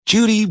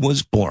Judy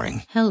was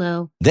boring.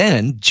 Hello.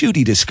 Then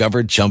Judy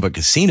discovered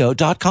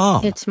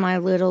ChumbaCasino.com. It's my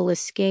little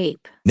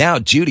escape. Now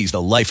Judy's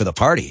the life of the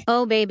party.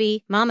 Oh,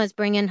 baby, mama's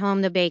bringing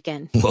home the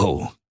bacon.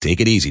 Whoa,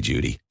 take it easy,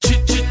 Judy.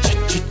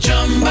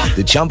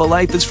 The Chumba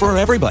life is for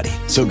everybody.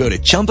 So go to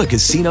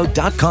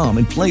ChumbaCasino.com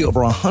and play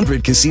over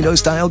 100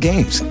 casino-style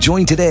games.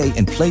 Join today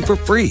and play for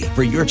free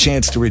for your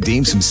chance to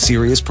redeem some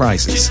serious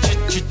prizes.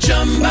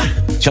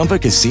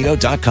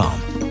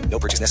 ChumbaCasino.com. No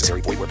purchase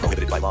necessary. Void where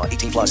prohibited by law.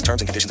 18 plus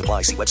terms and conditions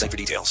apply. See website for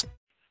details.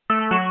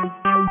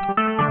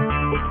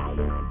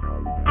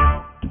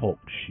 Talk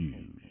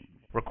shoes.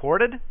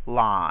 Recorded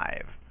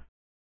live.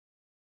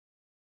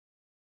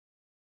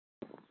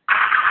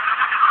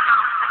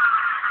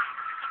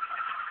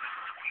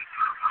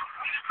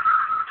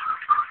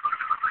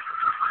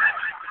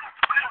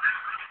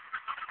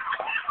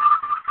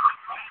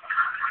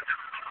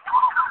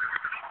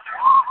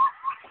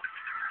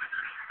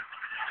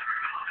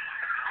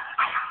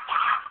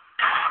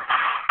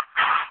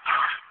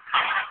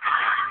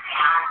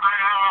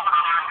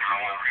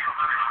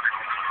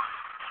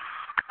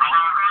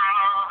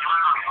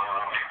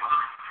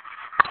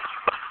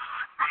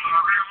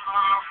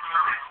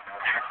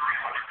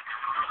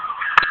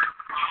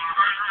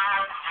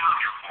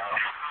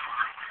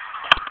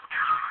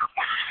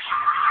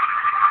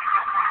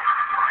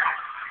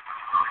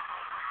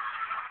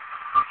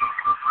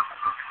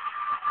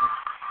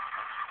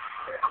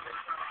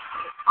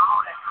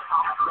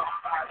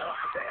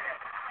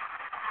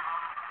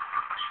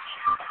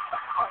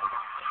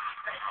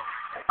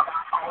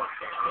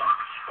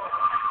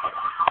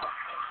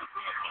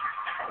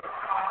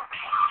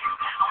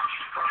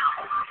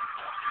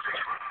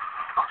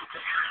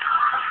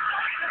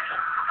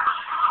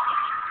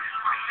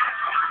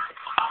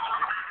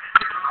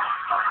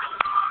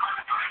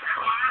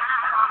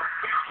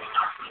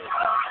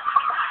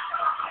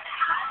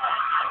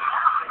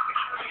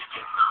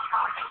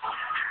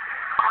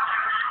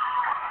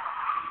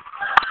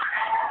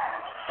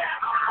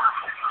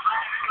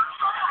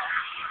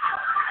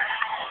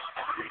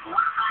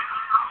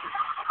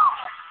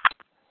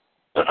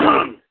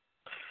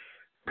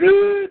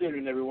 Good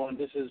evening, everyone.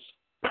 This is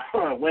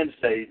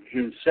Wednesday,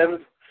 June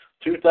 7th,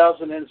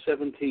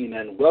 2017,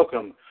 and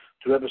welcome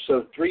to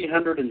episode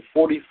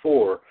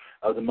 344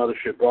 of the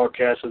Mothership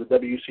broadcast of the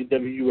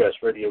WCWUS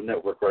radio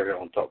network right here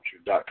on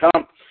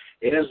TalkShoe.com.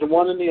 It is the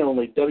one and the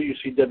only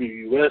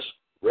WCWUS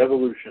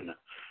Revolution.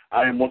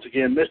 I am once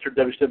again Mr.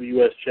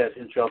 WCWUS Chad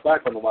Henshaw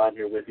back on the line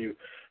here with you.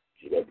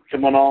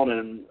 Come on,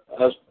 and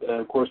us,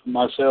 of course,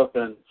 myself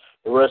and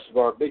the rest of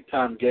our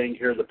big-time gang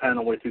here, the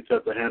panel way too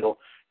tough to handle,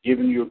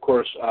 giving you, of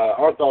course,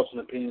 our thoughts and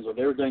opinions on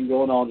everything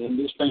going on in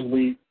this thing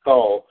we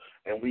call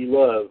and we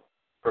love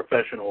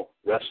professional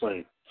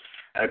wrestling.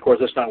 And, of course,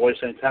 let's not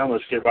waste any time.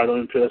 Let's get right on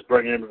into it. Let's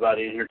bring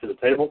everybody in here to the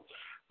table.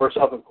 First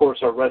off, of course,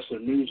 our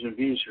wrestling news and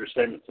views here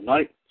statement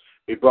tonight.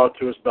 We brought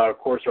to us by, of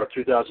course, our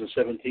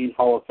 2017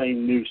 Hall of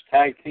Fame News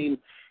Tag Team,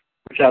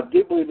 which I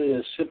do believe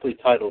is simply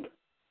titled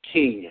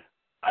King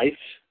Ice.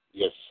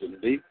 Yes,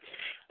 indeed.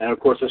 And, of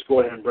course, let's go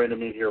ahead and bring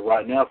them in here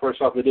right now.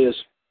 First off, it is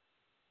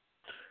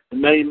the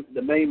main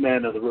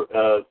man of the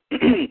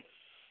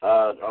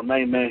our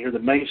main man here, the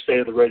mainstay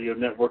of the radio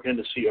network and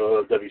the COO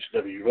of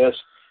WCWUS,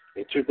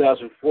 a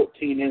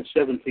 2014 and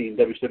 17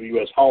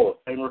 WCWUS Hall of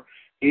Famer.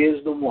 He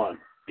is the one.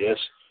 Yes,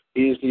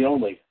 he is the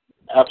only.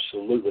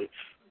 Absolutely.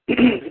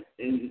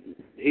 He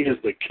is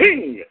the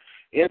king,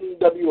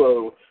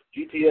 NWO,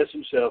 GTS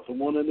himself, the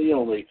one and the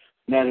only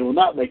man who will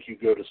not make you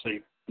go to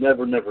sleep.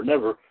 Never, never,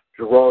 never.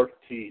 Gerard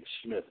T.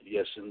 Smith.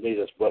 Yes, indeed.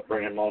 That's what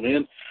bring him on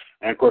in.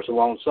 And, of course,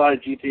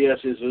 alongside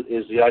GTS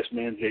is the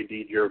Iceman,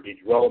 J.D. Jared D.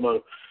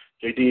 Girolamo.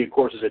 J.D., of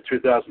course, is a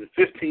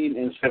 2015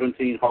 and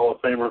 17 Hall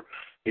of Famer.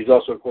 He's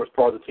also, of course,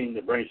 part of the team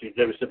that brings you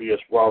WCWUS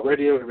Raw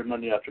Radio every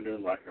Monday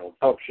afternoon right here on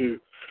Talk Shoe,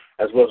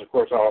 as well as, of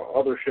course, our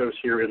other shows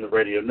here in the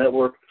radio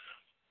network.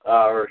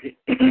 Our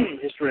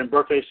history and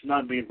birthdays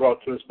tonight being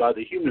brought to us by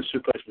the Human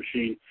Suplex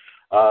Machine,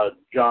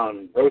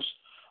 John Gross.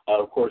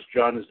 Of course,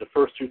 John is the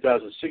first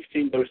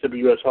 2016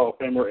 WCWUS Hall of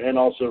Famer and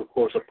also, of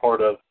course, a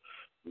part of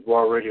the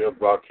Raw Radio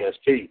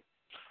broadcast team.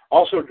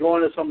 Also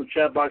joining us on the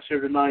chat box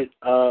here tonight,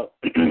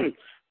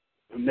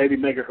 maybe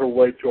making her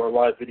way to our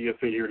live video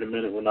feed here in a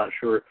minute, we're not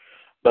sure,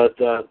 but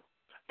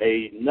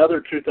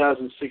another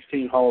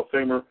 2016 Hall of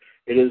Famer.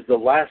 It is the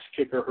last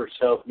kicker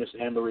herself, Miss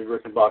Anne-Marie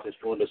Rickenbach, has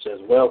joined us as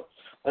well.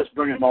 Let's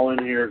bring them all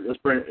in here. Let's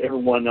bring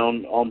everyone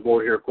on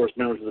board here, of course,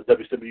 members of the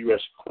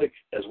WCWUS clique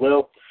as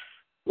well.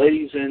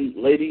 Lady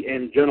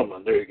and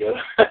gentlemen, there you go.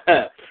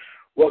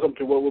 Welcome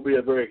to what will be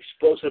a very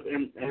explosive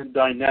and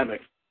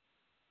dynamic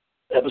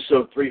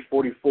episode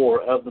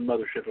 344 of the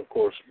Mothership, of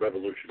course,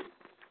 Revolution.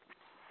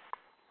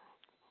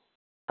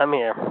 I'm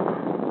here.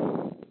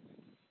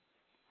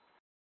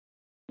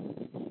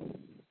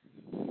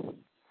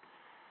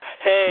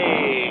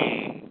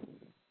 Hey!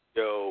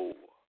 Yo.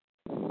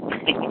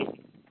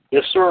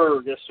 Yes,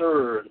 sir. Yes,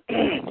 sir.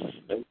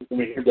 When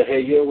we hear the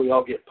hey yo, we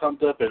all get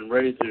pumped up and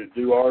ready to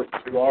do our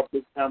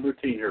big time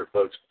routine here,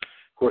 folks.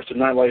 Of course,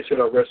 tonight, like I said,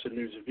 our wrestling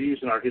news and views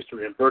and our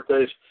history and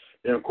birthdays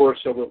And, of course,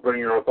 we'll bring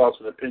you our thoughts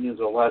and opinions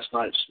on last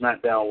night's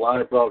Smackdown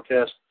live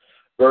broadcast.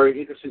 Very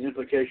interesting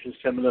implications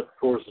coming up, of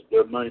course,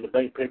 the Money in the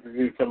Bank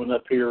pay-per-view coming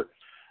up here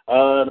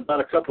in about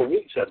a couple of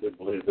weeks, I do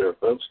believe there,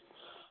 folks.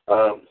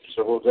 So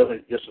we'll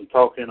definitely get some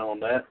talk in on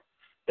that.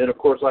 And, of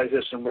course, like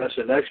this, some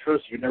wrestling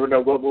extras. You never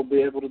know what we'll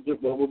be able to do,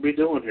 what we'll be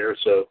doing here.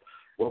 So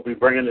we'll be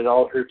bringing it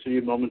all here to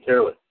you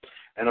momentarily.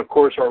 And, of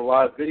course, our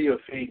live video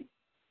feed,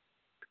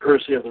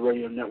 courtesy of the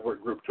Radio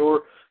Network Group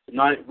Tour.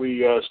 Tonight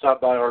we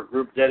stopped by our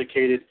group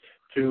dedicated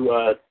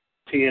to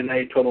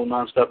TNA, Total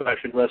Nonstop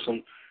Action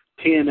Wrestling,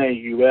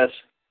 TNAUS,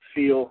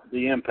 Feel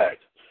the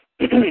Impact.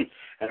 And,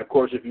 of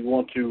course, if you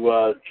want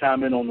to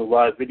chime in on the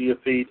live video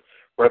feed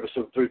for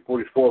episode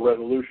 344,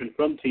 Revolution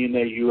from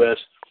TNAUS,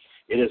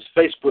 it is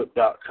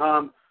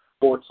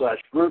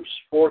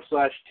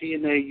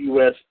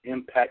facebook.com/groups/TNAUS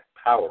Impact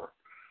Power.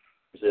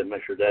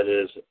 Make sure that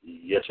is,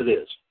 yes, it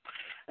is.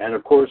 And,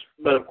 of course,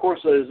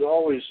 there's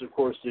always, of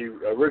course, the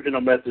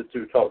original method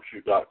through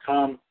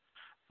TalkShoe.com.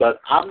 But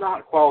I'm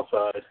not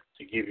qualified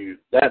to give you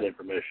that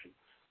information.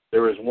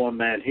 There is one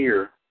man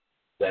here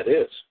that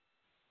is.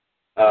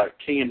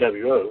 King and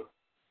WO,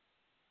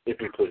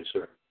 if you please,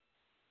 sir.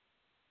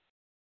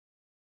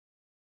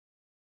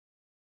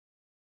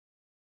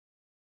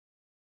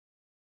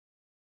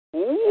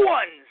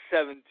 One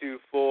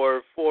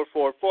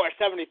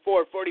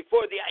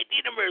 724-444-7444. The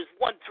ID number is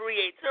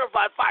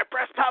 138055.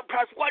 Press pound,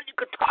 press 1. You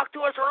can talk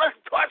to us or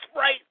listen to us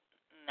right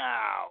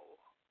now.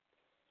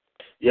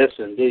 Yes,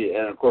 indeed.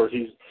 And, of course,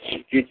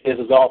 GTS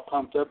is all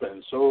pumped up,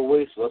 and so are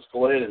we. So let's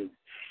go ahead and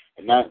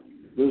not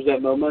lose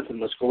that momentum.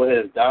 Let's go ahead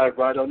and dive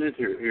right on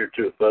into here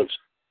to it, folks.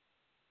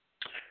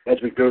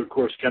 As we go, of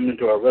course, come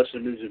into our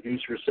wrestling news and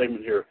views for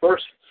segment here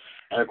first.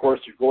 And, of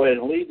course, to go ahead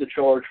and lead the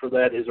charge for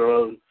that is our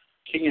own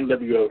King and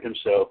WO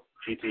himself,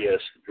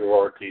 GTS,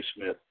 Gerard T.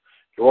 Smith.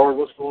 Gerard,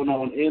 what's going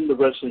on in the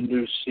wrestling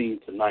news scene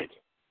tonight?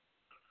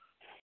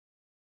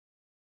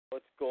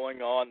 What's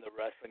going on in the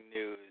wrestling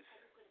news?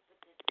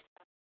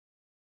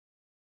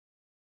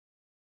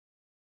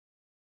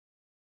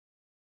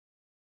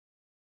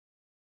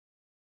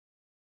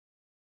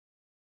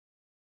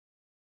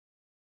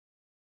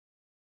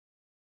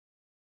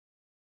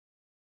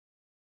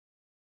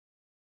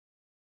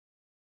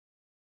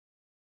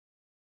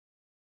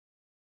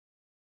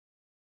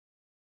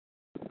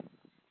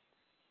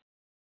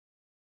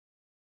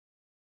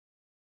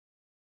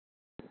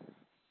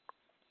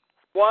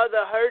 While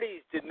the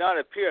Hardys did not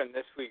appear on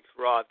this week's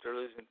Raw after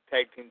losing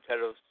tag team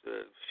titles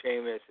to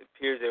Sheamus, it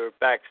appears they were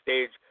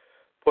backstage.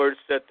 Reports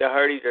that the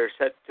Hardys are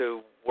set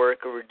to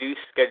work a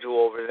reduced schedule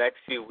over the next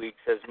few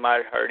weeks as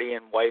Matt Hardy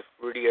and wife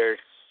Rudy are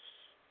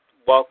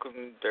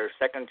welcoming their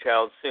second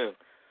child soon.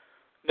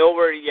 No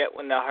word yet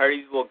when the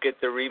Hardys will get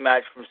the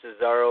rematch from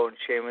Cesaro and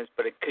Sheamus,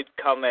 but it could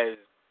come as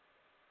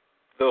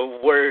the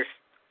worst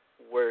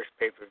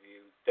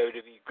pay-per-view.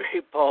 WWE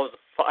Great Balls of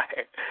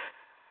Fire.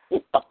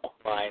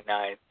 My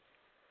 9.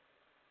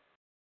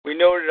 We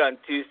noted on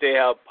Tuesday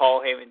how Paul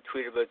Heyman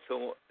tweeted about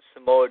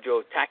Samoa Joe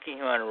attacking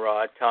him on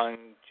Raw,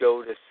 telling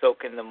Joe to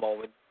soak in the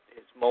moment,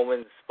 his moment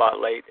in the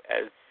spotlight,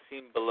 as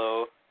seen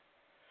below.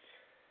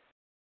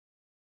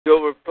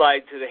 Joe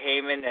replied to the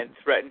Heyman and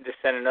threatened to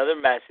send another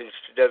message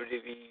to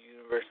WWE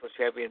Universal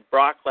Champion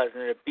Brock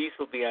Lesnar that Beast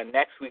will be on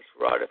next week's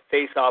Raw to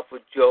face off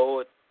with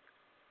Joe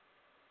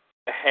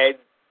ahead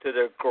to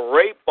their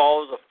Great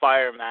Balls of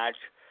Fire match.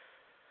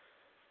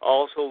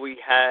 Also, we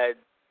had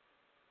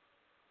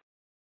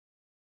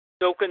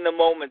soak in the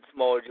moment,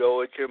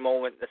 Mojo. It's your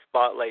moment in the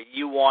spotlight.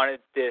 You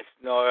wanted this,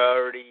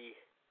 already.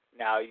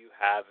 Now you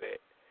have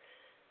it.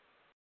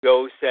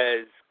 Joe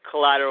says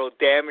collateral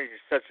damage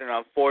is such an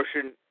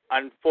unfortunate,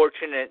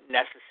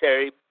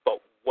 necessary,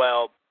 but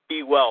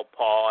be well,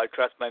 Paul. I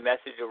trust my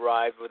message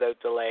arrived without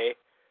delay.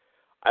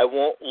 I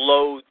won't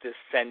loathe to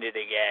send it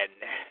again.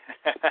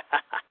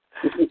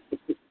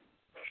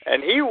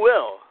 And he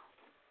will.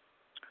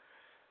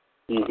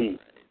 Mm-hmm.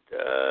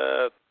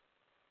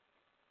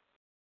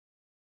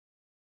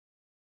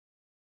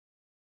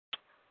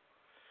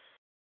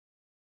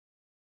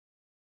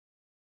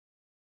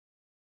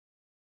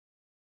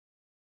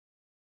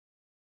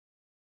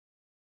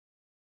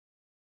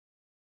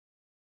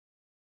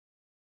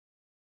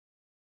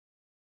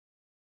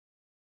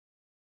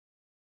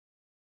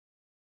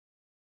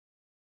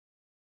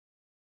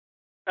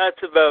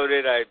 That's about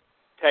it. I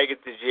tag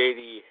it to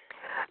JD.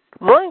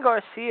 William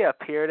Garcia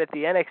appeared at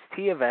the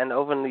NXT event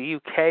over in the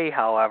UK,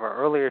 however,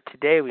 earlier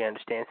today, we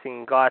understand,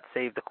 singing God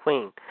Save the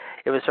Queen.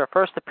 It was her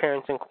first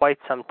appearance in quite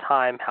some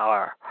time,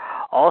 however.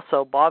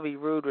 Also, Bobby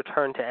Roode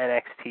returned to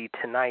NXT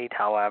tonight,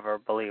 however,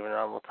 believe it or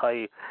not. We'll tell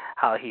you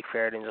how he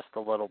fared in just a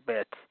little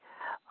bit.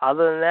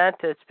 Other than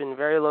that, it's been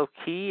very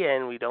low-key,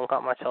 and we don't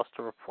got much else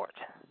to report.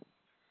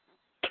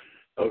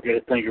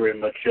 Okay, thank you very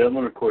much,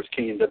 gentlemen. Of course,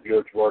 King and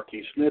WO Gerard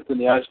T. Smith and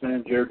the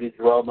Iceman, Jared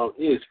DiGirolamo,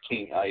 is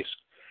King Ice.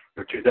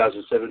 Their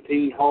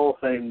 2017 Hall of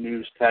Fame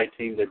News Tag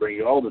Team. They bring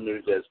you all the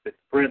news as fit to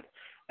print,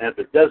 and if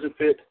it doesn't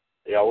fit,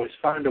 they always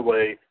find a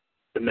way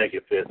to make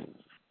it fit.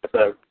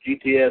 So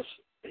GTS,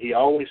 he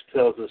always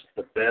tells us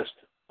the best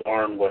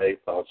darn way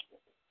possible.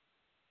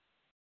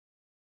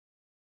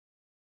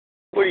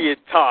 What are you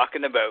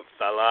talking about,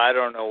 fella? I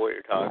don't know what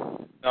you're talking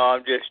about. No,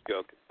 I'm just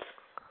joking.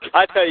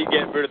 I thought you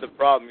get rid of the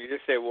problem. You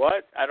just say,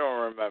 what? I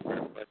don't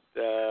remember. But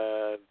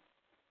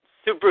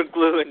super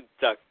glue and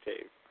duct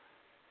tape.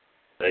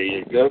 There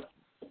you go.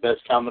 The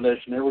best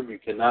combination ever. You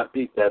cannot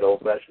beat that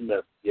old-fashioned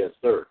method. Yes,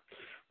 sir.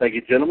 Thank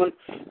you, gentlemen.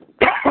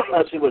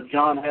 Let's see what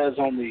John has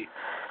on the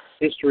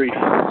history.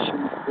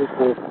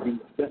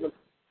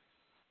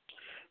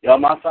 Y'all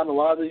might find a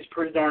lot of these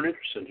pretty darn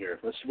interesting here.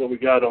 Let's see what we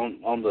got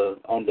on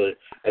the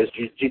as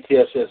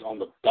GTS says, on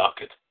the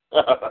docket.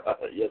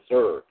 Yes,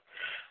 sir.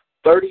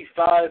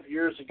 35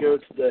 years ago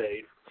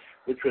today,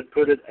 which would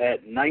put it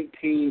at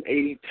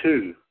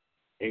 1982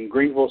 in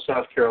Greenville,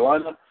 South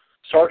Carolina,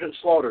 Sergeant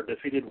Slaughter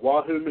defeated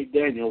Wahoo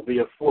McDaniel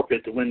via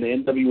forfeit to win the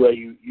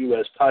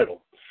NWCWUS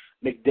title.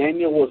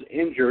 McDaniel was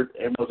injured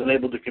and was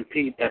unable to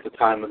compete at the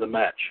time of the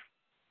match.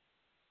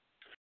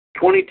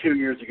 22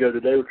 years ago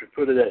today, which would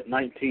put it at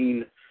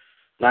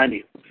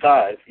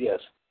 1995, yes,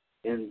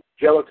 in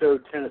Jellicoe,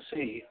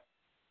 Tennessee,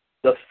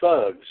 the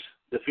Thugs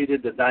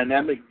defeated the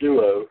Dynamic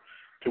Duo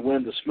to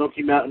win the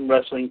Smoky Mountain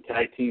Wrestling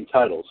Tag Team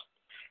titles.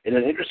 In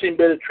an interesting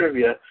bit of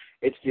trivia,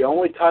 it's the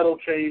only title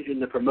change in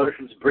the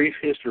promotion's brief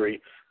history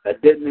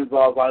that didn't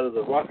involve either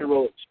the Rock and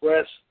Roll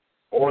Express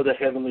or the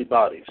Heavenly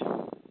Bodies.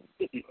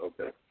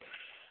 Okay.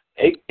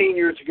 18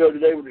 years ago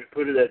today, we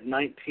put it at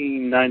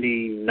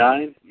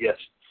 1999. Yes.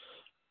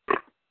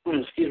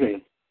 Excuse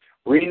me.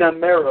 Rena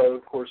Mero,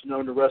 of course,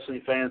 known to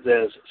wrestling fans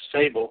as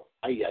Sable,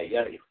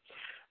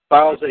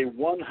 files a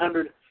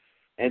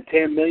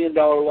 $110 million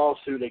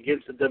lawsuit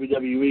against the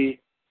WWE,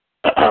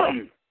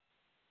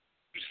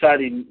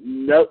 citing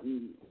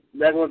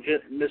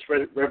negligent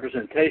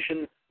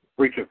misrepresentation,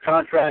 breach of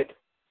contract.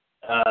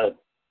 Crap!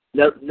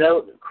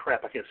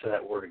 I can't say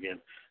that word again.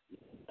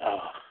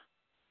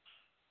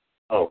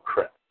 Oh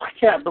crap! I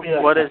can't believe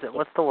that. What is it?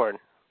 What's the word?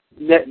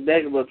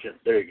 Negligent.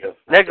 There you go.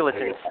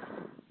 Negligence.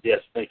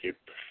 Yes, thank you.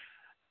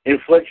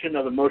 Infliction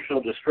of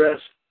emotional distress,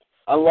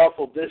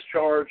 unlawful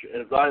discharge,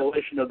 and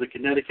violation of the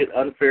Connecticut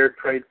Unfair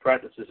Trade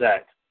Practices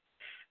Act.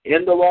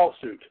 In the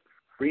lawsuit,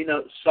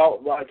 Rena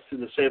sought rights to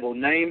the Sable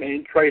name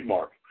and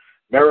trademark.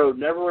 Mero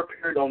never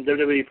appeared on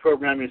WWE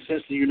programming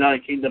since the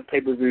United Kingdom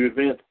pay-per-view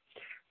event,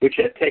 which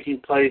had taken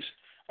place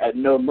at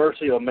No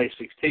Mercy on May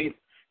 16th,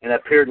 and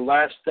appeared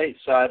last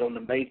stateside on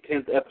the May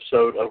 10th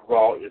episode of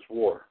Raw is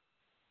War.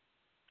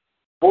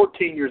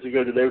 14 years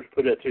ago today, which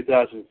put it at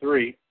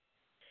 2003,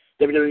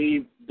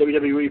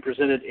 WWE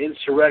presented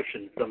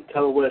Insurrection from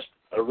Telewest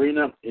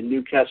Arena in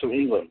Newcastle,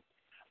 England.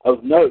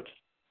 Of note,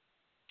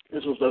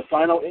 this was the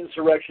final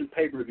Insurrection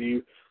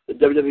pay-per-view that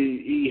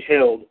WWE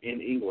held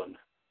in England.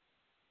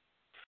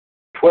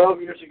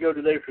 12 years ago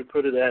today, we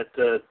put it at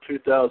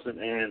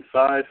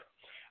 2005,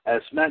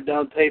 at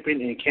Smackdown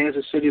taping in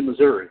Kansas City,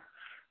 Missouri.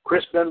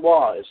 Chris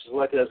Benoit is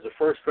selected as the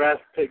first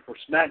draft pick for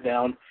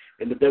Smackdown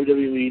in the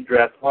WWE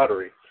Draft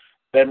Lottery.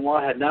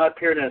 Benoit had not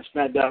appeared in a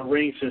Smackdown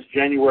ring since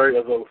January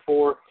of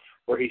 2004,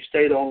 where he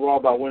stayed on Raw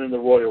by winning the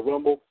Royal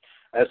Rumble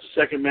as the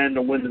second man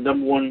to win the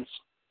number one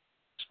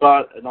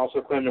spot and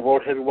also claim the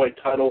World Heavyweight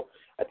title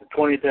at the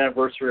 20th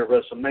anniversary of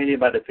WrestleMania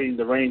by defeating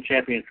the reigning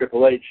champion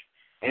Triple H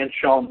and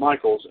Shawn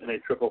Michaels in a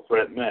triple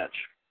threat match.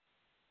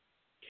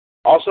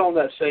 Also on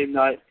that same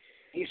night,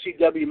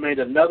 ECW made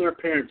another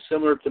appearance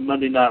similar to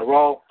Monday Night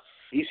Raw.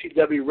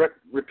 ECW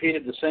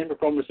repeated the same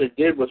performance they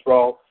did with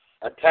Raw,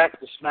 attacked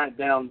the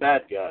SmackDown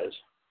bad guys.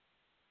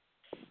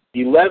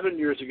 11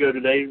 years ago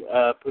today,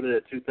 put it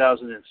at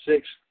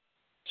 2006.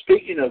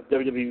 Speaking of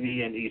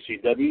WWE and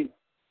ECW,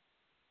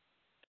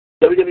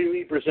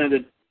 WWE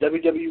presented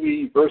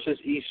WWE versus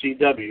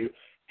ECW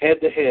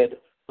head-to-head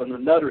from the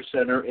Nutter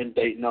Center in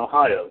Dayton,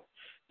 Ohio.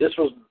 This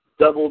was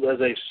doubled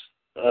as a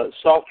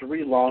soft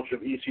relaunch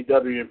of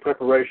ECW in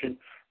preparation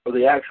for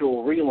the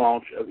actual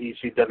relaunch of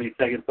ECW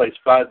taking place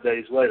 5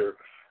 days later,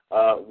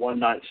 One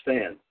Night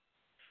Stand.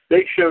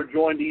 Big Show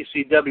joined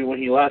ECW when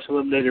he last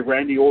eliminated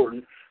Randy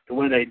Orton to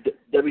win a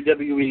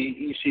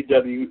WWE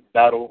ECW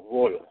Battle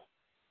Royal.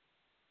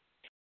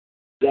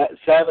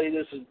 Sadly,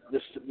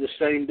 this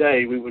same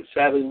day, we would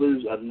sadly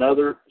lose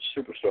another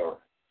superstar.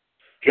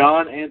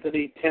 John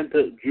Anthony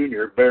Tenta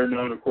Jr., better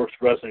known, of course,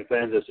 to wrestling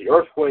fans as the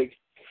Earthquake,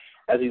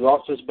 as he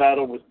lost his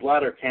battle with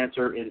bladder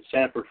cancer in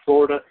Sanford,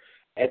 Florida,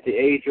 at the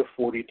age of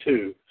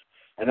 42,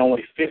 and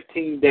only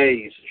 15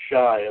 days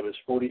shy of his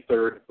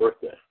 43rd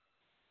birthday.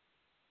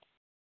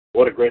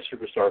 What a great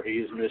superstar he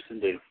is missed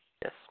indeed.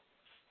 Yes.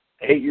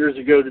 8 years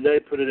ago today,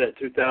 put it at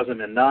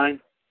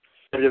 2009,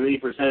 WWE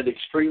presented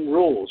Extreme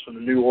Rules from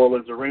the New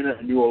Orleans Arena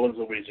in New Orleans,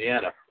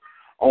 Louisiana.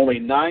 Only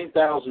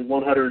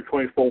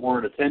 9,124 were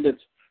in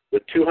attendance,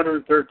 with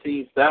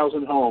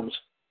 213,000 homes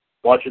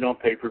watching on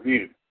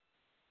pay-per-view,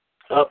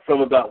 up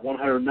from about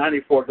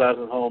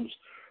 194,000 homes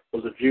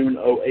for the June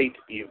 2008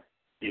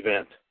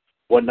 event.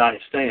 One Night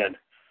Stand.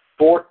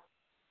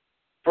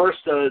 First,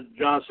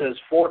 John says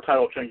 4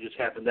 title changes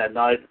happened that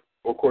night.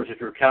 Of course, if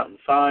you're counting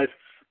 5,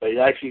 but he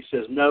actually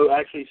says no,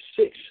 actually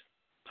 6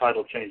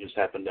 title changes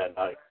happened that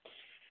night.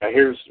 Now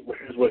here's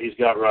what he's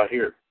got right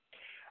here.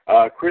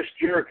 Chris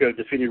Jericho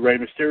defeated Rey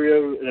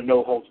Mysterio in a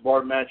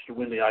no-holds-barred match to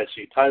win the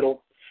IC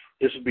title.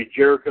 This would be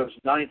Jericho's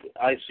 9th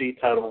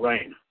IC title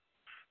reign.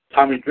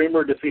 Tommy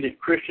Dreamer defeated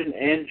Christian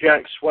and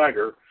Jack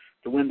Swagger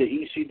to win the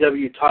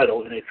ECW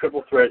title in a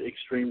triple threat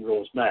Extreme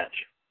Rules match.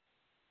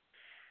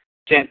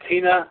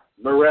 Santina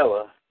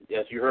Marella,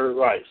 yes, you heard it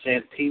right,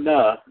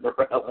 Santina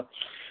Marella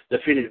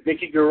defeated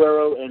Vicky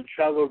Guerrero and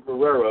Chavo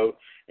Guerrero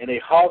in a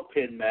hog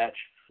pin match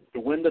to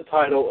win the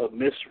title of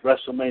Miss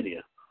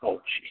WrestleMania.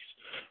 Oh,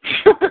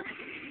 jeez.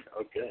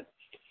 Okay.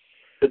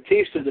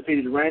 Batista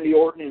defeated Randy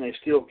Orton in a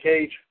steel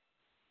cage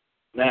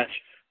match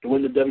to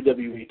win the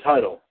WWE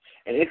title.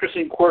 An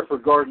interesting quirk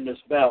regarding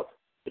this bout,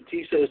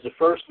 Batista is the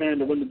first man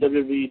to win the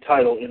WWE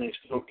title in a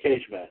steel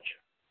cage match.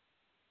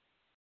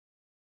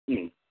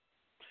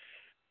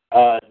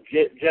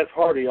 Jeff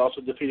Hardy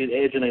also defeated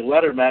Edge in a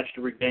ladder match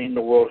to regain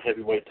the World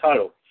Heavyweight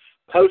title.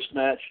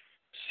 Post-match,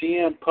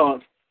 CM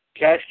Punk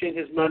cashed in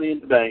his Money in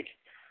the Bank,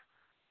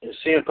 and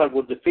CM Punk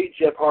would defeat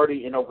Jeff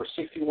Hardy in over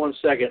 61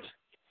 seconds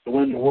to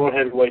win the World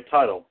Heavyweight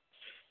title.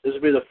 This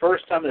would be the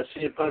first time that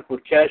CM Punk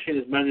would cash in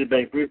his Money in the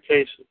Bank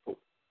briefcase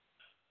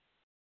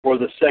for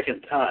the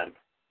second time.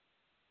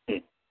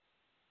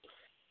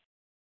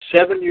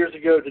 7 years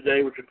ago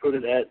today, which would put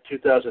it at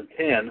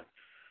 2010,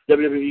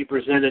 WWE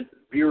presented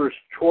Viewer's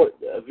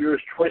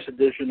Choice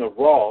edition of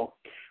Raw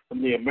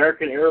from the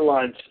American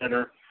Airlines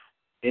Center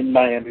in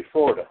Miami,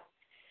 Florida.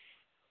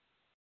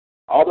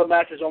 All the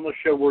matches on the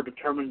show were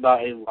determined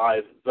by a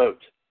live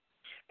vote.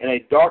 In a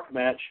dark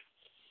match,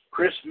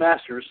 Chris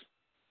Masters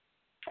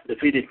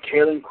defeated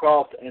Kalen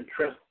Croft and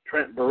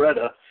Trent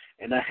Beretta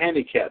in a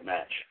handicap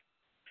match.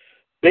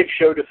 Big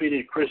Show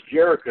defeated Chris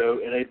Jericho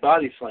in a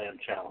body slam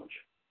challenge.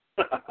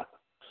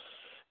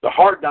 The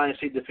Hart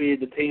Dynasty defeated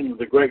the team of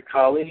the Great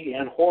Khali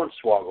and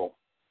Hornswoggle.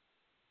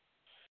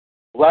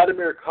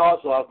 Vladimir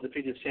Kozlov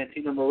defeated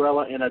Santina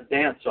Marella in a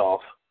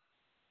dance-off.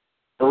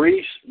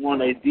 Maurice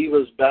won a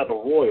Divas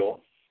Battle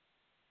Royal.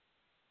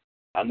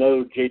 I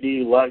know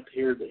JD liked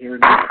hearing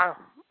that.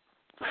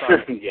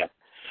 Yeah.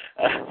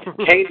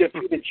 Kane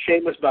defeated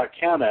Sheamus by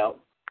countout.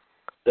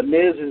 The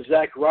Miz and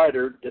Zack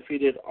Ryder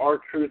defeated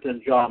R-Truth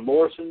and John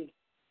Morrison.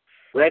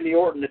 Randy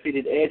Orton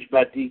defeated Edge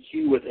by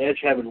DQ, with Edge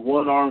having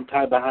one arm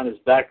tied behind his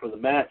back for the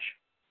match.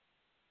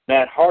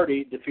 Matt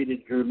Hardy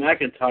defeated Drew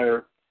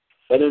McIntyre.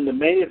 But in the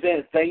main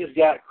event, things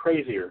got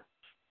crazier.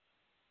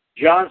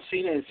 John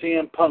Cena and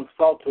CM Punk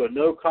fought to a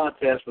no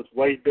contest, with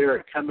Wade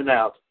Barrett coming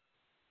out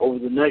over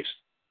the next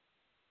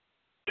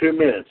 2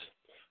 minutes.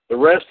 The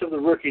rest of the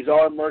rookies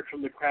all emerged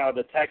from the crowd,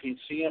 attacking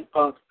CM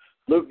Punk,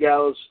 Luke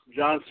Gallows,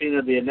 John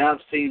Cena, the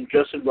announce team,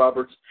 Justin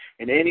Roberts,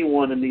 and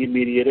anyone in the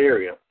immediate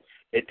area.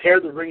 They tear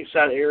the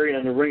ringside area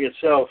and the ring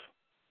itself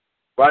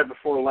right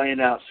before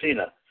laying out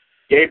Cena.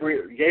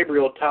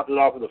 Gabriel topped it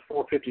off with a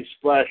 450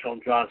 splash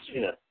on John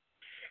Cena.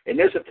 In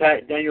this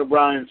attack, Daniel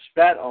Bryan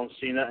spat on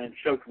Cena and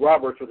choked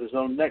Roberts with his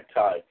own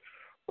necktie.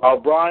 While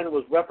Bryan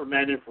was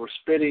reprimanded for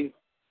spitting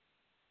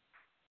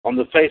on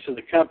the face of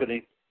the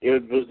company,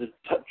 it was the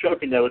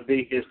choking that would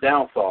be his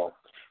downfall.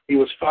 He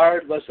was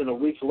fired less than a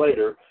week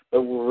later,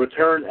 but would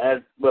return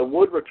at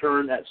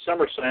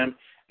SummerSlam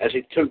as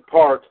he took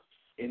part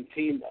in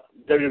Team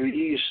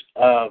WWE's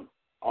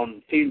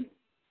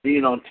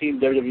being on Team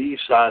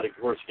WWE's side, of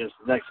course, against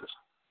the Nexus.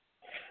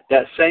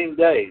 That same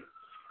day,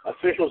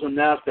 officials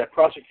announced that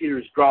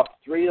prosecutors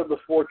dropped 3 of the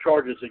 4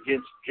 charges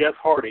against Jeff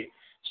Hardy,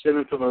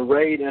 stemming from a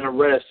raid and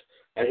arrest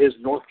at his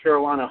North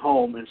Carolina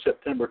home in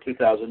September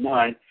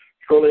 2009,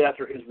 shortly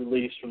after his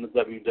release from the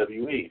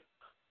WWE.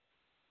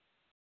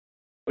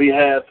 We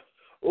have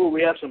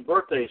some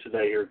birthdays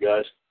today here,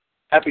 guys.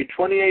 Happy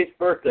 28th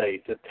birthday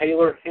to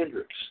Taylor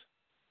Hendricks.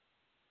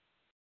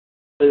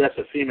 That's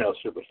a female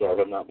superstar, if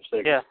I'm not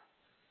mistaken.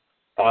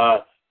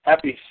 Yeah.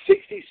 Happy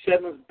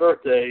 67th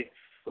birthday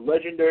to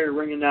legendary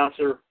ring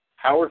announcer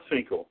Howard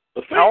Finkel.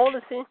 How old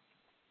is he?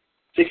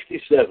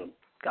 67.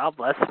 God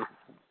bless him.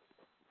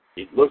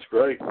 He looks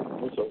great.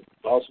 Looks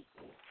awesome.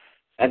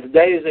 And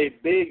today is a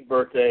big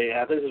birthday.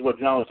 I think this is what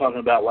John was talking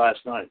about last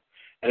night.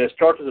 And it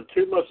starts with the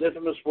 2 most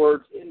infamous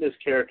words in this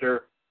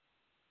character,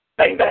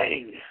 bang,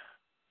 bang.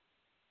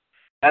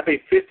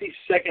 Happy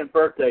 52nd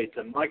birthday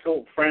to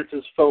Michael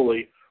Francis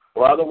Foley,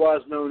 or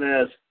otherwise known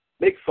as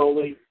Mick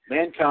Foley,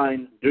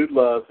 Mankind, Dude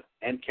Love,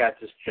 and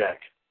Cactus Jack.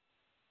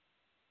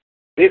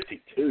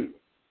 52.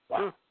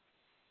 Wow.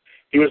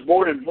 He was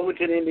born in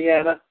Bloomington,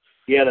 Indiana.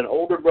 He had an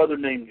older brother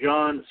named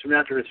John. Soon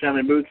after his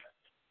family moved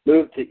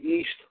to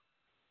East.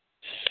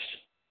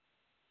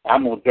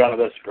 I'm going to try my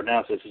best to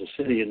pronounce this. It's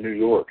a city in New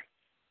York.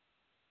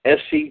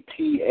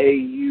 Sctauket.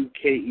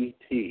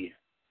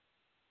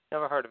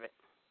 Never heard of it.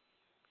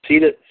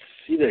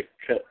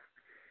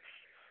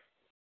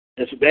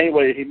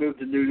 Anyway, he moved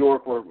to New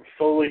York, where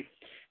Foley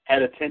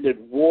had attended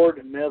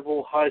Ward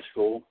Melville High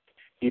School.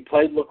 He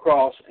played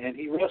lacrosse, and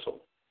he wrestled.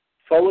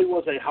 Foley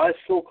was a high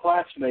school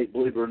classmate,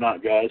 believe it or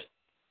not, guys,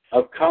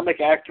 of comic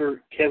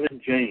actor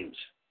Kevin James.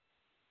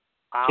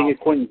 Wow. King of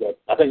Queens.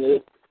 I think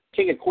it's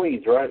King of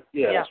Queens, right?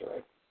 Yeah, that's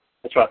right.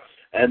 That's right.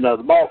 And the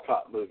Mall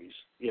Cop movies.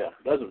 Yeah,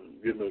 those are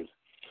good movies.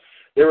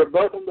 They were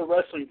both on the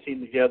wrestling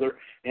team together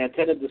and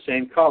attended the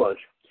same college.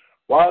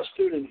 While a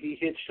student, he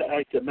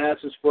hitchhiked to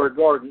Madison Square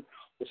Garden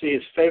to see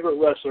his favorite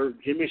wrestler,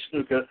 Jimmy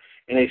Snuka,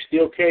 in a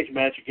steel cage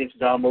match against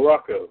Don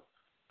Morocco.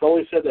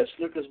 Foley said that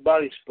Snuka's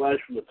body splash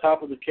from the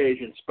top of the cage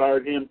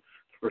inspired him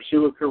to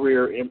pursue a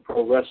career in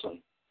pro wrestling.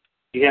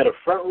 He had a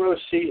front row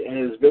seat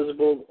and is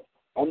visible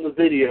on the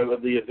video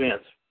of the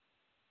event.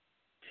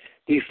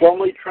 He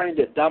formerly trained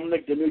at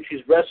Dominic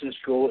DeNucci's wrestling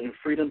school in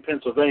Freedom,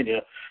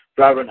 Pennsylvania,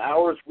 driving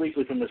hours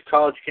weekly from his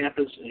college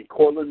campus in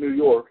Cortland, New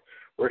York,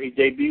 where he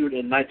debuted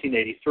in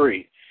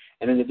 1983.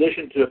 And in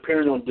addition to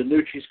appearing on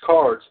DeNucci's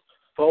cards,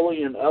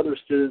 Foley and other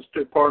students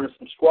took part in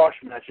some squash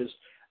matches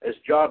as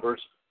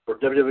jobbers for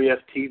WWF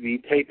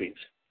TV tapings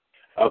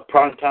of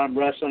Primetime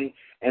Wrestling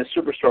and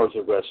Superstars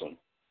of Wrestling,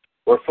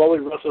 where Foley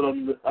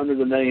wrestled under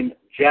the name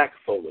Jack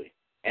Foley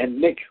and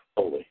Nick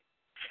Foley.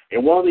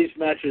 In one of these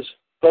matches,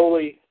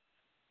 Foley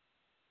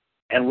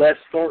and Les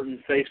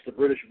Thornton faced the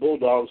British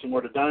Bulldogs, and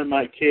where the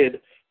Dynamite Kid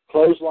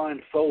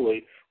clotheslined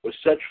Foley with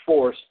such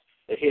force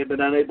that he had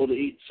been unable to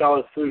eat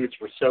solid foods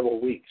for several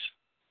weeks.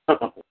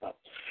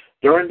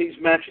 During these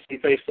matches, he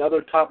faced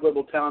other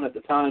top-level talent at the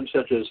time,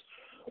 such as,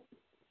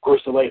 of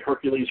course, the late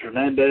Hercules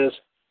Hernandez.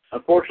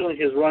 Unfortunately,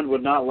 his run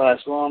would not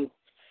last long,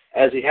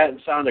 as he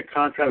hadn't signed a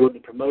contract with the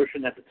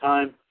promotion at the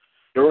time.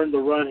 During the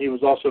run, he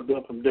was also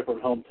built from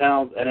different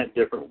hometowns and at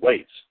different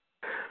weights.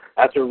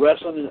 After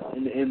wrestling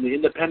in the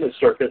independent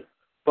circuit,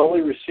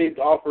 Foley received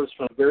offers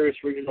from various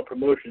regional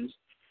promotions,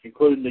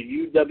 including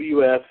the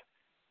UWF.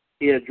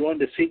 He had joined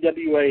the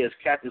CWA as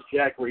Cactus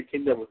Jack, where he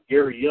teamed up with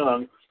Gary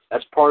Young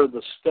as part of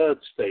the Stud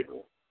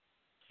stable.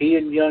 He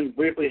and Young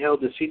briefly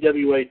held the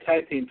CWA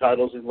tag team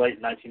titles in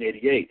late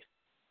 1988.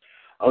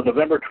 On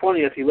November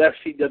 20th, he left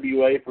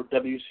CWA for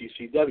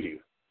WCCW.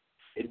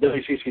 In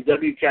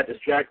WCCW, Cactus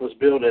Jack was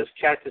billed as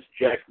Cactus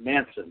Jack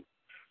Manson,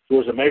 who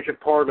was a major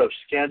part of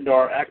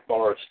Skandar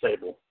Akbar's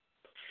stable.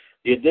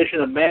 The addition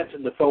of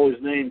Manson to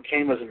Foley's name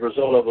came as a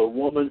result of a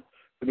woman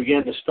who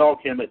began to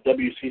stalk him at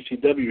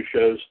WCCW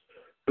shows,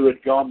 who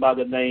had gone by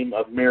the name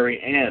of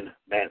Mary Ann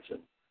Manson.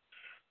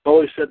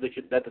 Foley said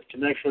that the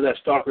connection of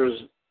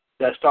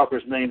that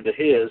stalker's name to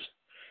his,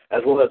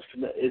 as well as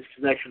its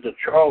connection to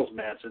Charles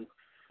Manson,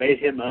 made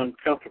him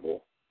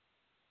uncomfortable.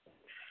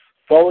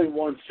 Foley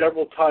won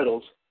several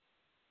titles,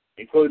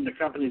 including the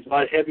company's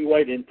light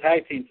heavyweight and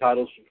tag team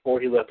titles, before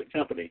he left the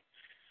company.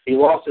 He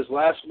lost his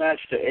last match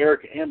to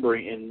Eric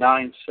Embry in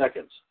 9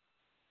 seconds.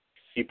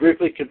 He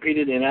briefly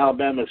competed in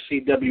Alabama's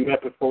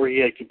CWF before he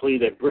had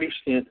completed a brief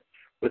stint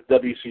with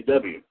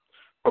WCW.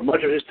 For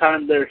much of his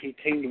time there, he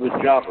teamed with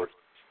jobbers.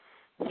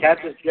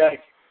 Cactus Jack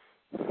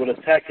would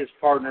attack his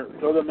partner,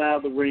 throw them out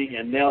of the ring,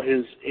 and nail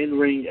his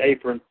in-ring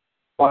apron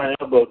by an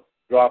elbow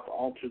drop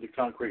onto the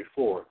concrete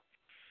floor.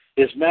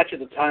 His match at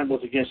the time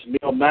was against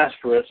Mil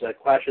Mascaras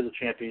at Clash of the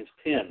Champions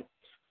 10,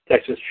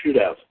 Texas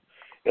Shootout.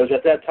 It was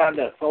at that time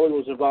that Foley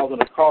was involved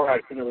in a car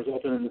accident that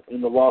resulted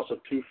in the loss of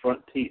 2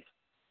 front teeth.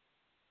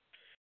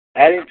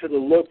 Adding to the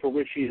look for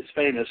which he is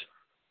famous,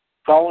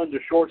 following the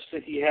short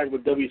stint he had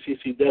with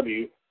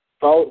WCCW,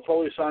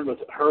 Foley signed with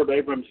Herb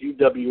Abrams'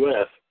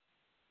 UWF.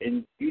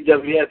 In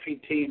UWF, he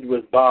teamed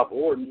with Bob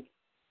Orton,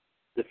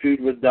 the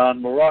feud with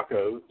Don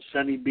Morocco,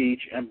 Sonny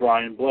Beach, and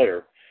Brian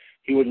Blair.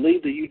 He would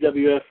leave the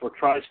UWF for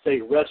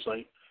Tri-State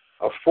Wrestling,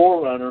 a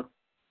forerunner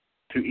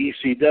to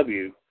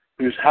ECW,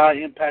 whose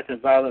high-impact and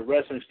violent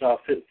wrestling style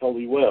fit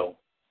Foley well.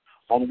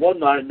 On one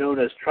night known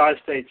as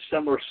Tri-State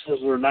Summer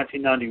Sizzler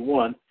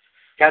 1991,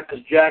 Cactus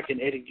Jack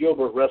and Eddie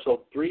Gilbert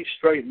wrestled 3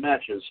 straight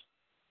matches.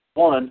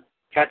 1,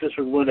 Cactus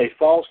would win a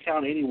Falls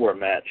Count Anywhere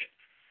match.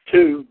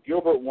 2,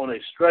 Gilbert won a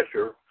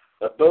stretcher,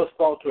 but both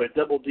fought to a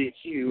double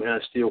DQ in a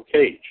steel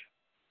cage.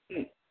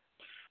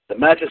 The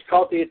matches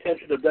caught the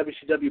attention of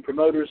WCW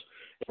promoters,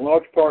 in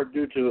large part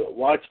due to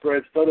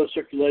widespread photo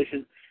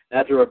circulation.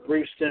 After a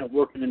brief stint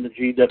working in the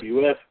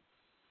GWF,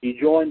 he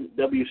joined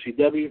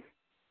WCW.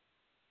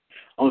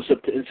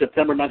 In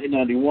September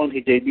 1991,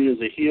 he debuted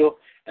as a heel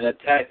and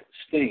attacked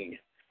Sting.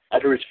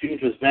 After his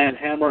feuds with Van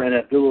Hammer and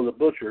Abdullah the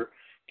Butcher,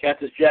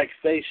 Cactus Jack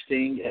faced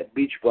Sting at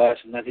Beach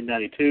Blast in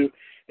 1992,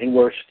 and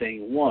where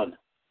Sting won.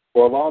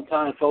 For a long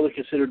time, Foley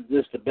considered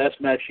this the best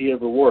match he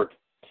ever worked.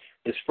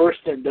 His first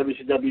stint in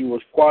WCW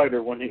was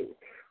quieter when he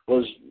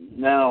was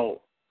now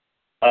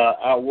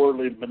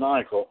outwardly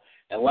maniacal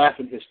and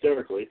laughing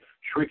hysterically,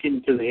 shrieking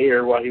into the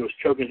air while he was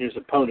choking his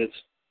opponents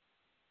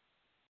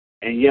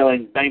and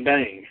yelling, "Bang,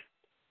 bang."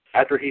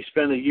 After he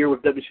spent a year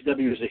with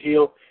WCW as a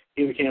heel,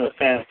 he became a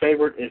fan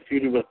favorite and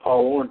feuded with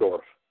Paul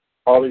Orndorff,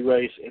 Harley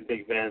Race, and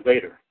Big Van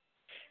Vader.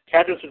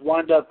 Cactus would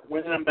wind up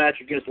winning a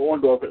match against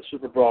Orndorff at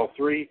Super Brawl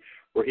 3,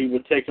 where he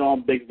would take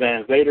on Big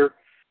Van Vader.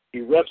 He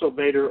wrestled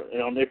Vader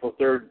on April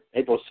 6th,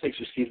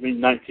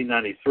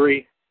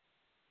 1993,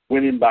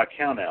 winning by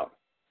countout.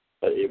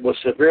 But it was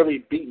severely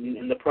beaten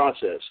in the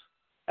process.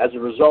 As a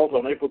result,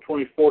 on April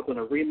 24th in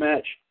a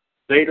rematch,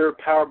 Vader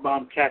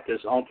powerbombed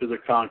Cactus onto the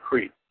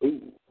concrete,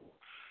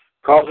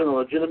 causing a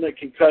legitimate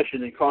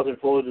concussion and causing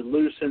Foley to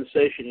lose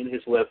sensation in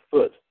his left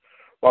foot.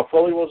 While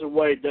Foley was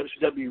away,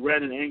 WCW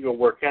ran an angle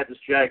where Cactus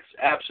Jack's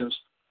absence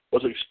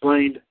was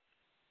explained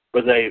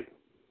with a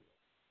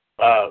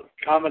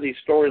comedy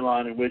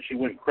storyline in which he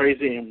went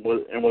crazy and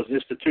was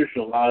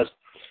institutionalized,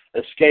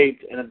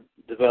 escaped, and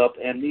developed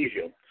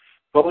amnesia.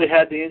 Foley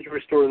had the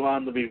injury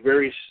storyline to be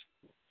very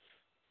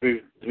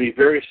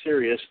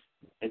serious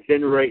and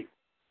generate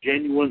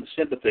genuine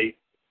sympathy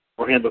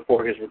for him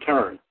before his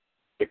return.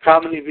 The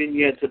comedy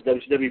vignettes that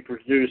WCW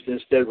produced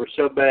instead were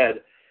so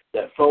bad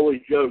that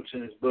Foley jokes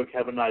in his book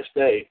Have a Nice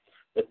Day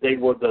that they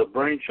were the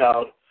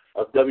brainchild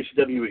of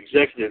WCW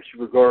executives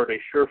who regarded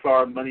a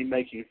surefire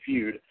money-making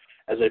feud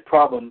as a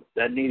problem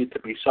that needed to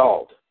be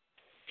solved.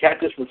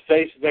 Cactus would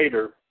face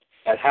Vader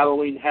at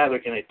Halloween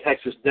Havoc in a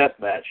Texas death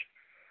match.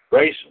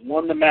 Race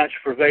won the match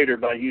for Vader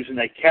by using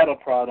a cattle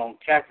prod on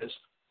Cactus,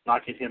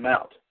 knocking him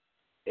out.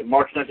 In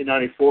March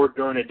 1994,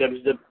 during a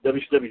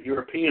WCW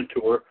European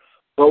tour,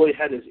 Foley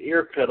had his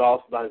ear cut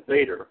off by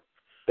Vader.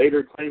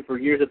 Vader claimed for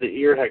years that the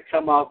ear had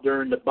come off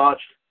during the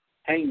botched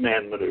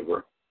hangman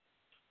maneuver.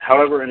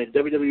 However, in a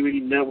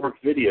WWE Network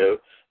video,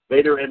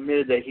 Vader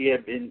admitted that he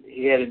had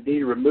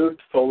indeed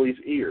removed Foley's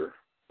ear.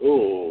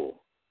 Ooh.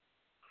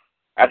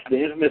 After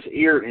the infamous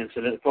ear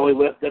incident, Foley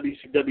left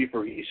WCW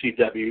for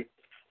ECW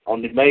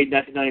on the May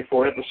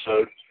 1994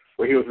 episode,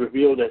 where he was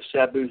revealed as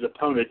Sabu's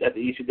opponent at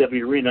the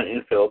ECW Arena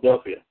in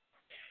Philadelphia.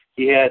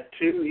 He had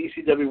 2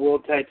 ECW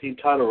World Tag Team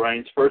title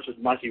reigns, first with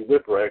Mikey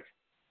Whipwreck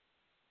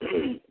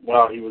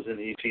while he was in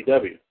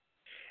ECW.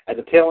 At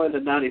the tail end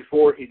of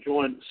 94, he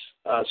joined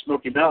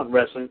Smoky Mountain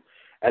Wrestling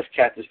as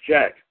Cactus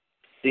Jack.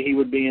 Then he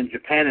would be in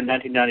Japan in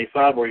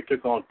 1995, where he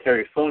took on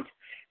Terry Funk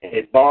in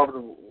a barbed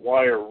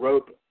wire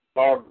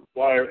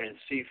and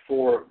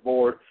C4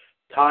 board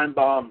time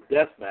bomb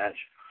death match,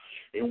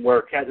 in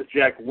where Cactus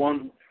Jack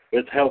won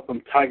with help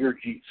from Tiger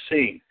Jeet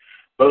Singh.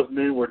 Both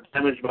men were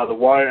damaged by the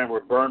wire and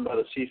were burned by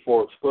the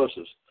C4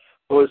 explosives.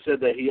 Foley said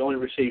that he only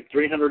received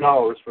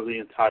 $300 for the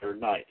entire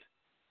night.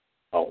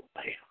 Oh,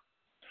 man.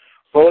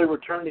 Foley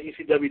returned to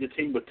ECW to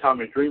team with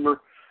Tommy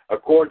Dreamer.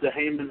 According to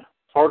Heyman,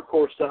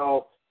 hardcore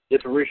style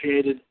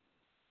differentiated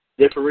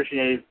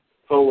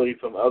Foley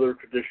from other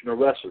traditional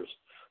wrestlers.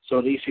 So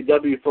in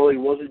ECW, Foley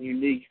wasn't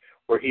unique,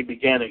 where he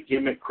began a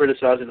gimmick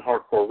criticizing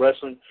hardcore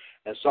wrestling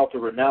and sought to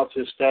renounce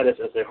his status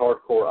as a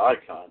hardcore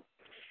icon,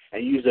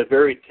 and used a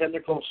very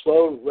technical,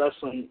 slow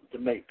wrestling to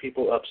make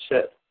people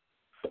upset.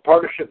 The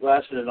partnership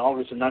lasted in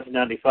August of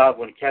 1995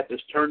 when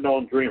Cactus turned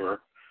on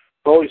Dreamer.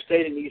 Foley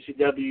stayed in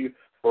ECW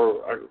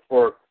for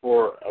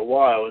a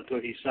while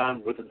until he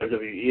signed with the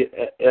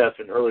WWF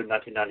in early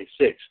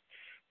 1996.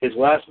 His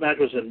last match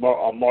was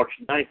on March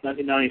 9,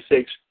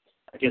 1996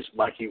 against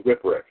Mikey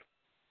Whipwreck.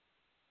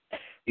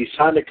 He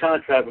signed a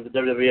contract with the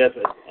WWF,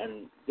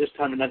 and this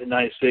time in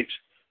 1996,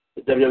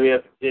 the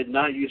WWF did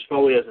not use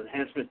Foley as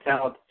enhancement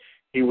talent.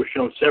 He was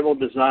shown several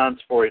designs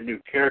for a new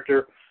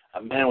character,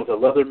 a man with a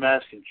leather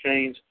mask and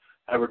chains.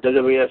 However,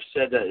 WWF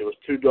said that it was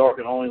too dark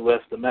and only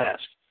left the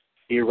mask.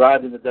 He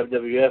arrived in the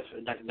WWF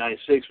in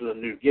 1996 with a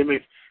new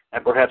gimmick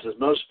and perhaps his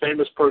most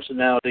famous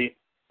personality,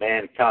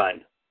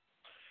 Mankind.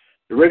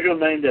 The original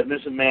name that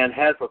Mr. Man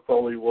had for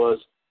Foley was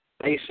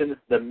Mason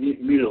the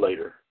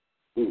Mutilator.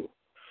 Ooh.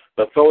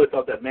 But Foley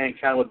thought that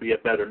Mankind would be a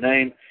better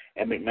name,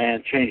 and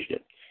McMahon changed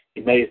it.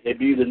 He made his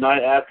debut the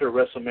night after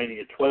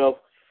WrestleMania 12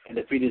 and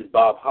defeated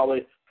Bob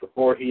Holly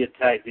before he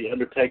attacked The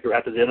Undertaker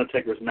after The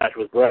Undertaker's match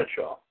with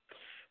Bradshaw.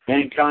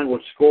 Mankind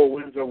would score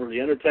wins over The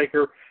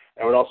Undertaker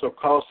and would also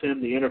cost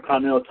him the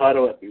Intercontinental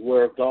title at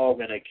Beware of Dog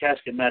and a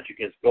casket match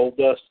against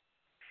Goldust.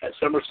 At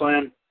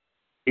SummerSlam,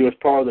 he was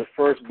part of the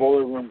first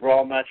Boiler Room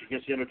Brawl match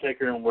against The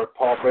Undertaker, and where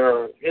Paul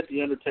Bearer hit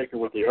The Undertaker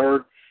with the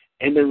urn,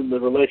 ending the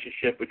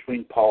relationship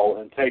between Paul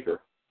and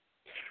Taker.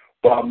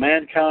 While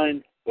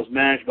Mankind was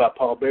managed by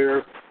Paul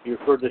Bearer, he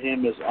referred to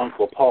him as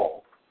Uncle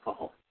Paul.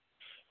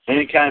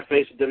 Mankind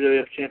faced the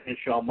WWF champion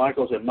Shawn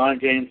Michaels at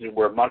Mind Games, and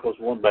where Michaels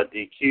won by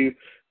DQ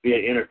via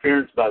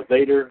interference by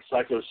Vader,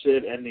 Psycho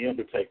Sid, and The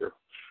Undertaker.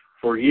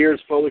 For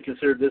years, Foley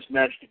considered this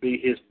match to be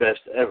his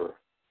best ever.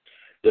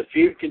 The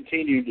feud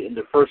continued in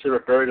the first ever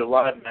Buried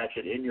Alive match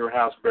at In Your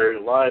House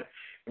Buried Alive,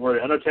 and where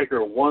The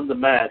Undertaker won the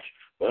match,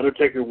 The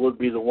Undertaker would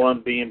be the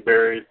one being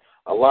buried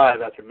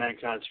alive after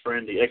Mankind's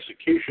friend, the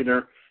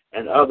Executioner,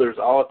 and others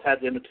all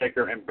attacked The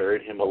Undertaker and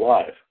buried him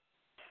alive.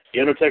 The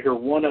Undertaker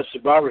won a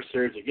Survivor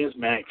Series against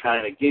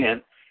Mankind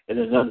again in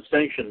an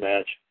unsanctioned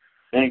match.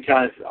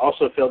 Mankind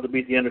also failed to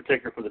beat The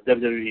Undertaker for the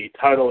WWE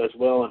title as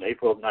well in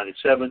April of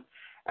 '97,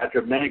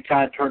 after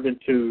Mankind turned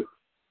into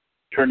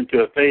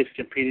a face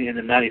competing in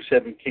the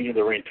 '97 King of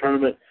the Ring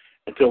tournament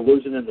until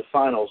losing in the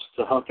finals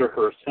to Hunter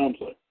Hearst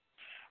Helmsley.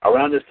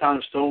 Around this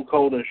time, Stone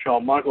Cold and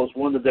Shawn Michaels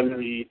won the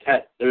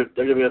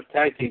WWF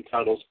Tag Team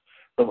titles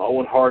from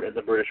Owen Hart and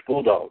the British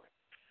Bulldog.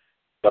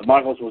 But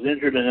Michaels was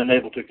injured and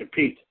unable to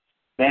compete.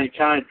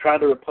 Mankind tried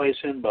to replace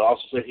him, but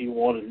also said he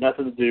wanted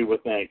nothing to do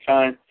with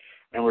Mankind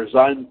and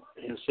resigned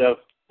himself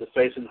to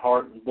facing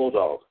Hart and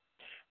Bulldog.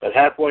 But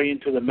halfway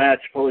into the match,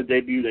 Foley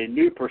debuted a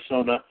new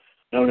persona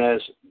known as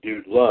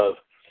Dude Love,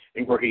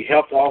 in where he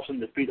helped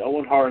Austin defeat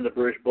Owen Hart and the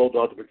British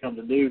Bulldog to become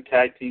the new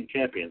tag team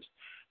champions.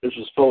 This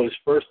was Foley's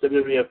first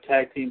WWF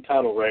tag team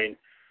title reign,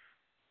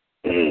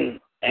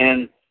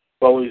 and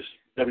Foley's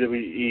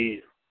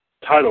WWE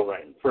title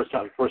reign, first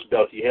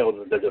belt he held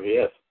in the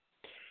WWF.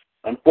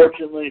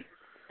 Unfortunately,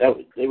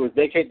 they would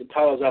vacate the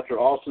titles after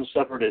Austin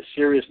suffered a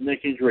serious neck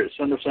injury at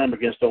SummerSlam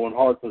against Owen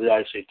Hart for the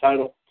IC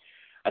title.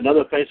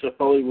 Another face of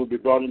Foley would be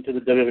brought into the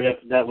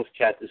WWF, and that was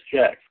Cactus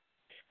Jack.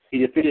 He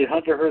defeated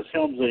Hunter Hearst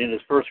Helmsley in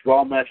his first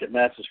Raw match at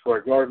Madison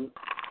Square Garden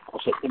on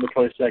September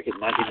 22nd,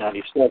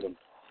 1997.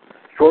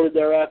 Shortly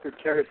thereafter,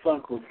 Terry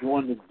Funk would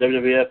join the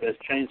WWF as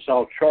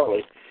Chainsaw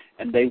Charlie,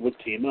 and they would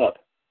team up.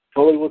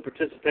 Foley would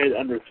participate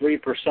under three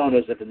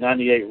personas at the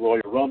 '98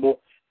 Royal Rumble: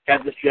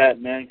 Cactus Jack,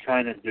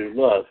 Mankind, and Dude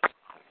Love.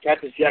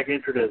 Cactus Jack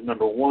entered as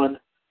number 1,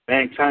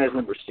 Mankind as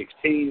number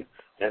 16,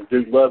 and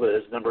Dude Love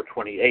as number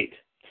 28.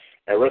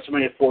 At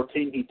WrestleMania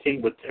 14, he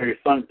teamed with Terry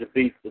Funk to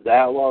beat the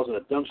Outlaws in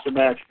a dumpster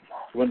match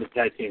to win the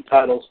tag team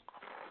titles.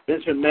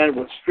 Vince McMahon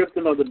would strip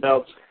them of the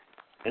belts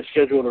and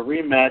scheduled a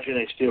rematch in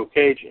a steel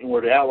cage, in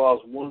where the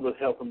Outlaws won with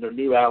help from their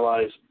new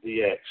allies,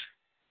 DX.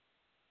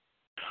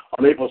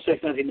 On April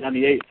 6,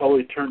 1998,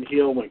 Foley turned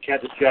heel when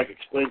Cactus Jack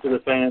explained to the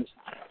fans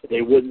that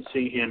they wouldn't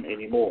see him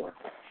anymore.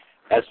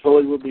 As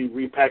Foley would be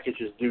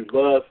repackaged as Dude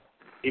Love,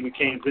 he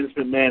became Vince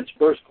McMahon's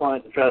first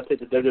client to try to take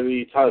the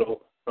WWE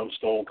title from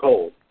Stone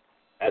Cold.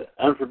 At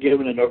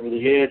Unforgiven and Over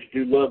the Edge,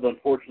 Dude Love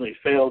unfortunately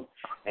failed,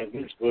 and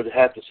Vince would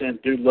have to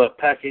send Dude Love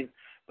packing.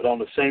 But on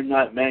the same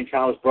night,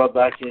 Mankind was brought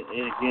back in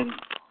again.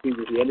 He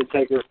was The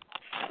Undertaker.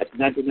 At the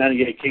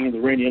 1998 King of the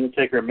Ring, The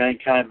Undertaker and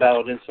Mankind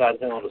battled inside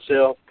Hell in a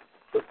Cell,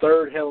 the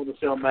third Hell in a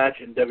Cell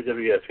match in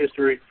WWF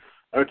history.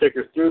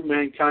 Undertaker threw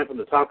Mankind from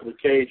the top of the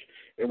cage,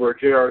 and where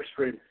JR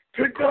screamed,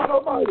 "Good God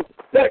Almighty,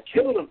 that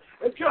killed him,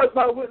 and God's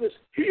my witness,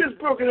 he is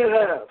broken in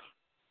half."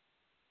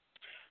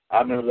 I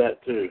remember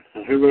that too.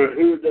 And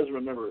who doesn't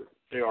remember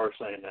JR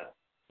saying that?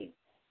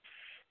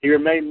 He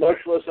remained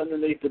motionless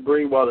underneath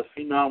debris while the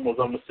Phenom was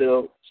on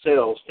the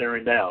cell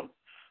staring down.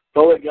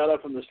 Foley got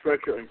up from the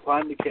stretcher and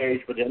climbed the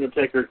cage, but the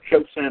Undertaker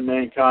chokeslammed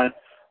Mankind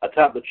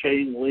atop the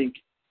chain link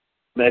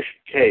mesh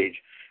cage.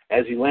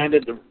 As he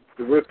landed,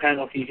 the roof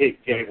panel he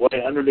hit gave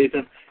way underneath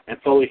him,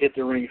 and Foley hit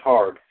the ring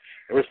hard.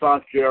 In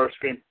response, JR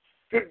screamed,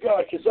 "Good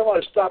God, can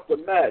somebody stop the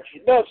match?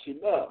 Enough's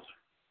enough."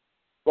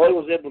 Foley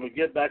was able to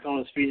get back on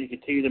his feet and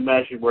continue the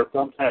match where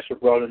thumbtacks were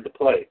brought into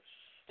play.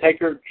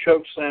 Taker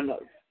chokeslammed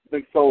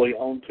Mick Foley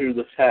onto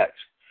the tacks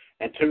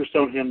and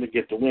tombstoned him to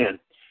get the win.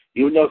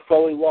 Even though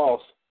Foley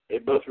lost, they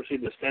both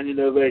received a standing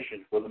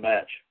ovation for the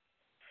match.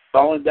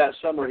 Following that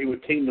summer, he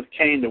would team with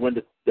Kane to win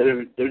the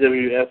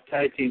WWF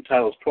Tag Team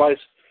titles twice,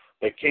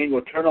 but Kane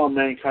would turn on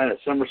Mankind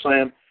at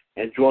SummerSlam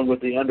and join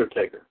with The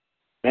Undertaker.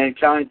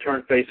 Mankind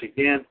turned face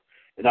again.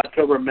 In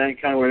October,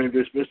 Mankind would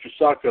introduce Mr.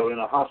 Socko in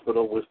a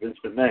hospital with Vince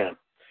McMahon.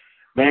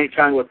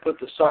 Mankind would put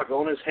the sock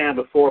on his hand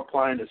before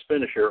applying his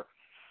finisher,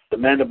 the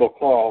mandible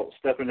claw,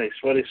 stuffing a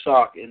sweaty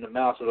sock in the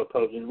mouths of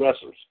opposing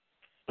wrestlers.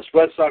 The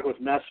sweat sock was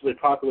massively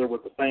popular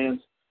with the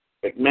fans.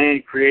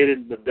 McMahon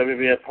created the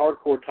WWF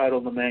Hardcore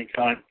title to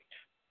Mankind,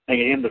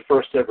 making him the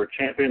first ever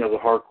champion of the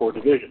Hardcore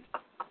division.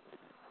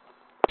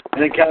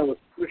 Mankind was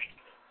pushed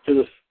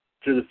to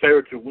the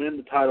favorite to win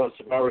the title at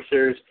Survivor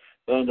Series,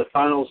 but in the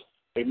finals,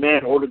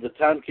 McMahon ordered the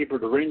timekeeper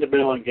to ring the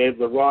bell and gave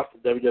The Rock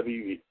the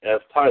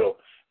WWF title,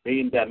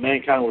 meaning that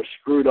Mankind was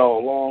screwed all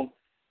along.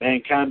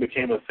 Mankind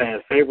became a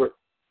fan favorite.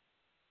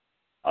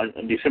 On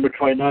December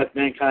 29th,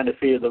 Mankind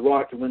defeated The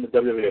Rock to win the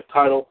WWF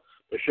title.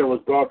 The show was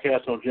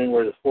broadcast on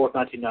January 4th,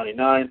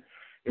 1999,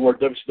 and where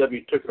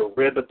WCW took a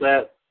rib at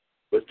that,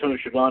 with Tony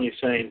Schiavone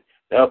saying,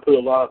 "That'll put a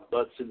lot of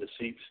butts in the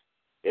seats."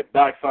 It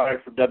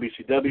backfired for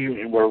WCW,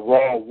 and where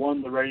Raw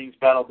won the ratings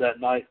battle that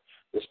night,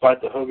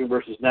 despite the Hogan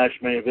versus Nash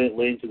main event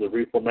leading to the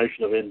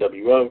reformation of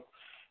NWO.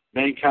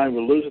 Mankind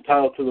would lose the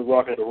title to The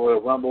Rock at the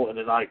Royal Rumble in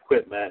an I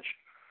Quit match,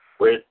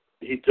 where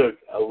he took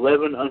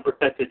 11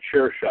 unprotected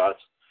chair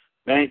shots.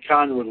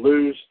 Mankind would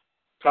lose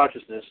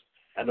consciousness,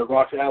 and The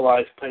Rock's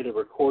allies played a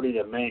recording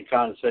of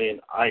Mankind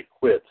saying, "I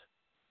quit,"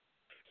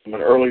 from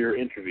an earlier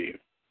interview.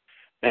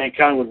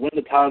 Mankind would win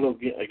the title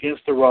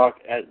against The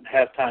Rock at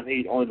halftime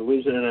heat, only to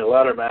lose it in a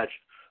ladder match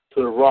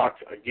to The Rock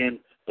again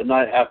the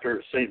night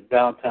after St.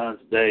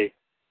 Valentine's Day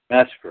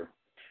Massacre.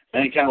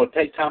 Mankind would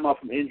take time off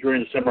from injury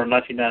in December of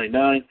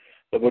 1999,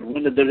 but would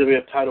win the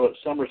WWF title at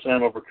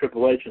SummerSlam over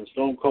Triple H and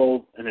Stone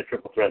Cold in a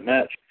triple threat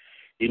match.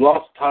 He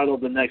lost the title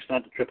the next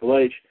night to Triple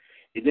H.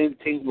 He then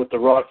teamed with The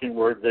Rock, and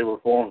where they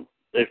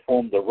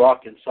formed the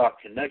Rock and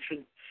Sock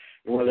Connection,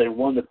 and where they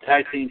won the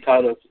tag team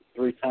titles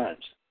 3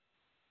 times.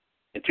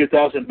 In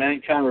 2000,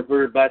 Mankind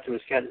reverted back to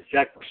his Cactus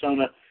Jack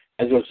persona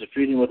as he was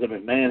defeating with the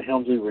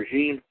McMahon-Helmsley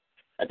regime.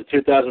 At the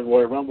 2000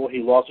 Royal Rumble,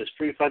 he lost a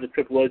street fight to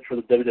Triple H for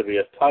the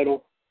WWF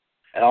title,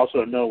 and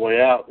also a No Way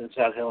Out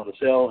inside Hell in a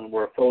Cell, and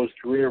where Foley's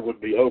career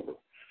would be over.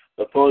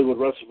 But Foley would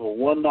wrestle for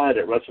one night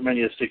at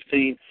WrestleMania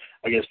 16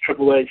 against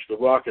Triple H, The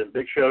Rock, and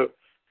Big Show.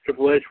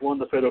 Triple H won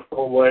the Fatal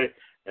 4-Way,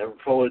 and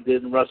Foley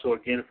didn't wrestle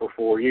again for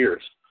 4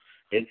 years.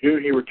 In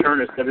June, he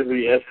returned as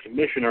WWF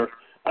Commissioner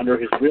under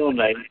his real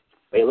name.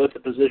 He left the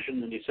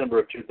position in December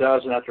of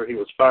 2000 after he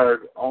was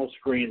fired on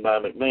screen by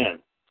McMahon.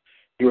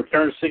 He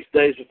returned 6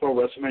 days before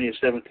WrestleMania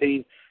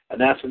 17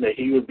 announcing that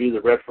he would be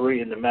the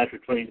referee in the match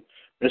between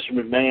Mr.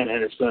 McMahon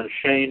and his son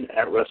Shane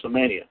at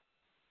WrestleMania.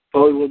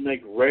 Foley would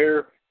make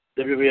rare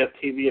WWF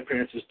TV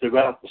appearances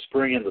throughout the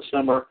spring and the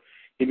summer.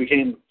 He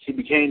became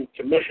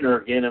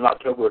commissioner again in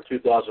October of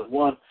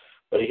 2001,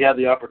 but he had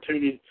the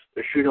opportunity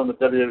to shoot on the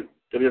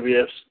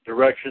WWF's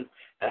direction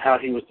and how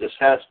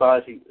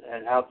dissatisfied he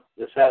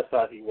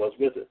was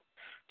with it,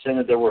 saying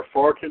that there were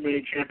far too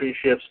many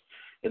championships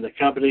in the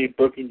company,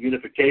 booking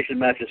unification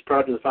matches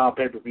prior to the final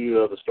pay-per-view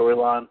of the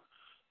storyline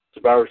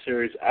Survivor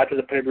Series. After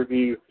the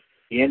pay-per-view,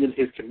 he ended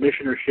his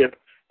commissionership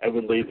and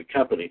would leave the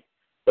company,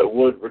 but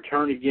would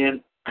return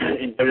again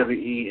in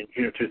WWE in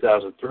June of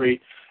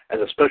 2003 as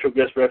a special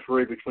guest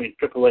referee between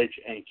Triple H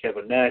and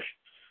Kevin Nash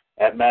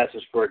at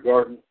Madison Square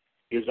Garden.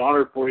 He was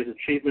honored for his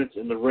achievements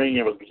in the ring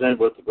and was presented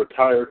with the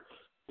retired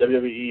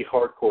WWE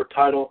Hardcore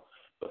title,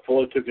 but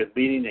Foley took a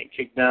beating and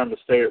kicked down the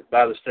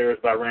stairs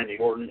by Randy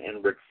Orton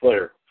and Ric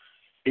Flair.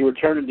 He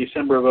returned in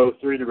December of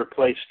 2003 to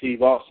replace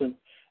Steve Austin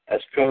as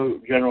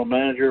co-general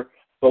manager.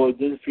 Foley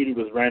then feuded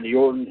with Randy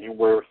Orton, and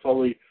where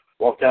Foley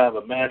walked out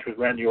of a match with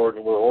Randy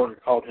Orton where Orton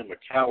called him a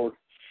coward.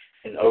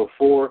 In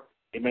 2004,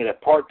 he made a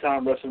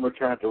part-time wrestling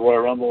return at the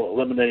Royal Rumble,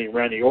 eliminating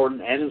Randy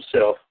Orton and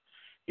himself.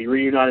 He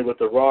reunited with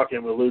The Rock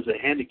and would lose a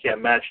handicap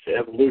match to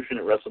Evolution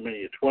at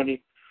WrestleMania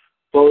 20.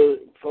 Foley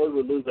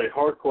would lose a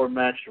hardcore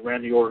match to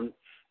Randy Orton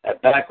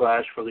at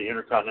Backlash for the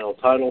Intercontinental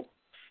title.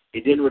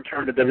 He then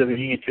returned to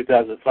WWE in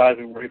 2005,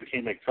 where he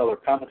became a color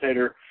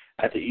commentator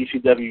at the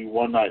ECW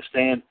One Night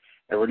Stand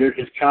and renewed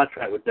his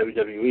contract with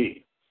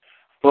WWE.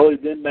 Foley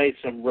then made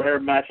some rare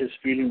matches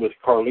feuding with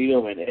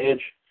Carlito and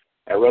Edge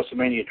at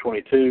WrestleMania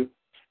 22.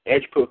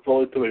 Edge put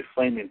Foley through a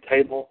flaming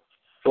table.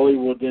 Foley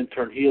would then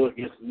turn heel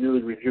against the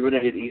newly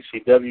rejuvenated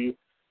ECW.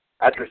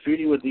 After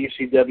feuding with the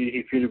ECW,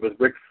 he feuded with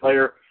Ric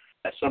Flair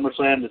at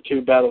SummerSlam, the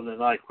two battled in a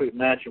night quick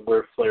match and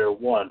where Flair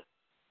won.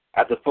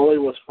 After Foley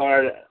was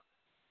fired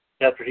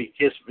after he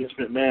kissed Vince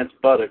McMahon's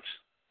buttocks,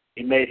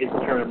 he made his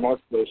return in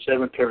March of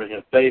 2007, turning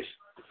him face.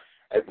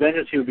 At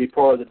Vengeance, he would be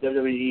part of the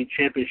WWE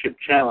Championship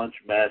Challenge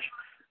match,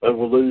 but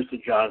would lose to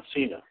John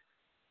Cena.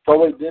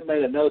 Foley then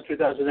made another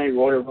 2008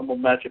 Royal Rumble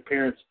match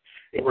appearance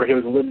where he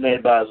was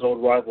eliminated by his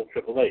old rival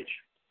Triple H.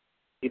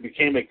 He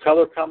became a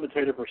color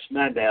commentator for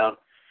Smackdown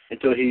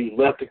until he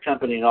left the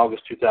company in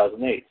August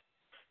 2008.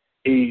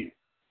 He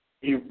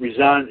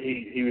resigned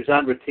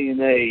with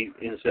TNA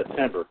in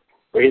September,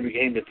 where he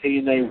became the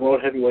TNA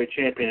World Heavyweight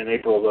Champion in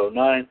April of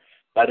 2009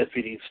 by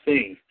defeating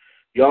Sting.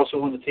 He also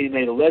won the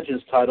TNA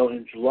Legends title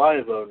in July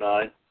of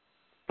 2009.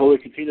 Foley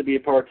continued to be a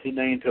part of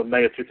TNA until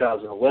May of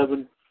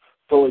 2011.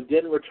 Foley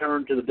then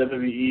returned to the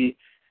WWE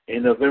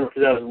in November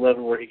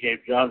 2011, where he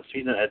gave John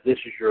Cena a This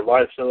Is Your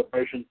Life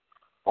celebration,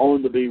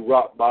 only to be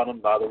rock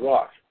bottomed by The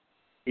Rock.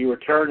 He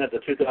returned at the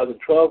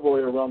 2012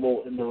 Royal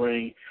Rumble in the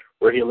ring,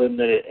 where he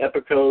eliminated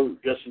Epico,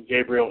 Justin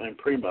Gabriel, and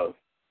Primo.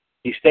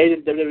 He stayed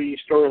in WWE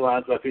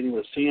storylines by feuding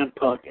with CM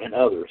Punk and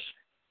others.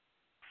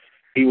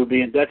 He would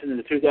be inducted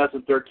into the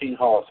 2013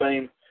 Hall of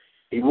Fame.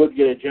 He would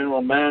get a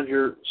general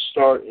manager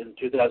start in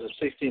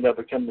 2016 by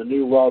becoming the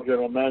new Raw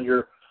general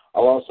manager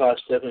alongside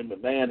Stephanie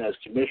McMahon as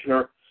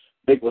commissioner.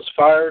 Big was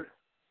fired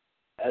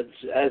as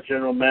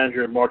general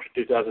manager in March of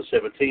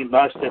 2017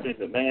 by Stephanie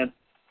McMahon.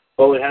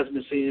 Foley hasn't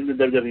been seen in the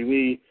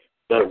WWE,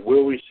 but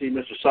will we see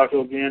Mr.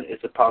 Sacco again?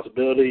 It's a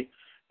possibility.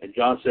 And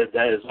John said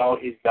that is all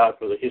he's got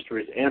for the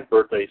histories and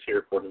birthdays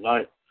here for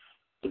tonight.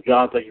 So,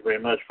 John, thank you very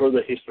much for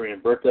the history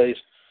and birthdays.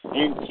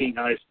 And King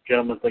Ice,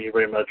 gentlemen, thank you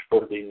very much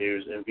for the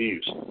news and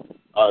views.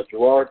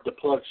 Gerard, the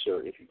plug,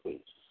 sir, if you please.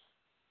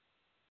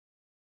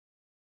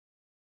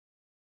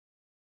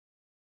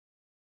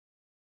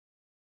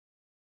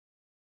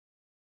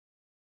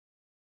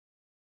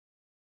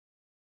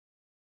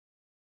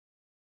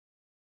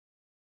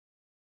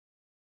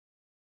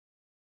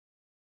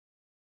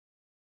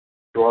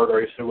 Gerard,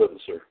 are you still with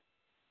us, sir?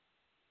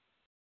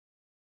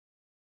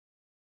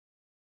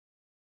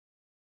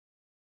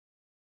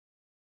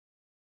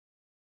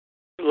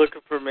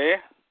 Looking for me?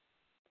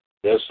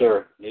 Yes,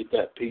 sir. Need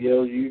that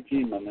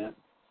PLUG, my man.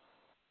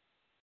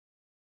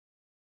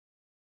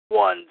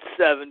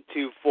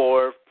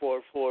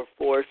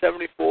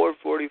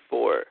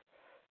 1-724-444-7444.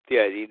 The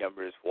ID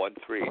number is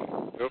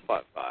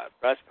 13055.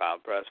 Press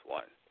pound, press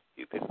 1.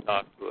 You can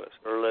talk to us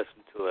or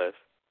listen to us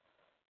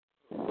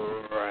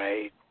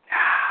right now.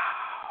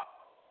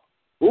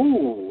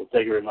 Ooh,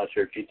 thank you very much,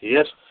 sir,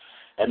 GTS.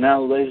 And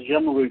now, ladies and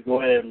gentlemen, we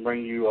go ahead and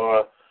bring you,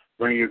 of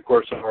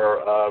course,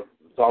 our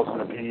thoughts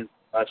and opinions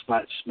last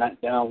night's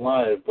Smackdown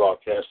Live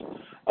broadcast.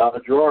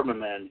 Gerard, my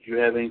man, do you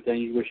have anything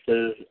you wish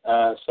to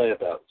say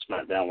about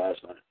Smackdown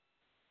last night?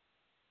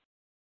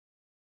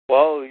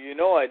 Well, you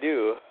know I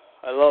do.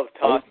 I love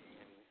talking.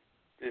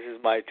 This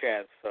is my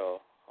chance, so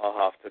I'll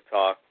have to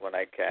talk when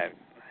I can.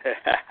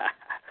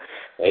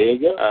 There you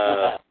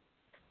go.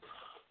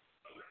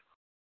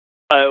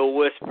 I'll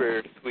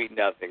whisper sweet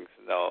nothings.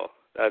 No,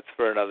 that's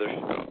for another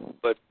show.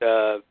 But,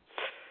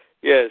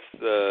 yes,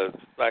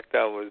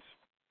 SmackDown was,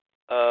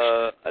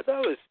 I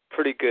thought it was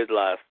pretty good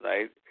last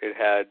night. It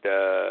had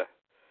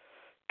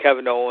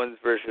Kevin Owens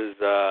versus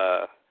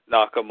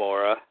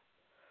Nakamura.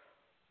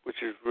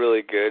 which is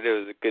really good. It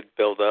was a good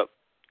build-up.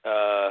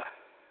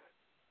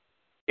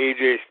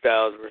 AJ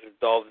Styles versus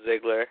Dolph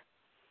Ziggler,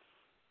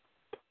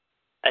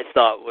 I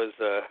thought was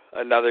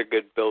another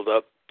good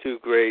build-up. Two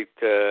great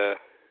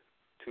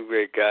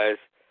guys,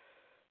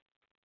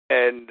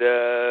 and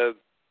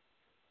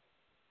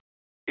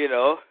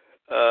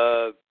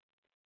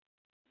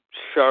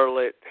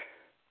Charlotte,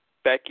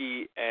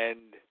 Becky,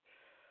 and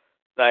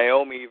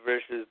Naomi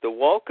versus the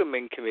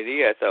Welcoming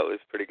Committee, I thought was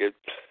pretty good.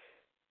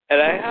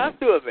 And I have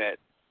to admit,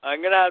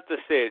 I'm going to have to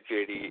say it,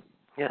 JD.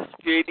 Yes.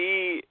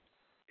 JD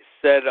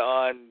said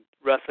on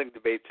Wrestling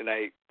Debate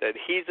tonight that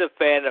he's a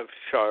fan of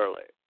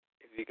Charlotte,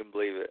 if you can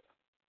believe it.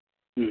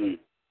 Mm-hmm.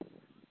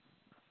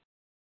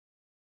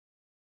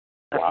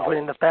 I've been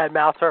in the bad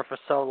mouth her for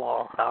so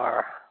long,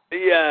 however.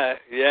 Yeah,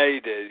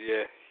 you did.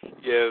 Yeah,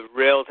 you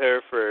railed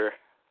her for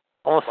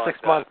almost 6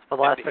 months. For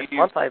the last 6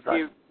 months, I've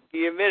done.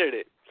 He admitted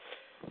it.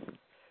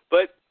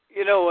 But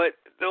you know what?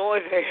 The only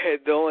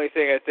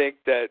thing I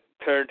think that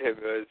turned him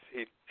was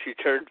she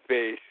turned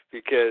face,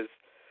 because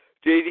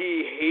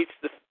JD hates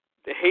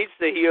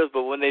the heels,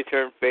 but when they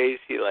turn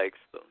face, he likes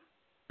them.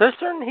 There's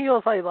certain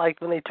heels I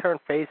like when they turn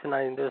face, and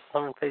there's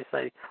some face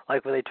I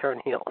like when they turn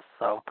heels.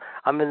 So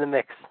I'm in the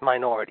mixed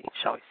minority,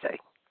 shall we say.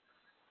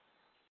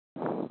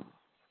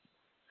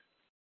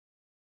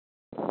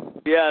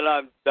 Yeah, and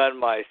I'm done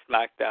my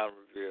Smackdown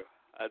review.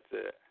 That's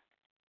it.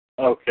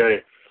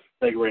 Okay.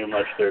 Thank you very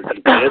much there,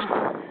 JD.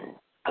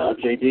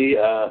 JD,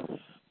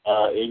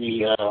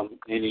 any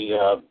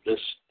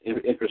just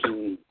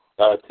interesting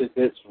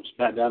tidbits from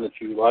Smackdown that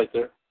you like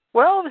there?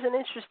 Well, it was an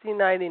interesting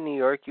night in New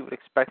York. You would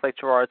expect, like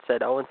Gerard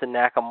said, Owens and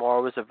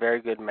Nakamura was a very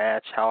good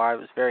match. However, it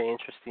was very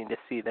interesting to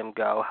see them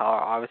go.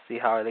 How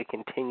they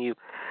continue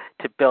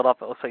to build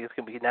up. It looks like it's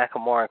going to be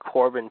Nakamura and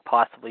Corbin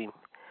possibly.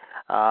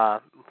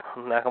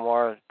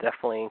 Nakamura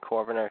definitely and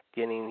Corbin are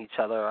getting each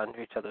other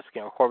under each other's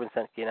skin. Or Corbin's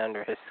getting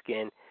under his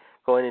skin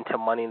going into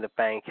Money in the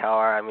Bank.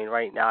 However, I mean,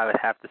 right now I would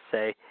have to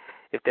say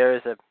if there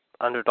is an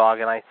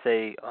underdog, and I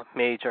say a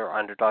major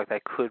underdog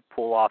that could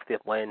pull off the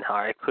win,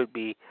 however, it could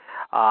be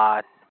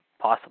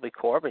possibly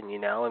Corbin,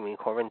 I mean,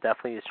 Corbin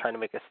definitely is trying to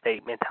make a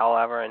statement,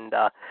 however, and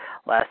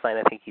last night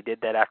I think he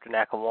did that after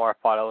Nakamura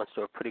fought Owens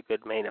to a pretty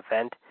good main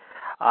event.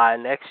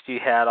 Next you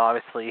had,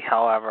 obviously,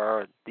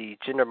 however, the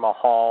Jinder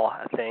Mahal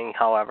thing,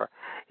 however,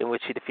 in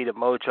which he defeated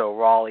Mojo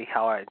Rawley.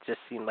 However, it just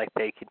seemed like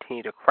they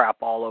continue to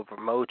crap all over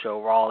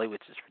Mojo Rawley,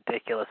 which is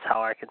ridiculous,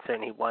 however,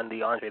 considering he won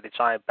the Andre the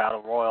Giant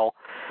Battle Royal.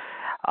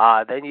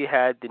 Then you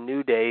had the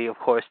New Day, of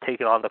course,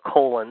 taking on the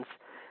Colons,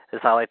 as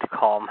I like to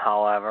call them,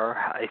 however,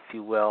 if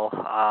you will.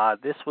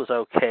 This was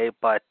okay,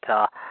 but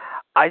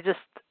I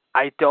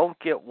don't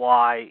get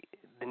why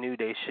the New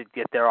Day should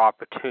get their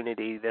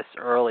opportunity this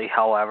early,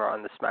 however,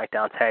 on the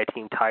SmackDown Tag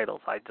Team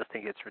titles. I just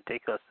think it's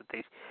ridiculous that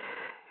they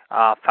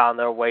found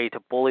their way to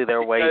bully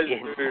their way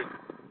in.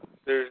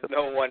 There's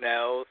no one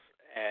else,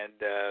 and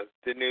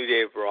the New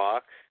Day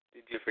rocks.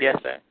 Did you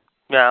forget that?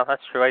 Yeah,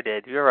 that's true. I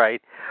did. You're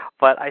right,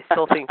 but I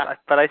still think,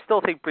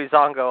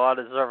 Breezango ought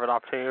to deserve an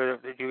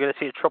opportunity. You're going to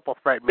see a triple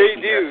threat. They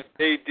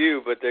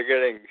do, but they're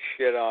getting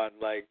shit on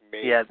like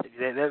me. Yeah,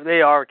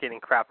 they are getting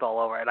crapped all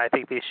over, and I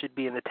think they should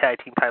be in the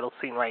tag team title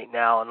scene right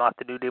now, and not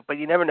the New Day. But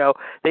you never know;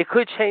 they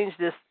could change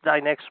this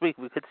next week.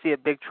 We could see a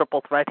big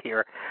triple threat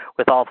here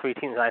with all three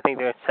teams, and I think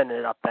they're sending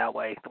it up that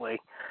way.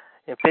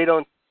 If they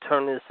don't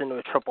turn this into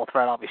a triple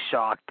threat, I'll be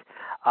shocked.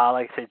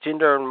 Like I said,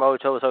 Jinder and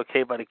Mojo was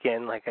okay, but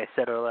again, like I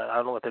said earlier, I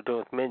don't know what they're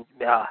doing with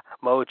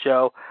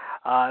Mojo. It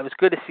was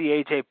good to see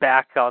AJ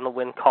back on the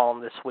win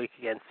column this week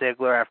against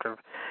Ziggler after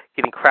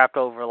getting crapped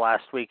over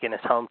last week in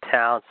his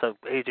hometown, so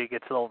AJ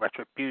gets a little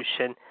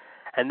retribution.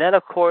 And then,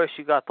 of course,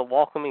 you got the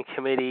welcoming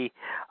committee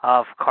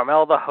of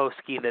Carmella the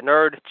Hosky, the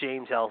Nerd,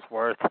 James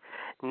Ellsworth,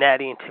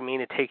 Natty and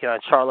Tamina taking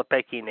on Charlotte,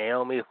 Becky, and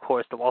Naomi. Of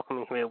course, the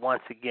welcoming committee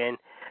once again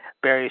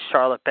buries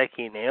Charlotte,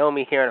 Becky, and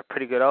Naomi here in a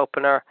pretty good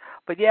opener.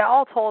 But yeah,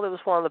 all told, it was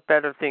one of the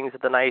better things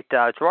of the night.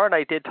 Gerard and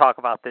I did talk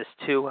about this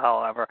too,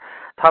 however.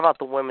 Talk about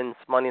the women's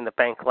Money in the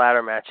Bank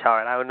ladder match,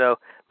 Howard. I don't know,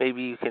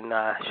 maybe you can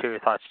share your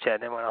thoughts, Chad,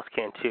 and everyone else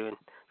can too. And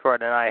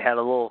Gerard and I had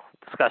a little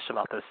discussion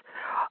about this.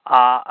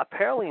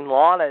 Apparently,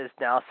 Lana is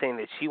now saying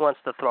that she wants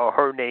to throw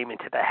her name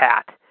into the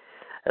hat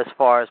as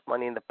far as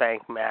Money in the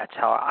Bank match.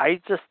 However, I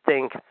just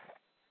think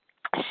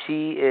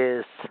she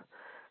is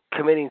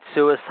committing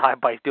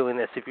suicide by doing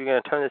this. If you're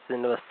going to turn this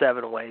into a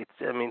 7-way,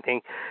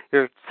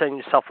 you're setting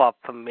yourself up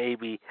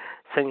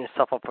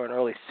for an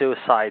early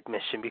suicide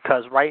mission,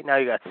 because right now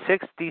you got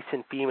 6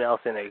 decent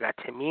females in there. You got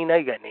Tamina,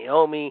 you got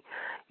Naomi,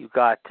 you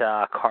got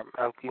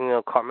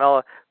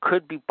Carmella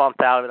could be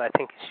bumped out of it. I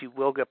think she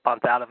will get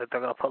bumped out of it. They're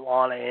going to put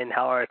Lana in.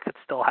 However, it could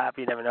still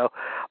happen. You never know.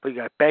 But you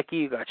got Becky,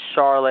 you got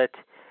Charlotte,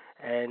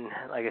 and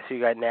like I said,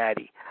 you got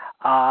Natty.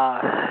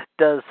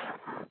 Does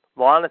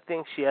Lana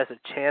think she has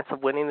a chance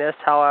of winning this,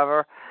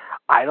 however?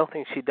 I don't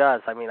think she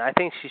does. I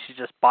think she should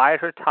just bide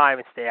her time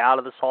and stay out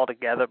of this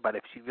altogether, but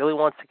if she really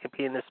wants to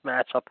compete in this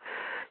matchup,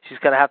 she's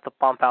going to have to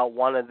bump out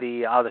one of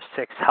the other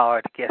 6,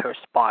 however, to get her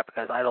spot,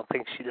 because I don't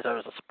think she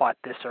deserves a spot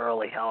this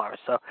early, however.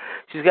 So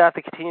she's going to have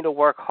to continue to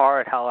work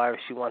hard, however,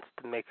 she wants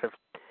to make her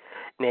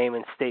name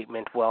and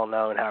statement well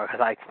known, however,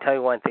 because I can tell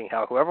you one thing,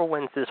 however, whoever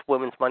wins this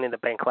women's Money in the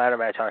Bank ladder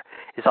match, however,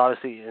 is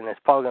obviously, and it's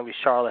probably going to be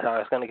Charlotte,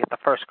 however, is going to get the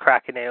first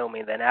crack at Naomi,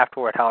 and then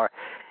afterward, however,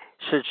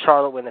 should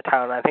Charlotte win the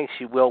title, and I think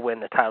she will win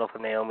the title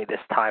from Naomi this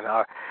time,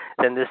 however,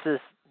 then does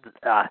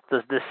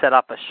this set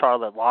up a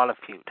Charlotte-Lana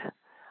feud?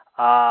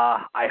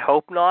 I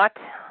hope not,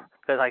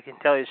 because I can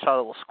tell you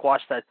Charlotte will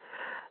squash that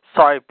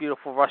sorry,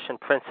 beautiful Russian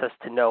princess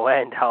to no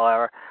end,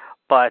 however,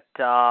 but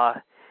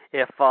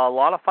if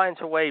Lana finds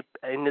her way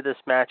into this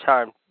match,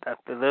 however,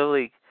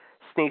 literally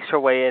sneaks her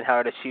way in,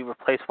 however, does she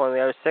replace one of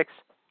the other 6?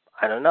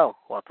 I don't know.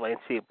 We'll have to wait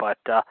and see. But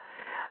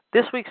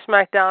this week's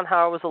SmackDown,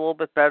 however, was a little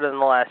bit better than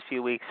the last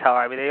few weeks,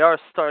 however. I mean, they are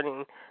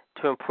starting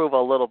to improve a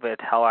little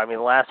bit, however. I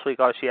mean, last week,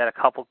 obviously, had a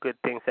couple good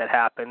things that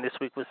happened. This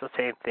week was the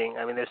same thing.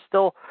 I mean, they're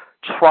still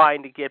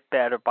trying to get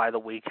better by the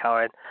week,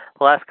 however.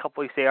 The last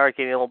couple weeks, they are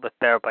getting a little bit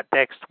better, but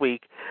next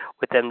week,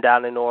 with them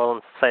down in New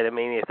Orleans, site of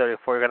Mania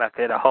 34, you're going to have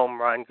to hit a home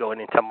run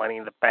going into Money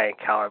in the Bank,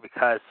 however,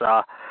 because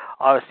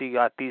obviously you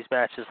got these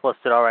matches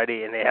listed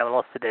already, and they haven't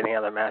listed any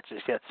other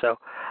matches yet, so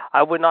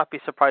I would not be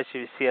surprised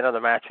if you see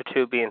another match or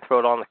two being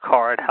thrown on the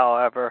card,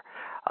 however.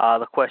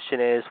 The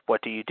question is,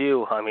 what do you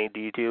do? I mean, do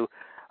you do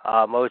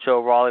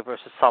Mojo Rawley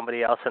versus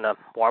somebody else in a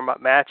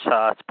warm-up match?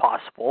 It's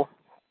possible.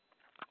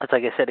 It's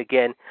like I said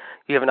again,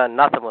 you haven't done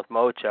nothing with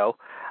Mojo.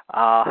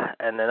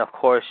 And then, of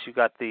course, you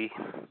got the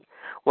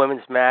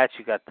women's match,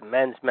 you got the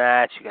men's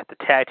match, you got the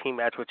tag team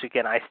match, which,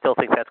 again, I still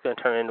think that's going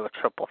to turn into a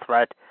triple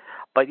threat.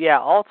 But, yeah,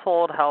 all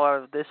told,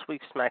 however, this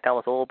week's SmackDown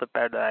was a little bit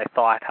better than I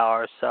thought,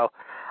 however, so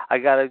I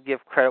got to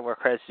give credit where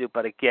credit's due.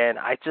 But, again,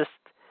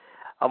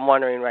 I'm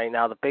wondering right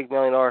now, the big $1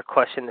 million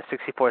question, the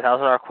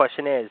 $64,000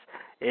 question is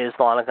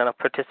Lana going to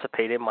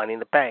participate in Money in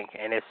the Bank?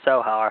 And if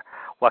so, however,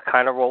 what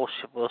kind of role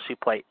will she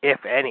play,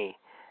 if any?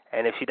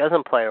 And if she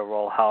doesn't play a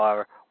role,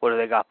 however, what do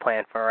they got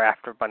planned for her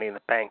after Money in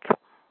the Bank?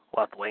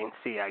 We'll have to wait and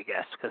see, I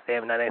guess, because they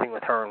haven't done anything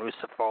with her and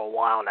Rusev for a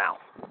while now.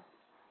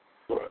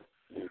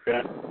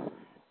 Okay.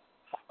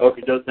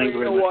 Okay, Joe, thank you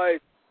very much. Why?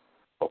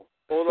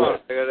 Hold on.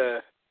 I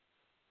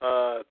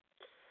gotta,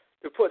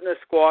 they're putting a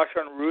squash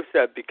on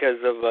Rusev because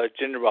of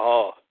Jinder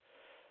Mahal.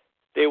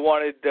 They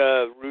wanted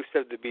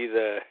Rusev to be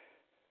the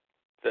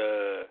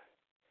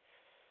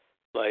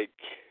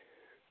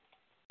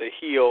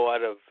heel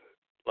out of,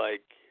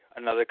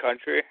 another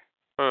country.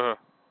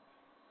 Mm-hmm.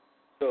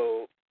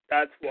 So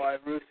that's why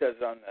Rusev's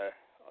on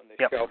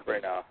the shelf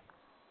right now.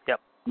 Yep.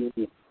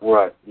 Mm-hmm.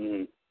 Right.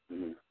 Mm-hmm.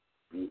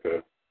 Mm-hmm.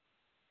 Okay.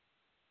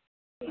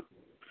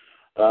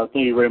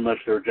 Thank you very much,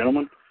 sir,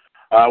 gentlemen.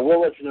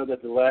 We'll let you know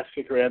that the last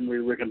kicker,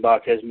 Anne-Marie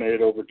Rickenbach, has made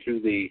it over to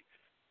the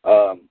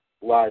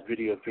live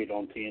video feed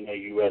on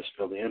TNAUS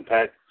for the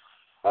Impact.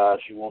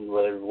 She wanted to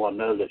let everyone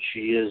know that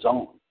she is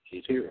on.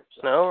 She's here.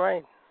 So. All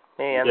right.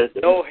 Man.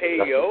 No, hey,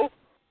 yo.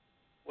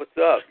 What's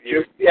up?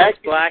 You're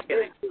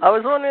slacking. I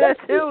was wondering that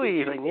too,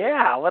 even.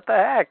 Yeah, what the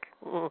heck?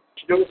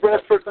 The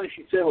first thing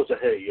she said was a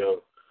hey,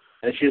 yo.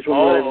 And she just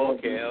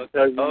wanted to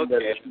tell you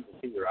that she was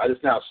here. I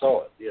just now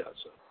saw it. Yeah,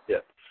 so,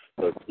 yeah.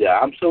 So, yeah,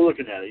 I'm still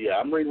looking at it. Yeah,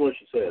 I'm reading what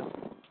she said.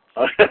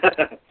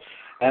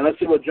 And let's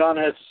see what John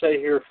has to say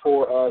here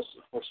for us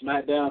for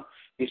SmackDown.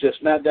 He says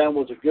SmackDown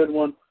was a good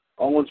one.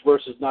 Owens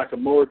versus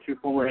Nakamura, 2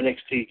 former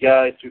NXT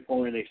guys, 2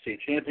 former NXT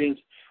champions.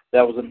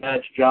 That was a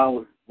match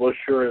John was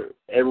sure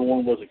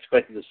everyone was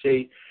expecting to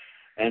see.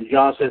 And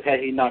John said had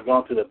he not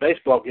gone to the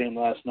baseball game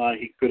last night,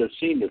 he could have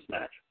seen this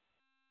match.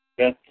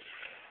 Okay?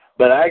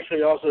 But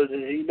actually also,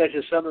 he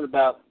mentioned something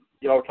about,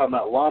 y'all were talking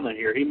about Lana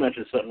here. He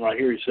mentioned something right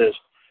here. He says,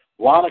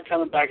 Lana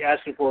coming back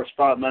asking for a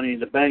spot Money in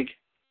the Bank,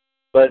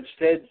 but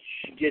instead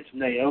she gets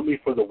Naomi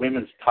for the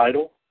women's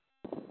title.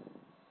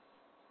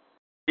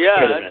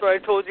 Yeah, that's what I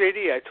told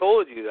JD. I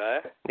told you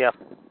that. Yeah.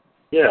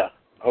 Yeah.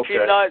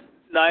 Okay.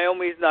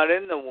 Naomi's not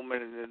in the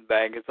Woman in the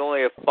Bank. It's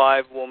only a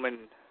 5-woman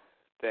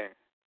thing.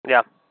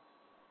 Yeah.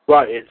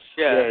 Right. It's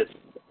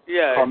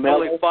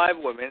only 5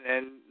 women,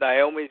 and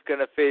Naomi's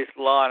gonna face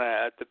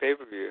Lana at the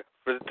pay-per-view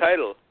for the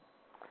title.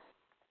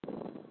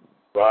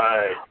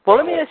 Right. Well,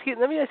 let me ask you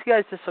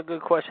guys this a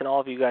good question. All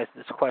of you guys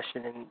this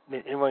question, and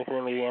everyone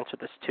can maybe answer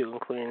this too,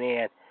 including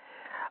Ann.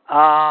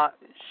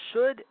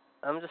 Should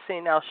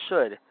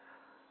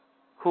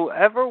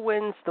whoever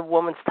wins the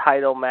women's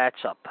title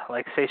matchup,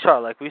 like say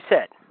Charlotte, like we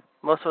said,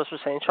 most of us were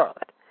saying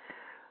Charlotte,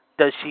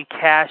 does she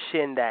cash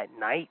in that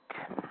night?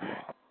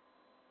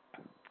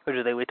 Or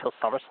do they wait till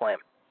SummerSlam?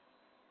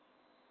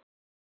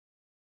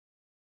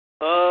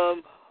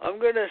 I'm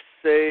going to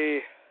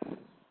say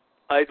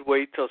I'd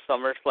wait till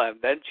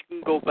SummerSlam. Then she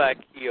can go back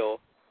heel.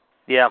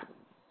 Yeah.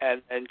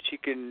 And she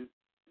can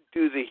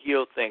do the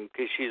heel thing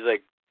because she's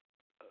like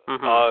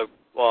a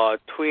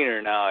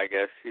tweener now, I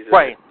guess. She's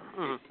right.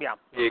 Yeah.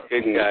 She's a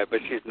good guy, but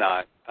she's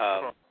not.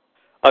 A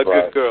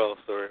good girl,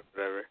 or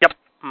whatever. Yep.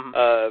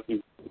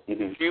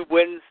 She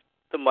wins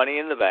the Money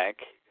in the Bank.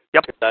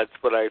 Yep. That's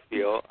what I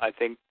feel. I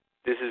think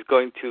this is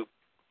going to,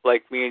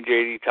 like me and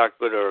JD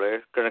talked about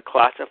earlier, going to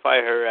classify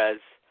her as,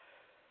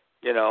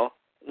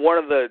 one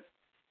of the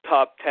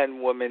top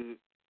 10 women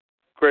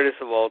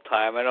greatest of all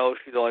time. I know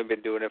she's only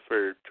been doing it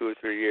for 2 or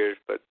 3 years,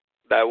 but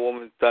That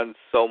woman's done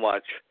so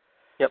much.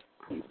 Yep.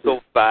 So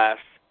fast.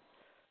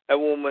 That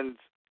woman's,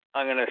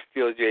 I'm going to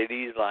steal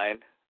JD's line,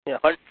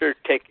 punched her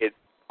ticket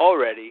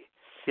already.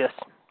 Yes,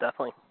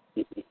 definitely.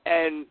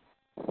 And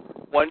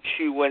once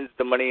she wins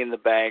the Money in the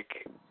Bank,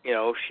 you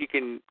know, she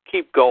can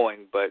keep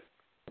going, but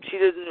she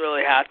doesn't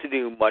really have to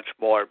do much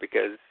more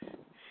because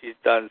she's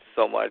done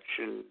so much.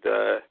 And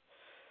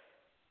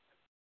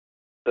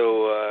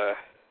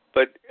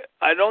but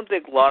I don't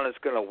think Lana's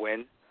going to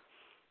win.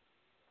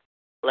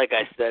 Like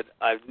I said,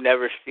 I've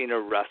never seen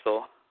her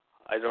wrestle.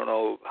 I don't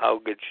know how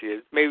good she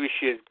is. Maybe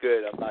she is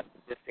good. I'm not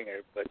dissing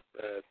her, but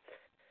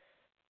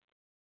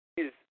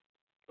she's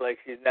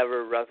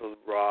never wrestled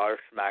Raw or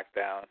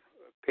Smackdown,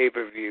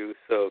 pay-per-view.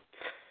 So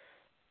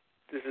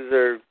this is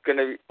her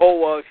gonna be. Oh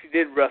well, she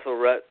did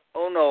wrestle.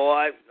 Oh no,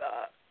 I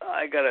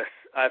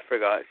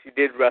forgot. She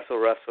did wrestle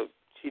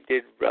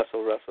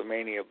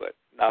WrestleMania, but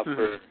not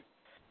for.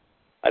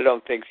 I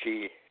don't think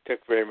she took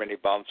very many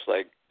bumps.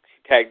 Like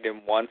she tagged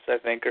him once, I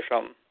think, or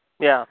something.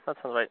 Yeah, that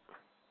sounds right.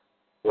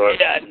 Right.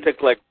 Yeah, it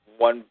took like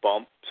one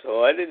bump,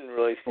 so I didn't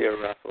really see her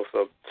wrestle.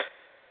 So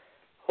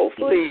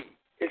hopefully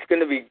it's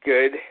going to be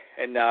good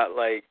and not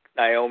like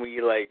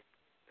Naomi like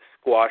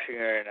squashing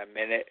her in a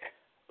minute.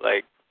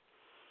 Like,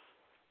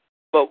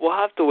 but we'll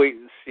have to wait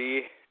and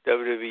see.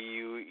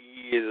 WWE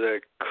is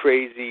a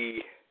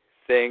crazy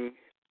thing.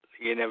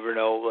 You never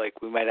know.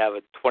 Like we might have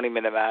a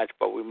 20-minute match,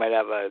 but we might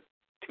have a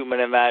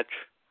 2-minute match.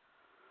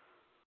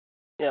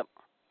 Yep.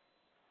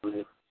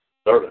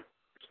 Certainly.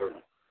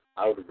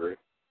 I would agree.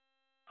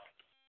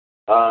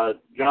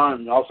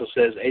 John also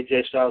says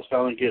AJ Styles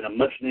finally getting a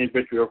much-needed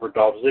victory over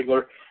Dolph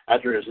Ziggler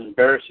after his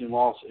embarrassing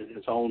loss in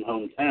his own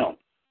hometown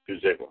to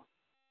Ziggler.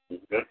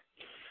 Okay.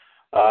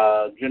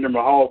 Jinder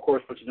Mahal, of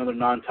course, puts another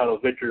non-title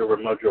victory over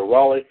Mojo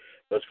Rawley,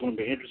 but it's going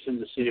to be interesting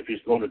to see if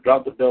he's going to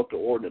drop the belt to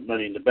Orton at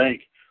Money in the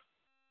Bank.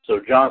 So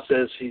John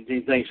says he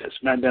thinks that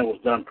SmackDown was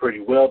done pretty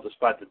well,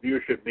 despite the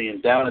viewership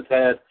being down a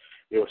tad.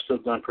 It was still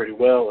done pretty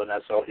well, and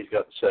that's all he's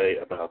got to say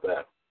about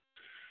that.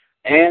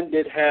 And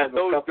did have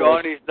a couple.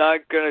 John, he's not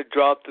going to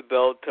drop the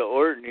belt to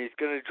Orton. He's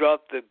going to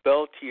drop the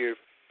belt to your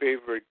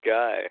favorite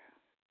guy,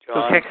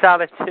 John. Who kicks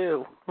out at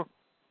 2.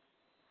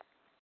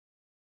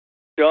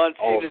 John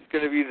Cena's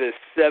going to be the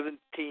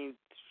 17th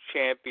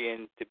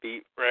champion to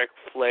beat Ric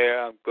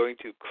Flair. I'm going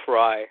to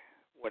cry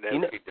whenever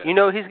he does. You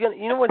know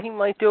what he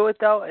might do it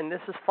though, and this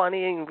is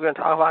funny, and we're going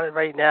to talk about it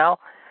right now.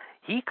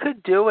 He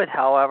could do it,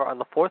 however, on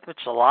the 4th of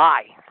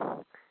July.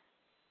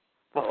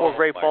 Before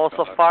Great Balls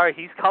of Fire.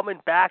 He's coming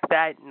back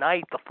that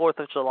night, the 4th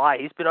of July.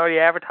 He's been already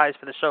advertised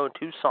for the show in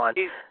Tucson.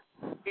 He's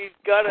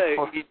got to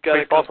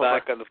come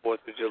back on the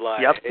 4th of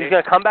July. Yep, he's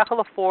going to come back on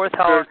the 4th.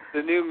 However,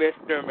 the new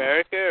Mr.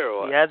 America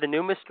or what? Yeah, the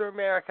new Mr.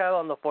 America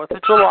on the 4th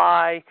of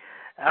July.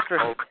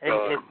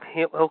 And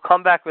he'll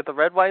come back with the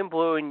red, white, and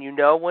blue, and you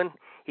know when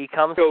he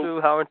comes through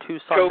in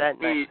Tucson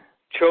that night.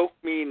 Choke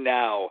me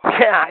now.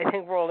 Yeah, I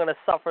think we're all going to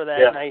suffer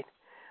that night.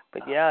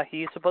 But yeah,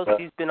 he's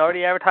been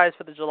already advertised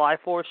for the July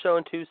 4th show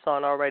in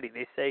Tucson already.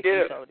 They say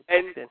he's already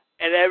booked in.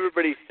 And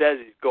everybody says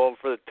he's going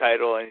for the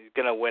title and he's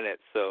going to win it.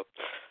 So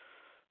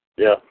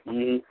yeah,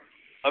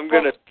 I'm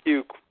going to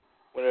puke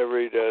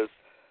whenever he does.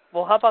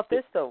 Well, how about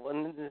this though?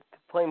 When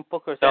playing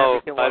Booker's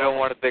advocate. No, I don't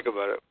want to think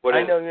about it.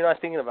 I know you're not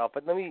thinking about,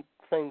 but let me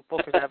play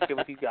Booker's advocate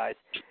with you guys.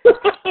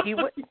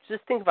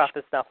 Just think about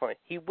this now for me.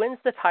 He wins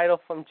the title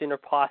from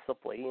Jinder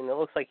possibly, and it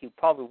looks like he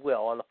probably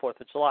will on the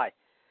 4th of July.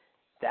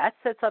 That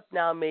sets up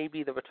now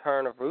maybe the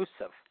return of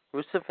Rusev.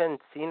 Rusev and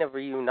Cena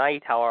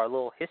reunite our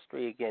little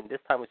history again, this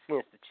time with Cena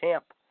as the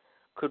champ.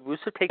 Could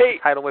Rusev take the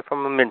title away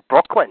from him in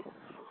Brooklyn?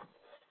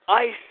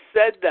 I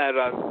said that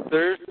on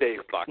Thursday,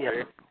 fucker.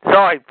 Yeah.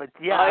 Sorry, but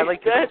I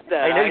said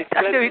that.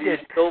 I know you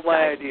did. Stole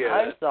my idea.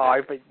 I'm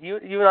sorry, but you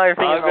and I are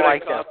thinking alike now. I'm going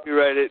to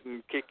copyright it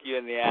and kick you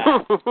in the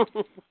ass.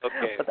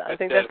 Okay. But I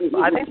think that's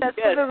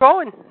where they're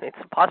going. It's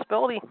a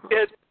possibility.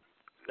 Yeah,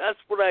 that's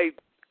what I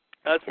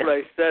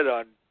said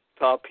on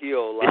Top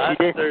Heel last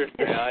Thursday.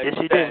 Yes,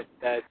 you did.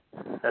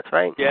 That's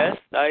right. Yes,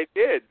 I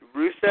did.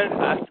 Rusev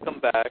has to come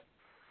back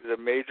as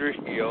a major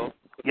heel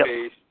to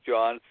face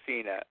John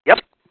Cena. Yep.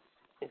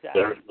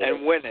 Exactly.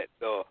 And win it,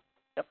 though.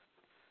 Yep.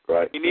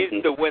 Right. He needs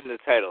to win the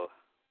title.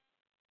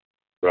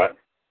 Right.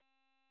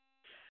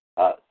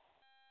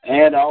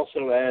 And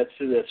also adds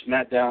to that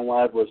SmackDown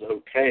Live was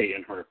okay,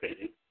 in her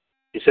opinion.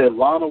 He said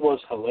Lana was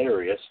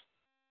hilarious.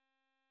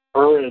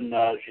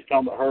 She's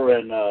talking about her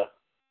and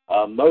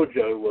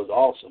Mojo was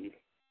awesome.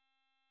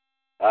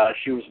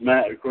 She was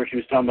mad. Of course, she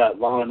was talking about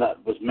Lana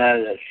was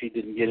mad that she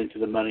didn't get into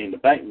the Money in the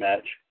Bank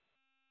match.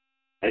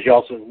 And she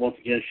also, once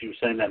again, she was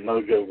saying that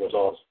Mojo was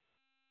awesome.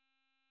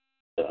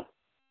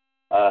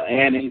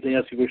 And anything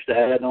else you wish to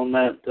add on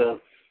that?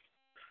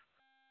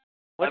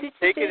 What did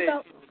she say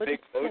about big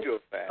Mojo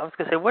fan? I was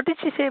going to say, what did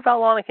she say about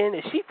Lana Kane?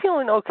 Is she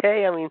feeling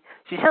okay? I mean,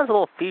 she sounds a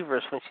little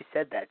feverish when she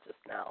said that just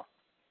now.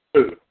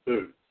 Who?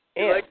 You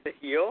like the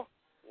heel?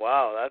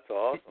 Wow, that's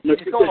awesome.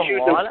 She's going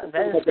a lot.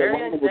 That is very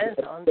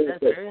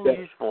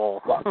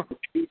unusual.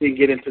 She didn't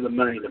get into the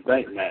Money in the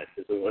Bank match.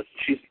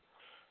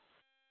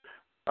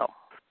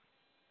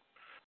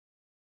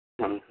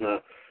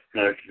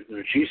 Now,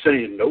 she's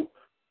saying nope.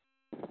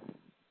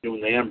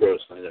 Doing the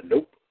Ambrose thing,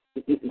 nope.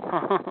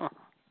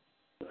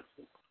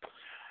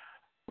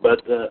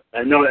 But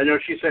I know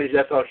she's saying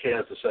that's all she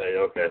has to say.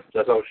 Okay,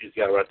 that's all she's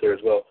got right there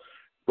as well.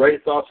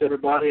 Great thoughts,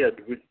 everybody. I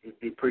do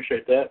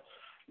appreciate that.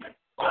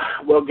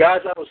 Well,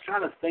 guys, I was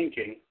kind of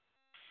thinking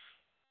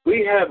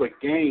we have a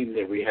game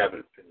that we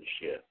haven't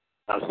finished yet.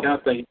 I was kind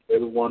of thinking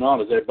everyone on.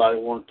 Does everybody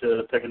want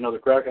to take another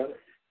crack at it?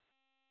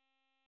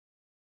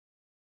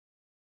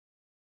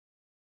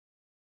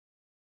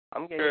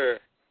 I'm getting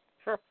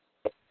sure.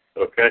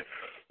 Okay.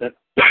 Then,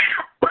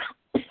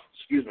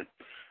 excuse me.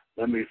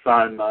 Let me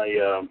find my.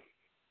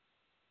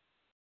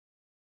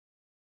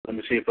 Let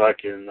me see if I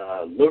can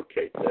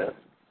locate that.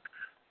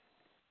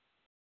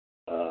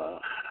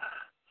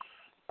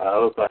 I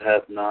hope I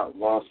have not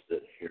lost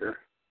it here.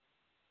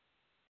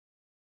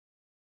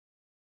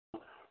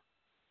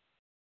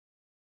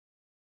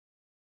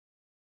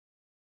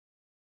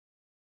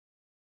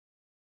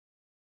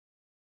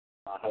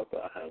 I hope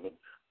I haven't.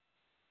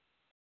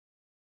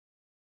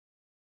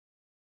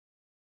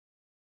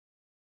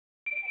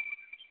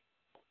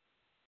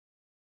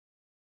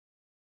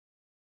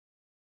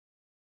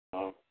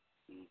 Oh,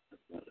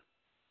 that's not it.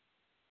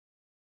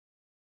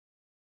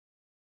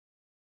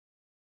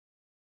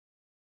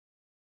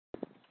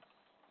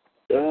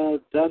 Dun,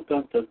 dun,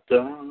 dun, dun,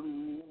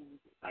 dun.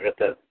 I got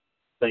that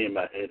thing in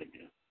my head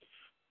again.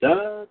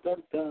 Dun,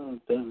 dun,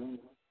 dun, dun.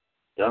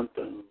 Dun,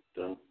 dun,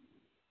 dun,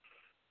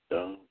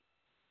 dun.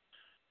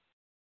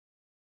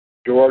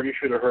 Gerard, you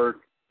should have heard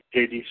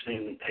JD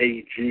sing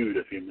Hey Jude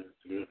a few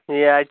minutes ago.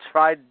 Yeah, I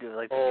tried to do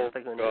it.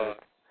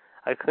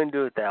 I couldn't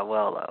do it that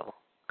well, though.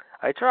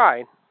 I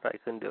tried, but I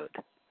couldn't do it.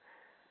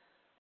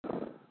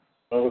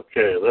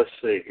 Okay, let's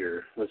see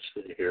here.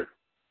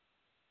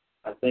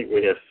 I think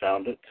we have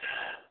found it.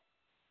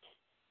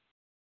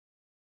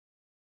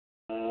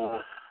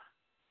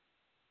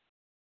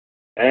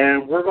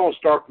 And we're going to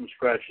start from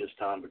scratch this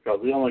time because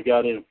we only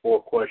got in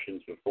 4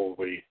 questions before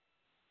we,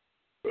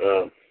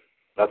 I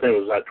think it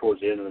was like towards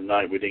the end of the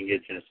night, we didn't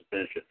get a chance to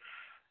finish it.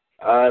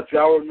 If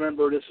y'all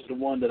remember, this is the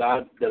one that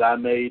I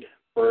made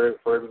for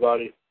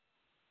everybody.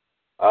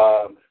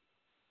 And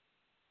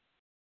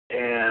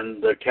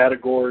the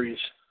categories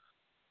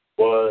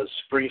was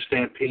Spring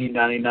Stampede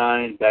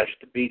 99, Bash at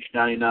the Beach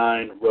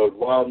 99, Road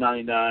Wild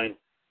 99,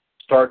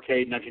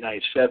 Starrcade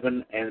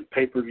 1997, and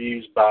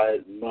pay-per-views by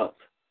month.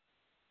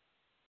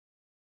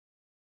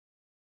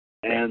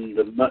 And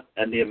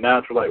the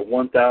amounts were like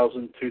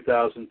 1,000,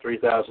 2,000,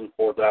 3,000,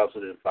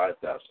 4,000, and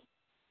 5,000.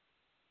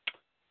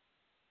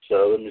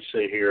 So let me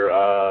see here.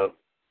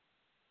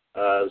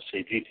 Let's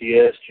see,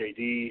 GTS,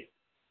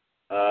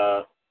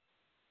 JD,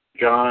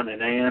 John,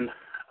 and Ann.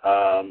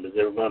 Is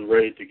everyone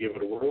ready to give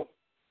it a whirl?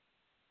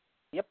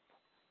 Yep.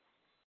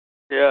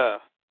 Yeah.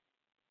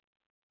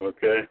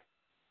 Okay.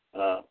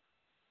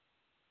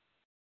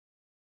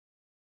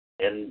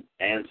 And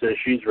Ann says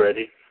she's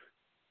ready.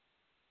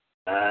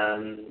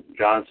 And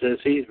John says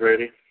he's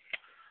ready.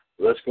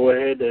 Let's go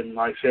ahead and,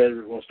 like I said,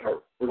 we're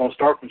going to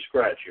start from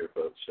scratch here,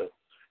 folks. So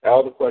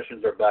all the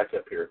questions are back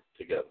up here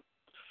together.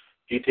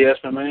 GTS,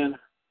 my man,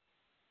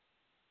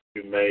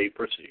 you may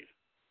proceed.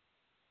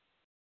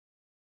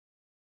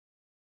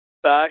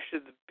 Bash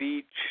at the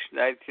Beach,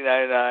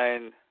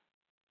 1999,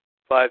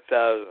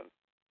 5,000.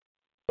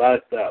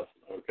 5,000,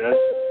 okay.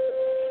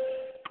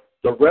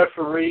 The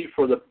referee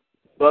for the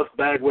Buff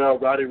Bagwell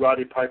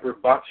Roddy Piper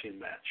boxing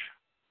match.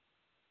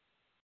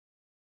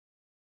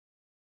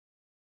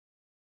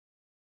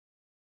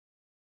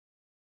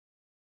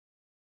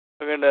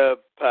 I'm going to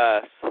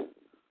pass.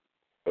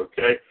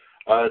 Okay.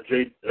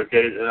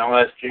 And I'll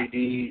ask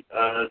JD,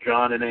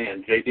 John, and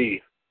Ann.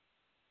 JD.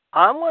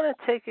 I'm going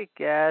to take a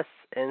guess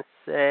and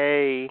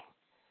say,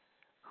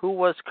 who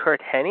was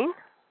Kurt Hennig?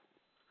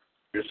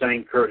 You're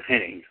saying Kurt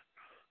Hennig.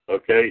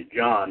 Okay,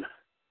 John.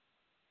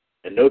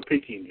 And no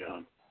peeking,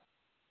 John.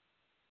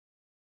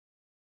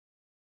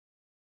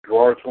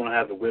 Gerard's going to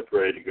have the whip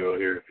ready to go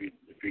here if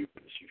you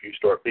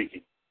start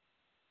peeking.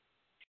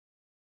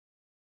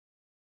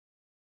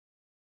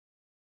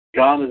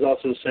 John is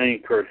also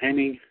saying Kurt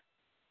Hennig.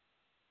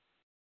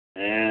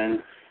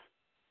 And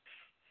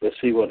let's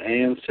see what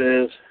Ann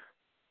says.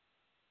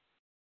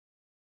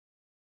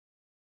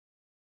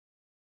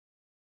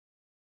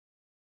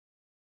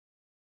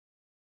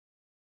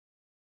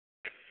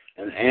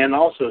 And Ann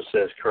also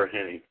says Kurt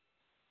Hennig.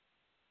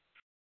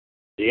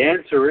 The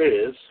answer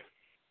is,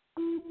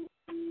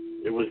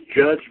 it was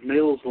Judge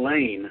Mills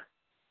Lane.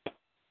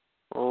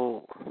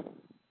 Oh.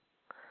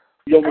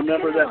 You don't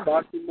remember that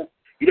boxing match?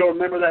 You don't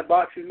remember that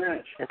boxing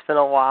match? It's been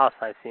a while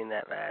since I've seen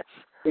that match.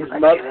 His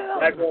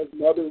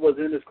mother was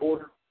in his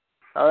corner.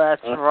 Oh,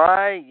 that's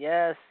right.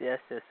 Yes. Now,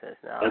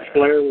 and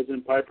Flair was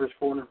in Piper's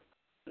corner.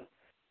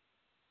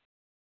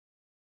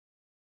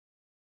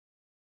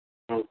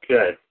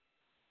 Okay.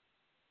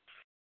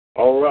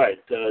 All right.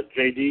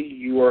 JD,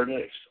 you are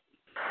next.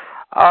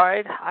 All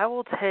right. I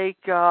will take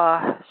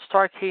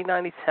Starrcade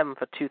 97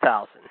 for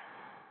 2,000.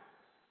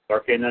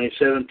 Starrcade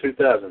 97,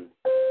 2,000.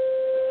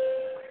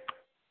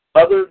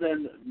 Other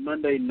than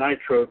Monday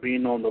Nitro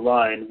being on the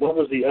line, what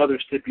was the other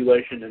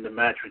stipulation in the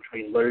match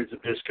between Larry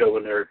Zbyszko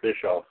and Eric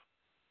Bischoff?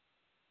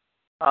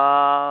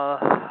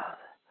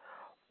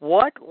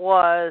 What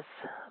was,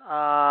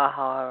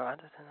 however,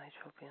 other than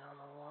Nitro being on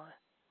the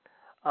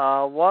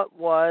line, what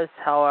was,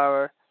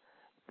 however,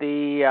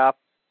 the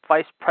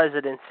vice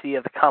presidency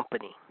of the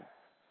company?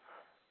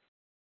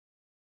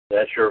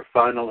 That's your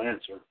final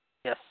answer.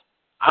 Yes.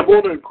 I'm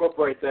going to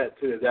incorporate that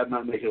too. That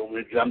might make it a little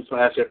interesting. I'm just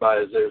going to ask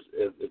everybody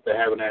if they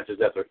have an answer,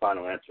 that's their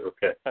final answer.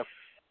 Okay. Yep.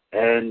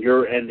 And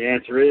the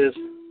answer is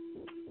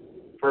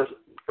first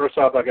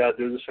off, I got to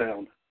do the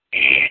sound.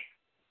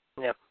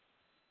 Yep.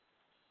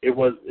 It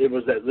was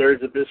that Larry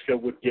Zbyszko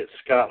would get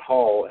Scott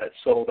Hall at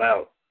Sold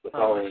Out the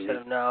following I week. should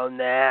have known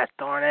that.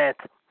 Darn it.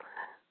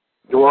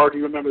 Gerard, do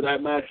you remember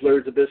that match,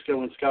 Larry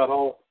Zbyszko and Scott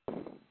Hall?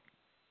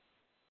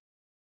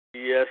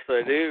 Yes,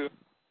 I do.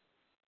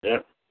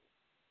 Yeah.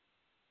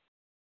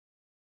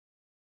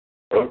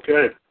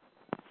 Okay.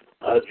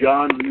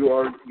 John, you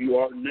are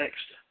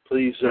next.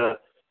 Please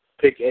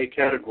pick a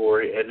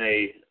category and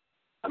a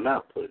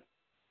amount, please.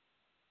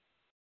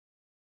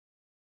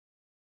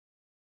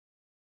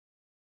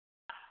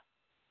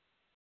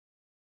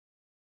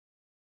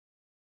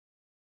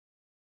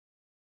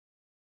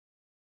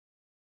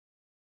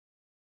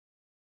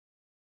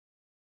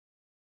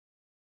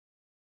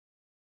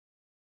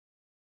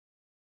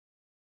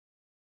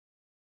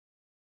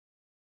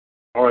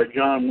 All right,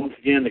 John, once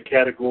again, the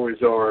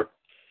categories are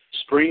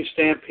Spring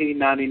Stampede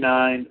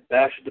 99,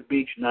 Bash at the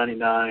Beach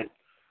 99,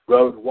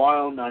 Road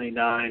Wild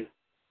 99,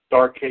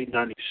 Starrcade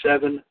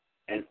 97,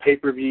 and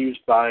pay-per-views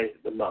by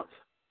the month.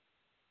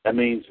 That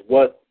means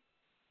what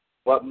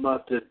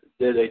month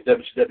did a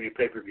WCW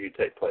pay-per-view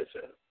take place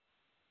in?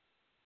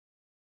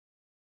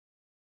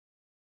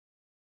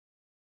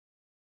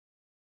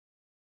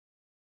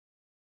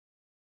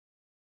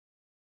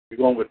 You're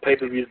going with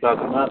pay-per-views by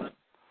the month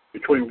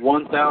between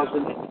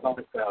 1,000 and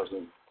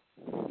 5,000,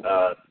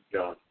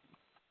 John.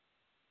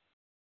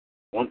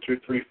 1, 2,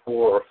 3,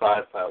 4, or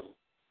 5,000.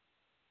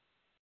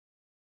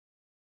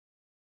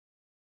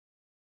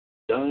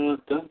 Dun,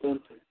 dun, dun, dun,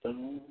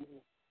 dun.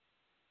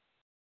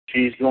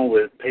 She's going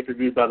with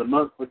pay-per-view by the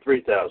month with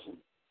 3,000.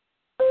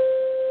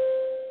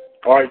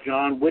 All right,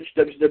 John, which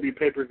WCW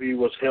pay-per-view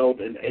was held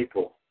in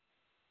April?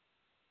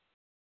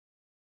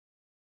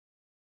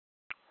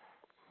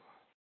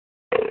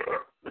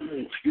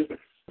 Excuse me.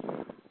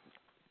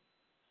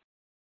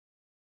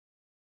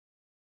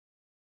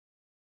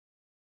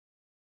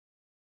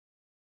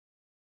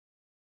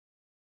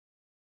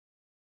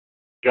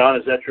 John,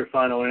 is that your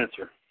final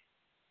answer?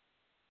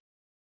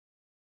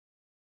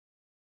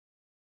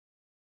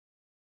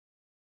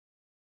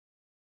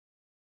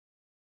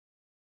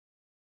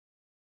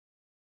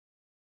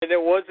 And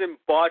it wasn't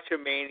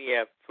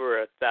Botchamania for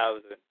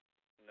 1,000.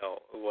 No,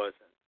 it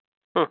wasn't.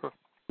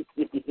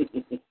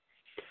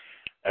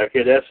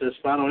 Okay, that's his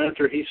final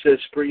answer. He says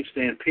Spring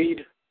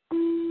Stampede,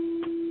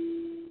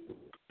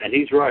 and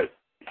he's right.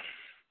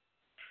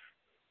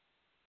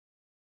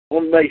 I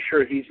want to make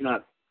sure he's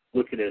not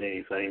looking at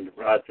anything,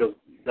 right? Because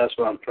that's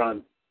what I'm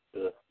trying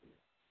to.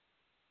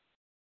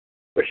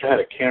 Wish I had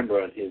a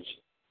camera in his.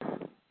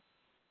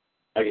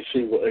 I can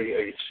see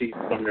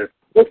from there.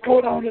 What's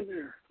going on in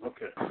there?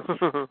 Okay.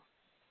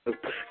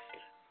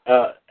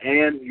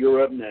 Ann,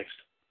 you're up next.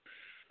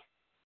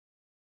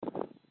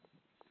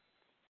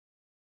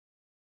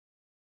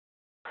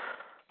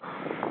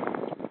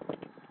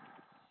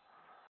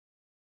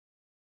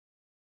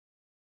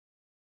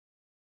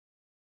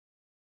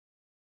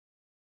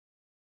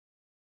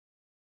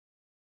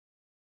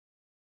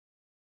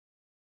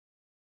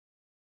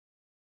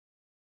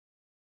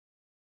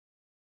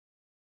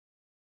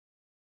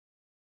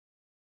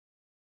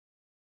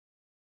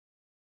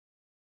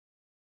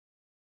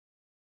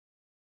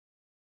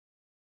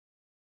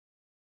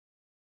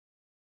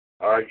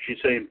 All right, she's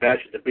saying Bash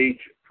at the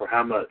Beach for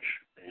how much?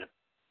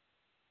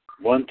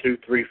 1, 2,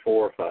 3,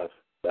 4, or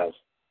 5,000.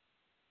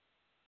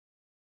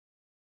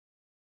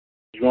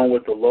 You're going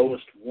with the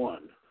lowest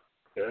one.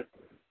 Okay.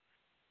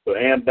 So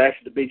Ann, Bash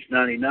at the Beach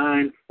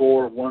 99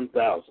 for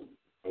 1,000.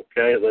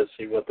 Okay, let's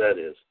see what that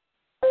is.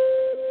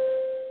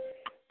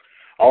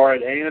 All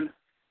right, Ann,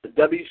 the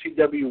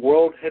WCW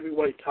World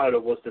Heavyweight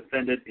title was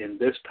defended in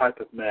this type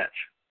of match.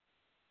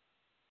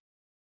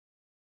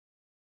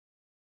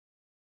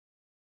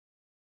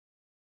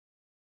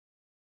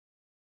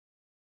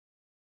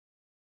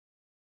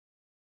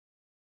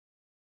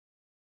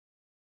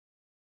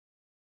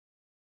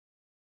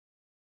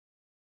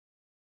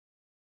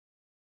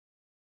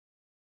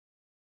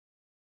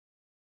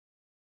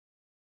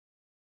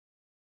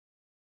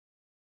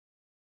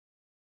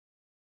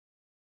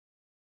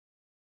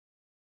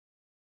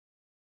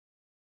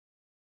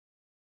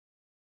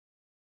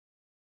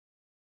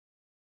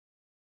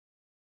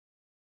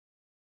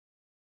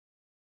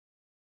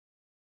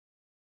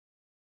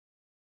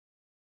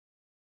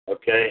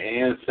 Okay,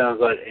 Ann,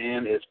 sounds like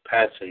Ann is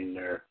passing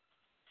there.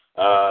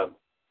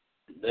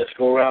 Let's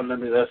go around. Let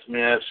me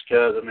ask,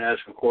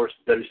 of course,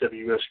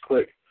 WCWUS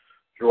Click.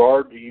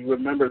 Gerard, do you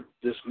remember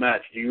this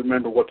match? Do you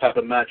remember what type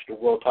of match the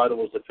world title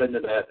was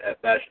defended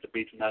at Bash at the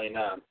Beach in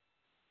 99?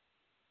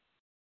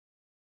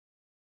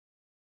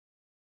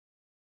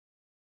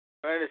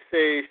 Trying to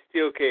say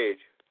steel cage.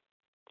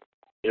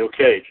 Steel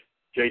cage.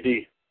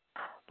 JD.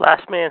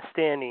 Last man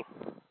standing.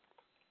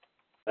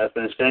 Last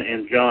man standing.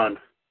 And John.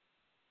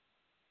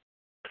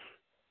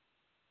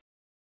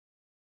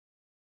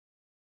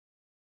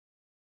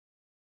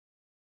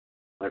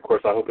 And of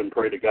course, I hope and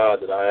pray to God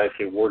that I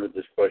actually worded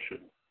this question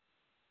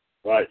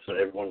right so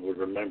everyone would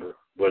remember,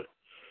 but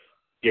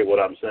get what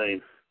I'm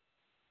saying.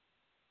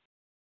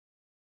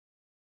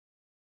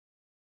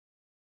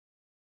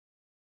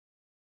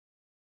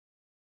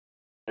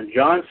 And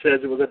John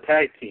says it was a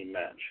tag team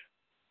match.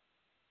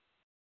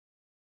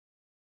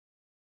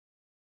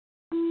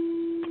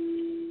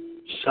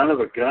 Son of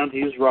a gun,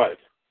 he was right.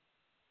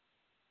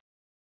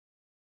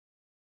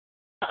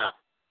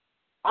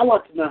 I'd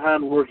like to know how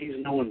in the world he's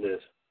knowing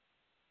this.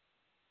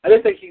 I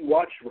didn't think he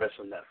watched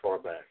wrestling that far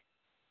back.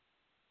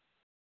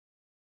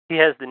 He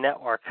has the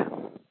network.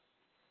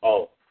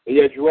 Oh.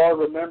 Yeah, Gerard,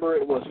 remember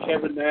it was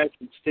Kevin Nash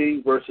and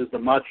Sting versus the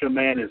Macho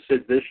Man and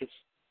Sid Vicious?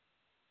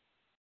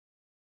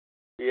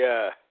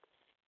 Yeah.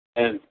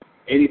 And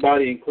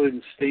anybody,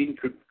 including Sting,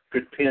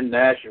 could pin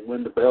Nash and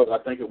win the belt,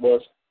 I think it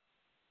was.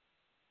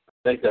 I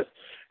think that's...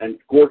 And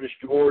Gorgeous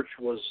George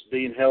was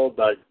being held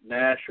by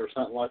Nash or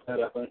something like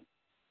that, I think.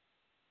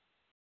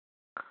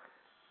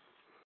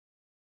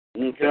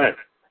 Okay.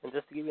 And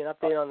just to give you an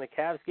update on the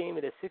Cavs game,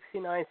 it is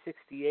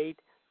 69-68.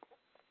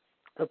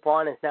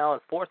 LeBron is now in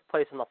fourth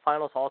place in the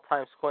finals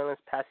all-time scoreless,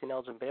 passing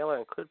Elgin Baylor,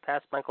 and could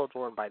pass Michael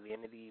Jordan by the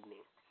end of the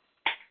evening.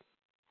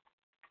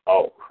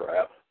 Oh,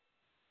 crap.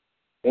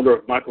 Wonder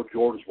if Michael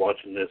Jordan's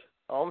watching this.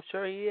 Oh, I'm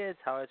sure he is.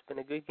 How it's been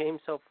a good game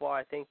so far.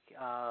 I think,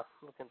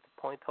 looking at the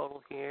point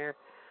total here,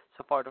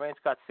 so far Durant's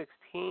got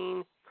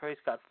 16, Curry's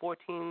got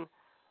 14,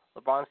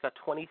 LeBron's got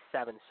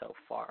 27 so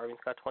far. Irving's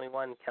got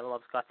 21, Kevin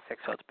Love's got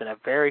 6. So it's been a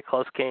very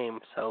close game.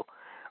 So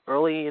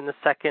early in the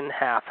second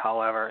half,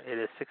 however, it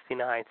is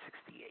 69-68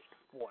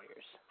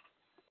 Warriors.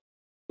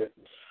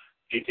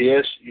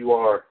 GTS, you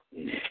are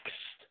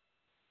next.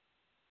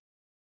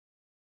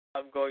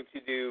 I'm going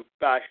to do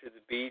Bash at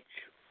the Beach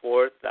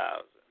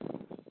 4,000.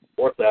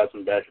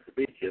 4,000 Bash at the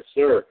Beach, yes,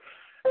 sir.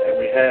 And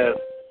we have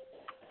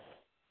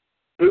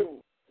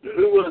who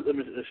was? Let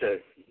me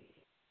say,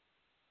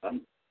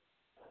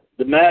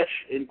 the match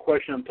in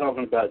question I'm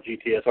talking about,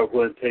 GTS. I'll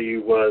go ahead and tell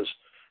you was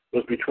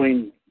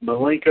between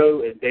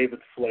Malenko and David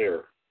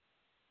Flair.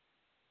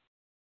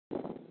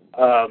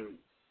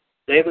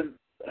 David,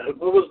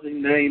 what was the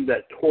name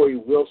that Tori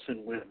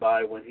Wilson went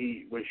by when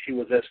she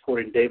was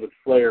escorting David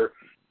Flair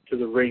to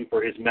the ring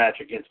for his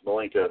match against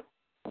Malenko?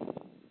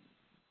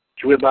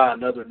 She went by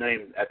another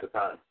name at the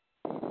time.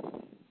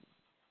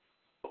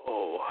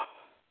 Oh.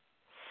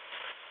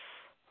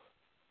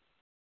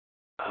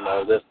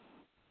 No, this.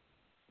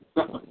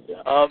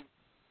 Yeah.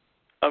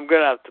 I'm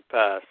gonna have to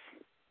pass.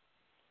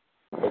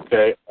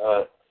 Okay,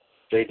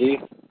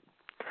 JD.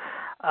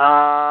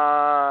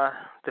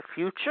 The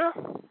future,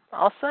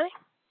 I'll say.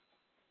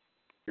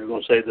 You're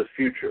going to say the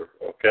future,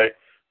 okay?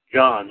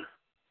 John.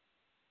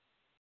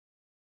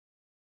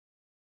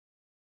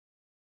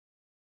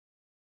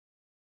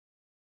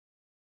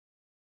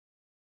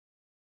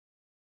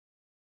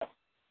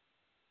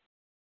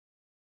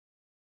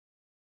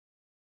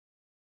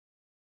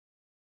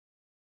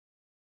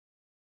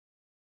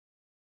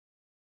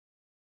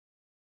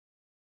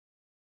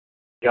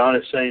 John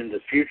is saying the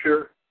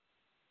future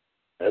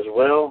as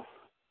well.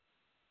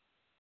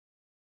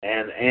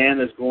 And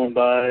Ann is going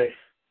by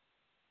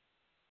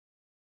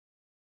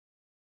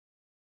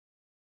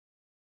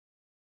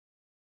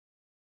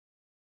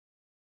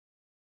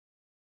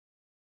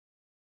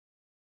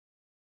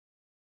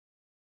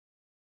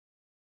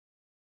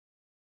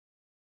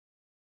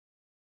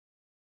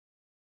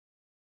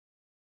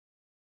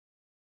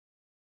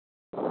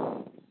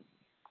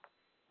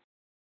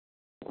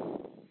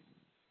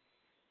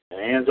and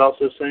Ann's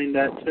also saying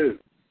that too.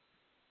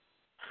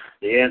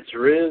 The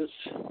answer is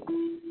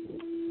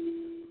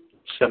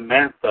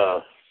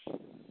Samantha.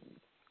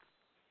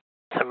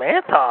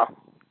 Samantha.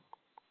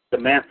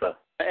 Samantha.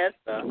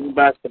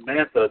 By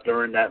Samantha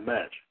during that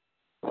match.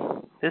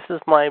 This is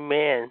my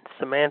man,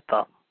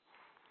 Samantha.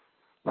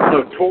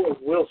 So Tori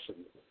Wilson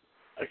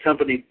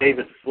accompanied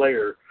David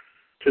Flair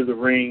to the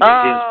ring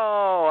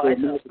Oh,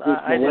 against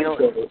I didn't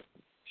know.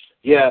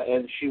 Yeah,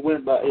 and she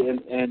went by,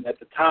 and at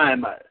the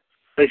time, I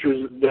think she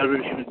was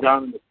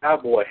donning the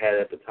cowboy hat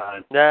at the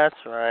time. That's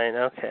right.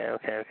 Okay.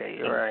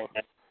 You're right.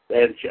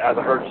 And I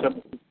heard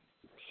some,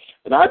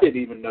 and I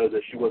didn't even know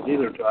that she was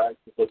either until I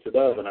actually looked it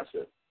up, and I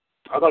said,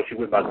 I thought she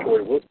went by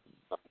Tori Wilson.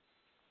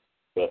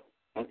 But,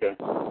 okay.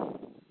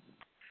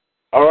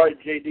 All right,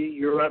 JD,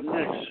 you're up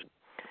next.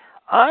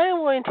 I am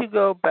going to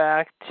go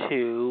back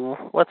to,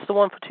 what's the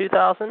one for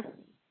 2000?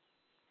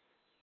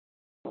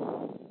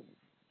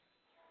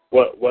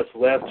 What's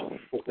left?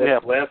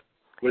 Left?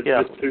 With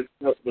two.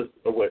 What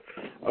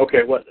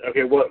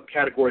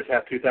categories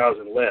have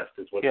 2000 left?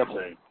 Is what you're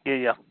saying.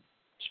 Yeah.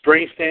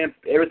 Spring Stamp,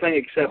 everything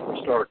except for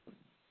Start.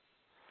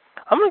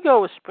 I'm going to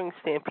go with Spring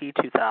Stampede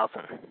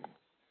 2000.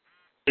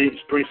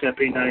 Spring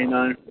Stampede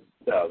 99,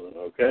 2000,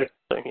 okay?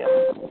 Yeah.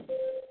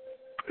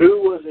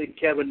 Who was in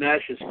Kevin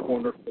Nash's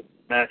corner for the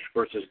match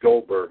versus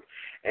Goldberg?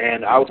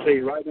 And I'll tell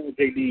you right now,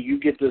 JD, you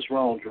get this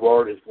wrong,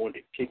 Gerard is going to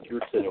kick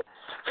your tail.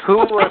 Who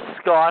was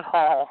Scott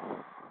Hall?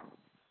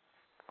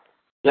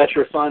 That's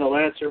your final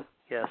answer?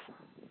 Yes.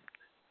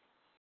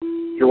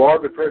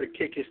 Gerard prepared to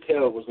kick his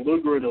tail. It was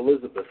Luger and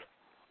Elizabeth.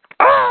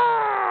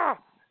 Ah!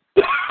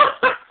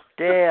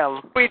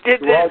 Damn. We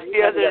did this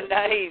the other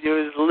night. It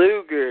was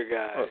Luger,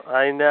 guys.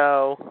 I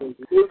know. It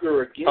was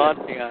Luger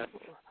again.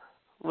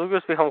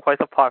 Luger's become quite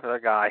a popular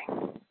guy.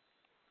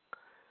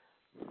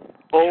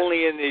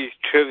 Only in these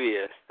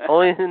trivia.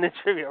 Only in the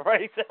trivia,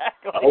 right?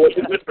 Exactly. Oh,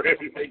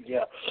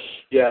 yeah.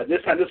 Yeah,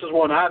 this time, this is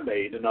one I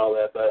made and all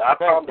that, but I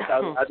promise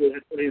I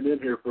didn't put him in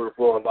here for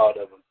a lot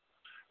of them.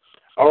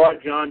 All right,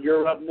 John,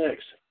 you're up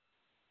next.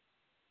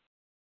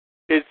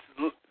 The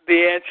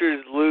answer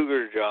is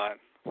Luger, John.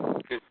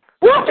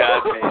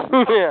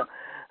 Yeah.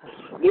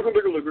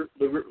 Luger.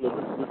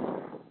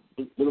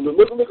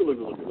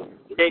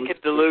 Can't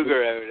get the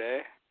Luger out,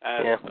 eh?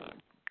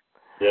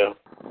 Yeah.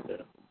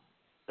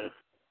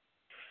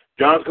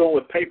 John's going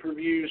with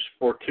pay-per-views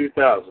for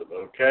 2000.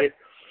 Okay.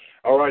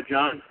 All right,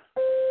 John.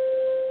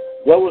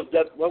 What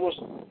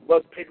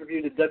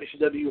pay-per-view did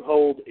WCW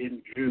hold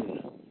in June?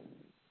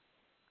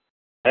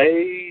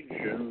 Hey,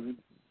 June.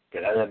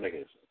 Okay, that doesn't make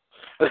any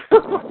sense.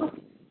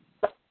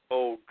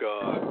 Oh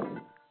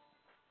God.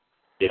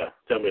 Yeah,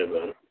 tell me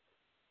about it.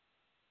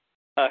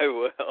 I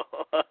will.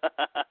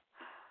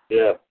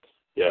 Yeah.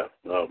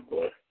 Oh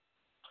boy.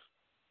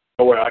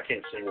 Oh well, I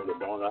can't sing with it,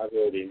 Dawn. I've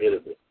already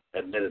admitted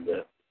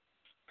that.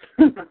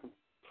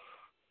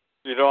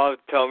 You don't have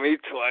to tell me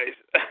twice.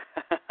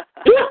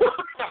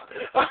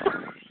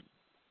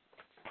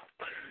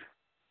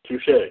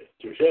 Touche.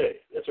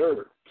 That's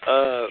her.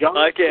 John,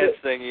 I can't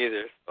sing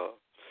either. So.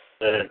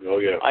 Oh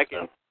yeah.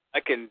 I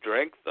can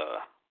drink though.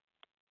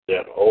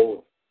 Yeah.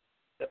 Oh.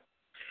 Yeah.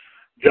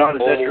 John,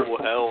 is that your?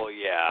 Hell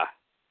yeah.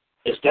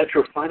 Is that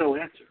your final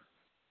answer?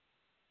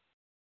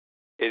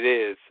 It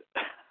is.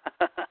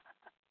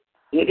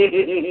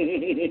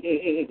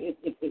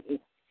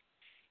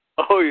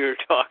 Oh, you're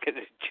talking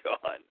to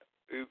John.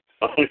 Oops.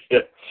 Oh,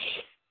 yeah.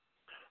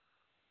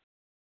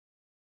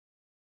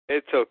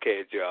 It's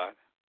okay, John.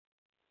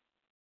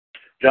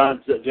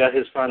 John's got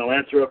his final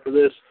answer up for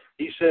this.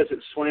 He says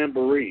it's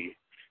Slamboree.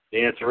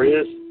 The answer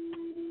is,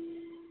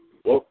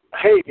 well,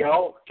 hey,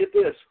 y'all, get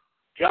this.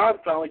 John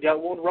finally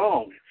got one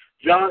wrong.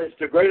 John, it's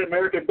the Great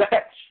American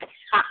Bash.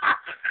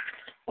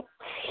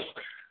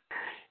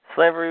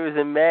 Slamboree was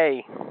in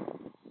May.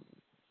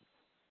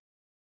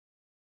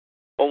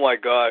 Oh my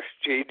gosh,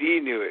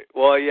 JD knew it.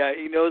 Well, yeah,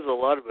 he knows a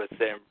lot about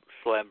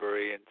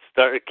Slamboree and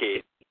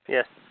Starrcade.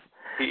 Yes.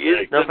 He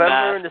is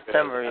November and master,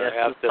 December, yes.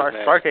 I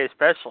Starrcade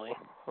especially.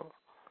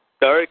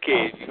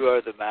 Starrcade, you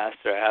are the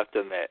master, I have to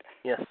admit.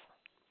 Yes.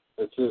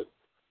 That's it.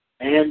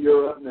 And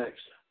you're up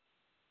next.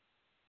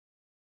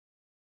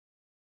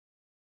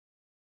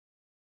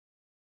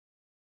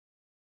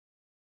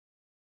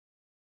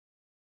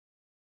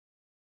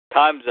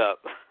 Time's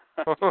up.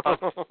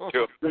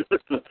 Sure.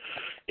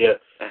 Yeah.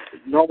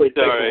 Normally it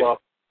takes Sorry. a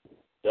while.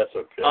 That's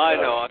okay. I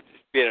know, I'm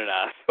just being an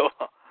asshole.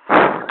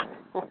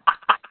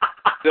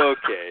 It's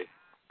okay.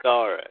 It's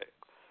all right.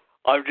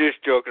 I'm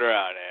just joking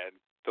around, Ed.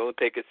 Don't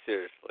take it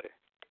seriously.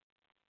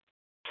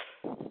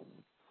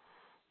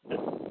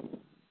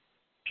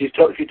 She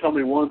told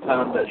me one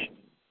time that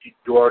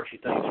Gerard, she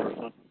thinks her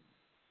son.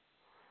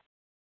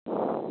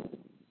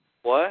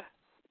 What?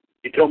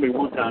 She told me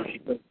one time she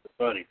thinks it's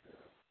funny.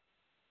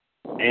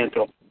 And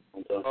told me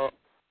one time.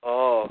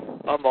 Oh,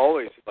 I'm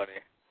always funny.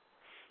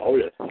 Oh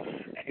yes.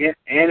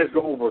 Ann is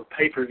going over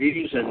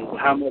pay-per-views and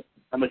how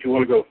much you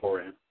want to go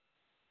for, Ann?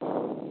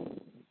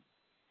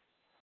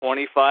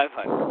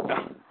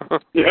 $2,500.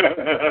 Do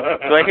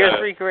I hear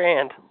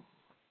 $3,000?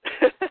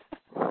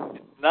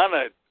 Not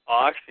an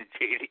auction,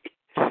 JD.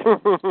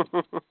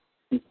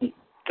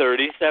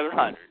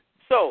 3,700.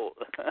 Sold.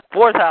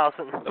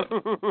 4,000.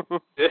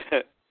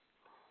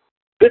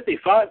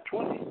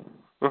 55-20.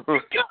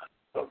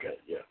 Okay,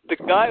 yeah. The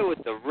guy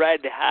with the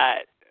red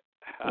hat.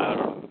 I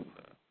don't know.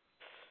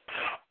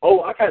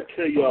 Oh, I gotta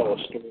tell y'all a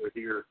story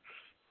here.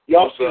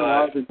 Y'all seen a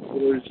lot of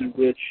stories in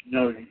which,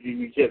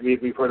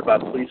 we've heard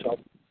about police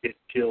officers getting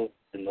killed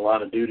in the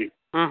line of duty.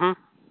 Mm-hmm.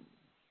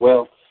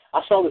 Well,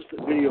 I saw this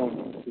video on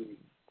YouTube.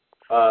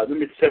 Let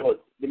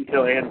me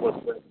tell Ann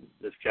what's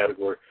this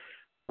category.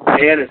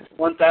 Ann, it's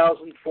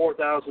 1,000,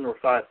 4,000, or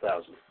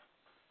 5,000.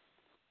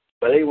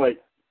 But anyway,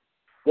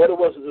 what it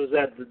was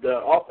that the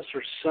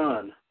officer's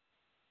son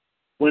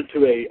went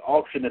to a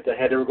auction that they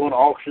had. They were going to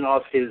auction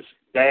off his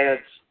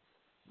dad's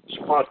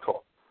squad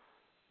car.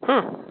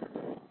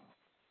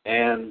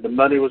 And the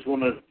money was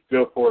going to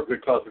go for a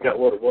good cause. I forgot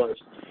what it was.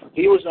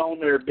 He was on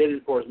there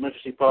bidding for as much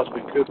as he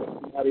possibly could, but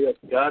somebody else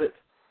got it.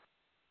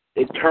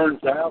 It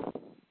turns out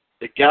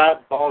the guy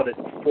bought it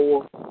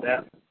for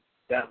that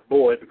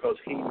boy because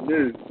he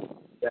knew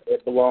that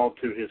it belonged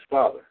to his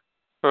father.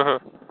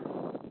 Mm-hmm.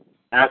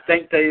 And I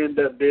think they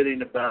ended up bidding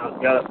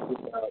got up to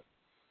about,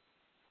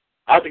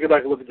 I have to go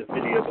back and look at the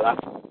video, but I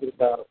think it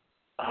about,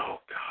 oh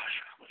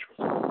gosh, how much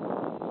was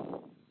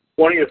it?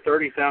 $20,000 or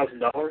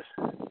 $30,000.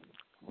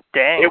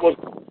 Dang. It was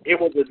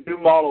a new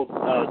model.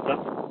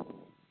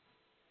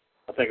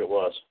 I think it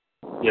was.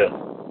 Yeah.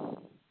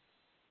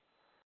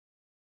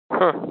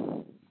 Huh.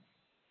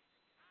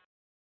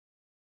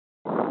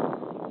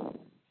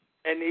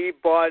 And he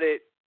bought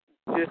it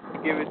just to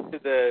give it to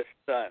the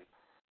son.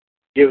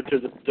 Give it to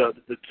the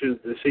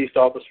deceased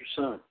officer's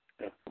son.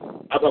 Yeah.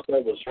 I thought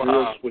that was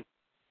real sweet.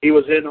 He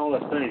was in on a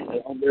thing.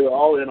 They were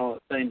all in on a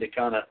thing to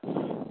kind of,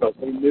 but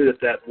they knew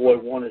that boy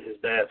wanted his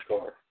dad's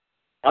car.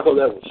 I thought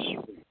that was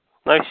sweet.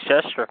 Nice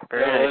gesture.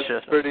 Very nice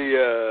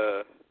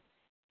gesture.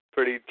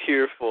 Pretty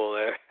tearful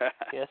there.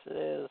 Yes, it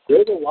is.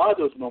 There's a lot of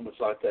those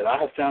moments like that. I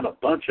have found a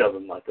bunch of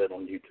them like that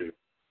on YouTube.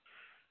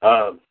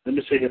 Let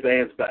me see if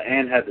Ann's back.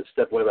 Ann had to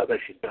step away, but I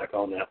bet she's back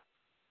on now.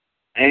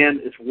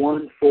 Ann, it's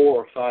 1, 4,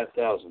 or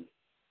 5,000.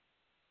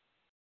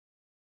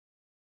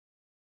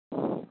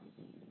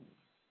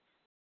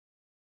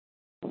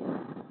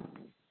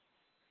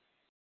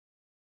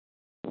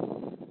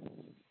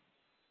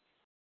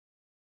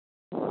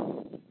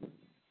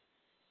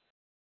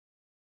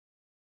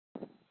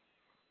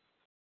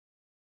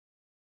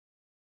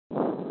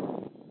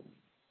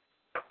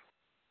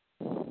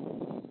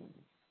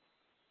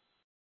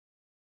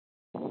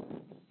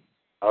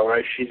 All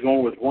right, she's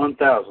going with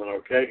 1,000.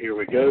 Okay, here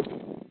we go.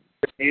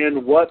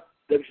 And what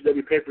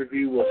WCW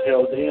pay-per-view was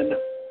held in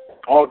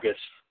August?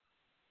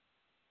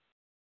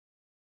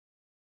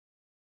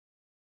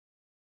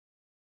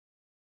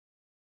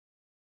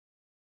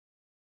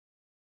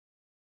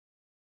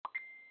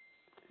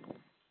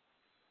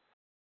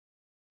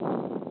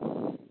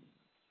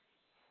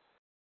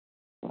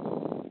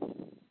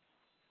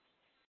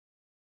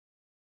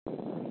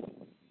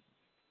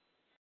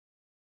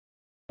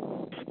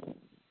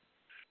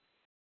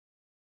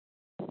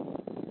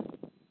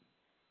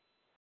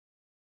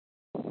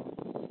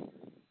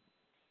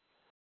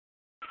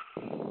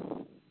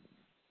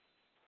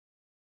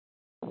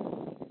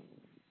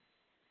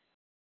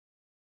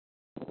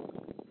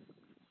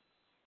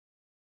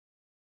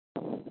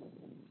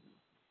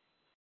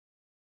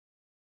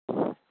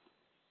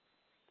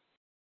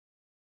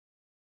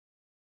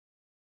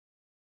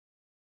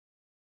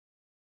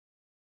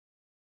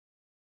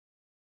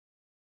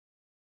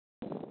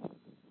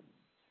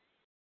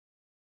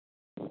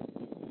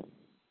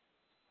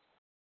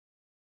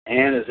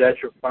 Ann, is that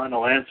your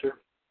final answer?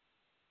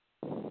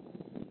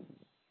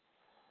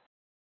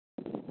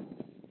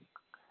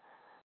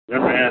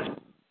 Remember, I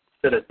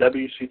said a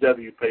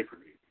WCW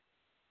pay-per-view.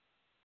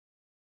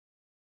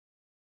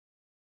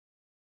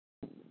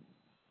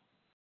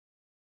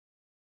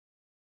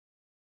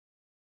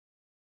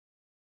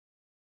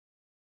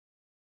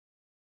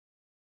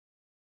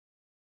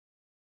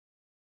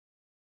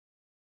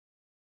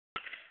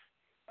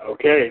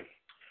 Okay.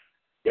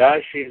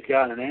 Guys, she's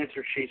got an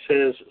answer. She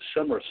says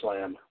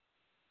SummerSlam.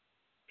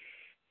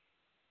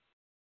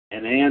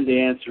 And the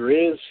answer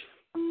is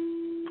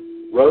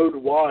Road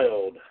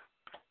Wild.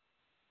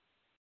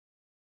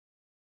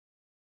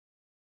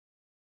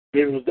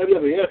 If it was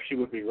WWF, she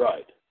would be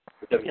right.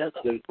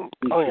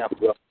 Oh, yeah.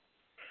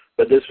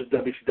 But this was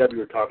WCW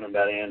we're talking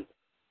about, and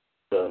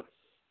so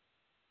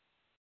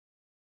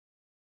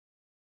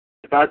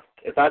if I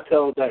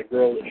tell that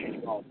girl that she's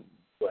wrong,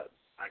 but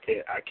I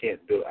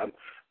can't do it.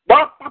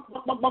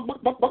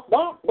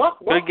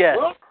 Good guess.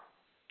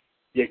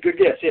 Yeah, good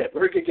guess. Yeah,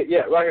 very good guess.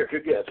 Yeah, right here.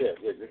 Good guess.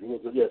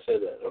 Yeah, say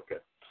that. Okay.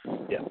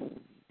 Yeah.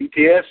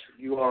 BTS,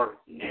 you are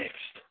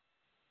next.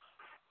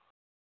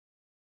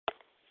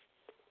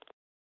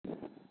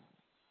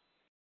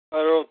 I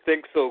don't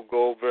think so,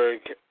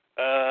 Goldberg.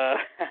 All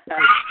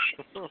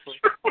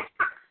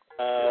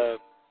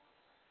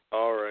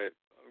right.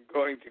 I'm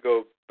going to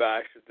go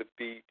Bash at the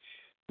Beach.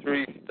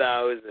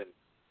 3,000.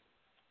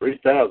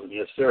 3,000,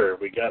 yes, sir.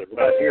 We got it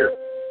right here.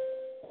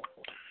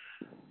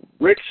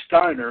 Rick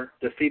Steiner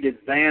defeated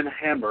Van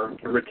Hammer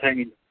to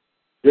retain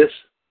this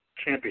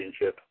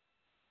championship.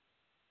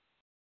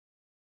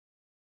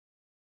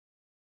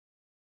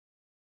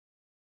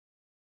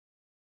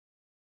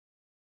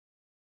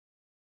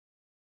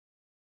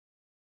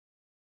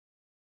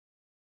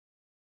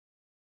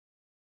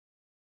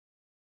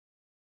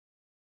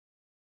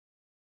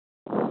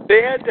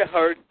 They had the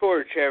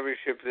Hardcore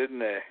Championship, didn't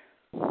they?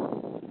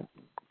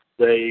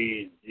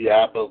 I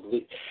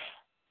believe.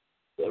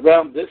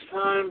 Around this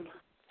time,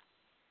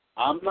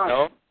 I'm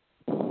not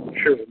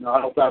sure. No,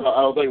 I don't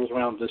think it was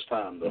around this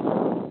time,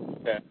 though.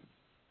 Okay.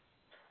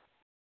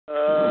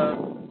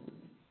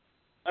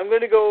 I'm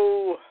going to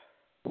go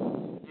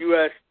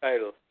U.S.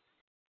 title.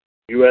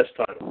 U.S.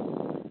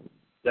 title.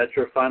 That's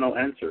your final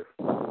answer?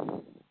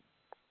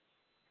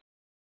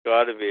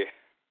 Gotta be.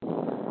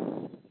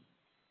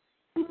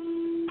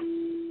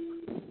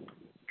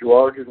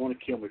 Gerard, you're going to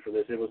kill me for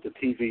this. It was the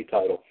TV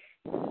title.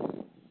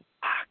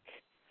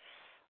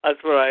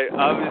 That's what I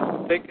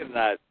was thinking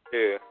that.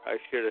 too. I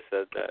should have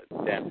said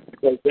that. Damn.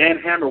 Because Dan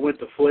Hammer went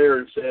to Flair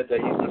and said that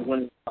he's been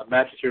winning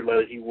matches here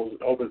lately. He was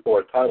hoping for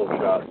a title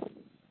shot,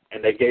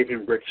 and they gave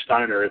him Rick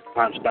Steiner at the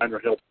time. Steiner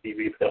held the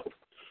TV belt,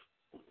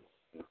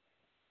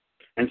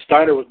 and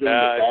Steiner was doing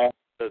bad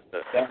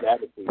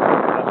attitude.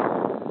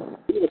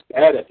 He was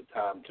bad at the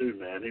time too,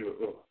 man. He was.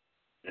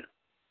 Yeah.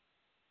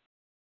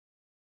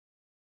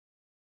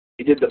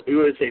 He did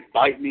the say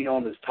bite me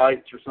on his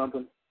tights or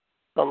something.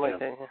 Something like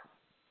that.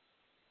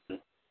 Yeah.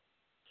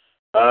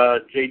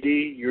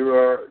 JD, you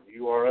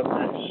are up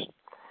next.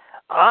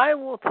 I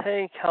will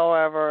take,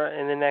 however,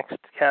 in the next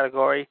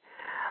category.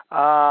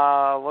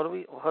 What do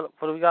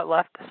we got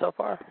left so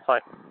far?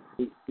 Sorry.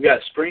 We got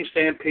Spring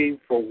Stampede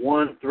for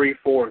 1, 3,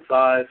 4, and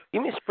 5.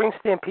 Give me Spring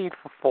Stampede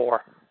for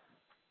 4.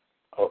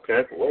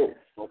 Okay. Whoa.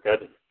 Okay.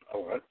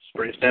 All right.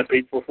 Spring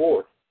Stampede for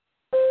 4.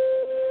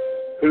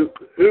 Who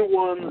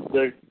won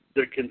the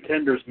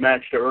contenders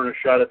match to earn a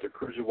shot at the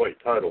cruiserweight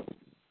title?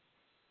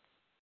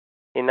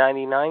 In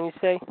 99, you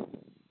say?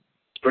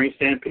 Spring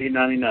Stampede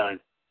 99.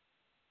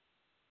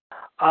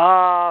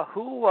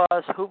 Who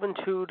was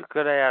Juventud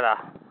Guerrera?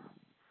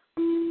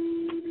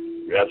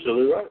 You're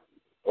absolutely right.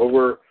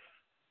 Over.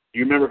 Do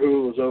you remember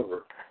who it was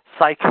over?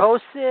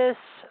 Psychosis,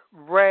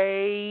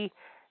 Ray,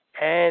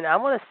 and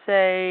I'm gonna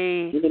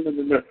say.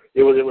 No.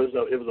 It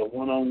was a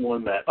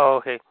one-on-one match. Oh,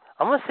 okay.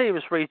 I'm gonna say it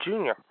was Ray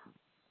Jr.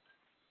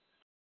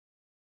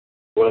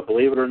 Well,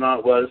 believe it or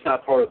not, it's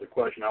not part of the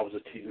question. I was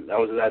just teasing. I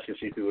was just asking to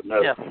see if you would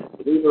know. Yeah.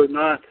 Believe it or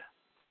not,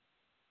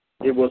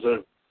 it was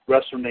a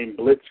wrestler named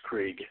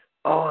Blitzkrieg.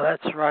 Oh,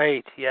 that's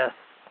right. Yes,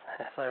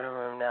 I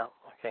remember him now.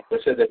 Okay. They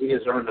said that he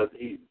has earned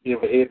he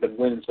had been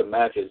winning some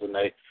matches, and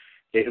they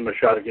gave him a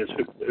shot against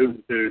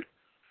Juventud.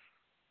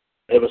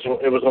 It was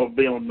going to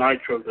be on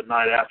Nitro the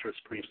night after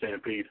Spring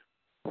Stampede.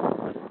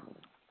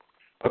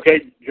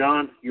 Okay,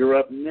 John, you're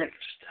up next.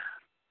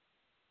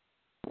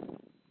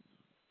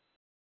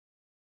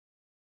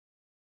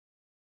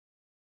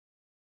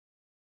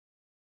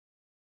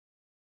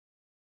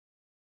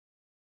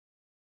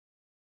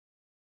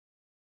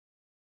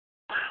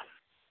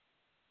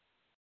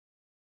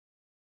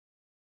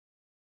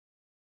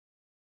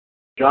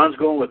 John's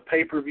going with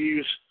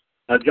pay-per-views.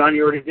 Now, John,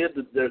 you already did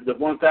the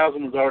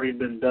 1,000 has already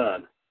been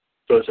done.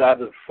 So it's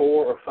either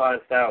 4,000 or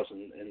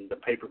 5,000 in the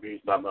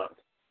pay-per-views by month.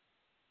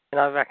 And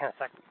I'll be back in a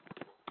second.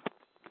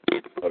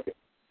 Okay.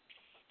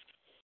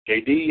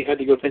 JD had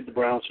to go take the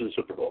Browns to the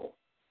Super Bowl.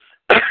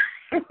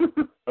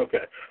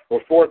 Okay.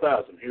 Well,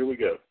 4,000. Here we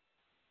go.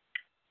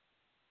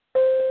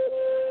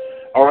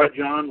 All right,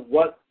 John.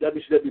 What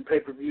WCW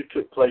pay-per-view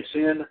took place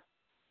in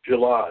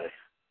July?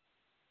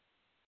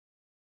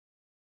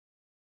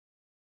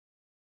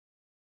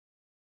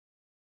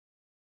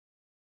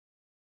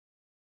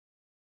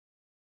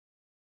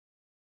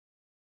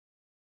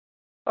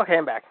 Okay,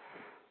 I'm back.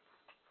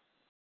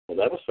 Well,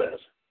 that was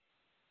fast.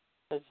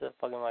 It's just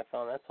plugging my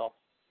phone, that's all.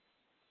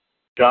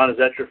 John, is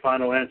that your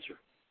final answer?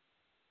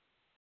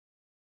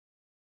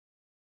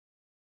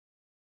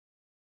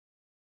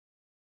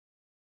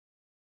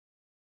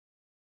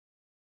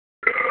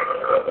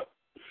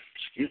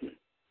 Excuse me.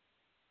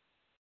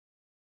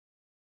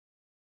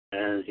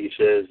 And he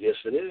says, yes,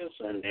 it is.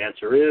 And the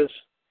answer is,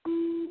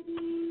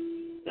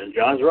 and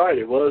John's right,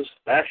 it was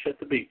Bash at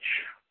the Beach.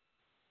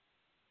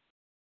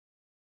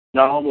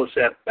 No, I almost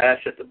said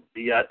Bash at the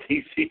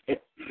BITC.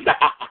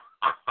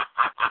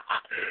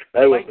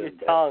 That was your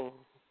tongue.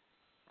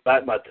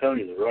 Bite my tongue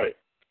is right.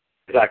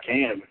 Because I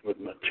can with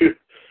my tooth.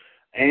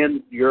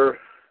 And your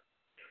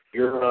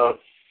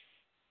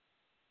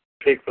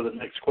pick for the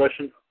next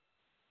question.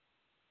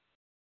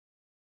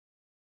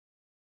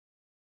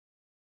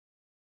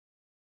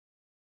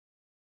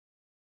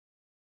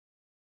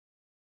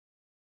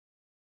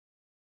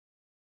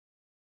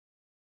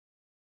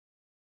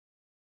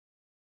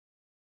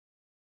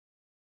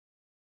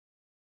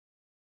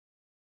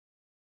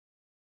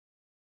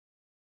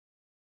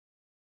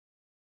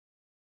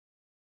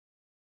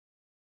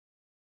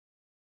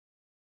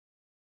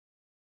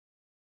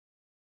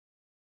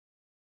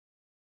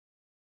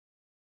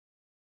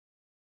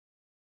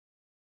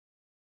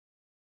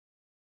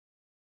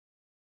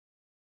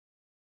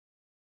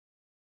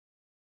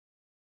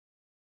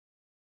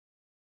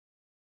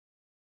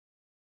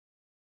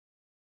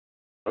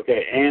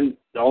 Okay, and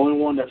the only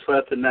one that's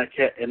left in that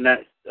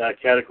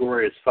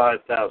category is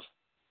 5,000.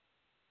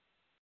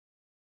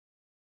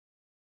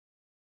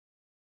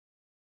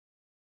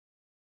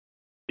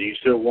 Do you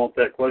still want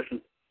that question?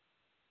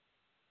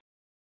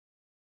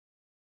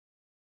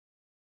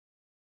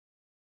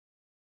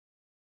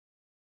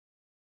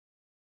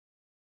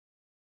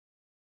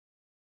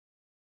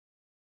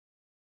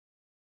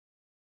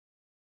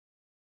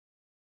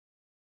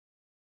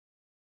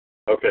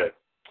 Okay.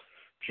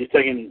 She's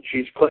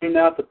cleaning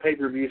out the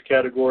pay-per-views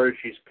category.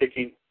 She's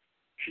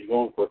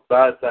going for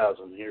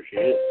 5,000. Here she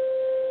is.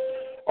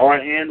 All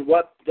right, and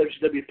what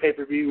WCW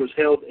pay-per-view was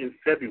held in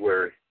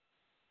February?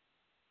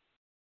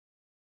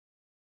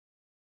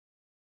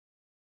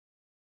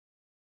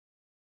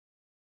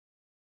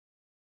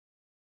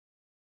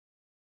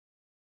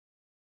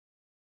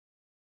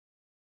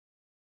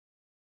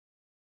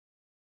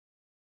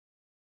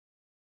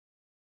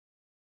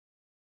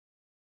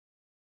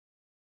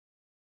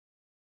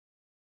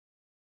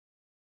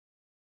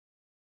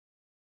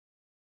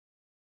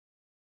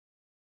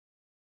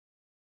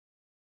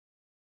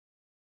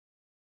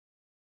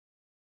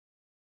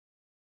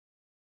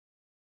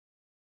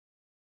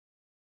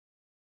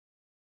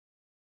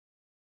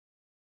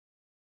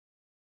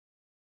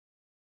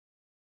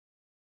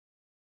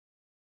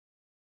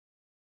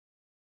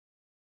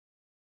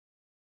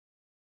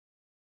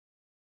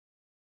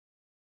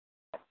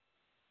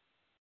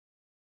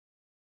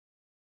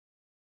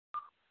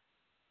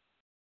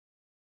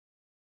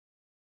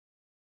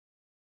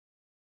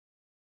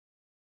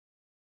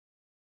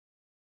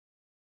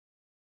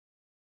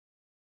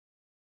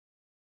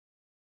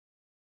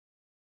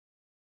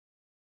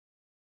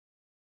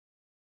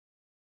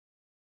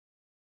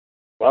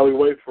 while we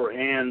wait for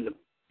Ann to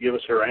give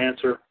us her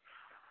answer,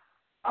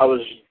 I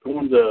was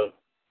going to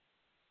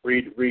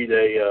read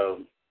a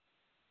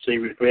see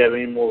if we have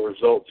any more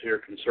results here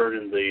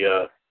concerning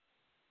the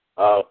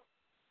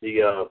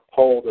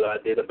poll that I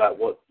did about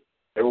what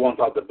everyone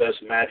thought the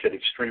best match at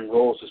Extreme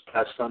Rules this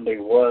past Sunday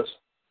was.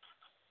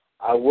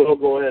 I will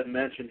go ahead and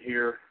mention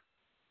here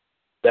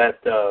that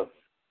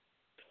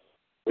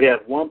we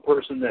have one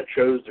person that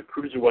chose the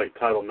Cruiserweight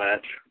title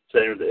match,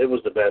 saying that it was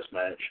the best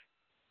match.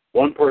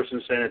 One person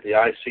saying that the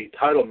IC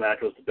title match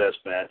was the best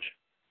match.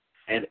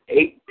 And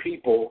 8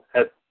 people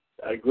have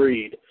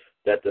agreed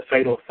that the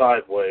Fatal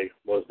 5-Way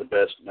was the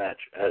best match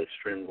at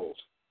Extreme Rules.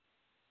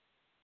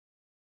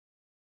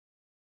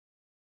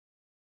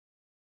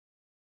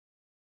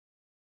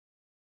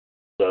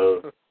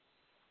 So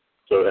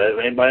if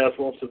anybody else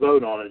wants to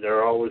vote on it,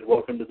 they're always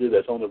welcome to do that.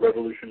 It's on the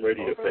Revolution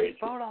Radio page.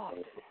 Vote on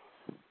it.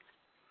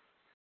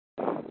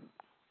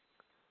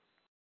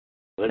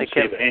 Let me see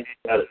if Ann's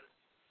got it.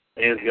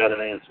 Ann's got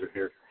an answer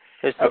here.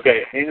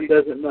 Okay, Ann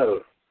doesn't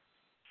know.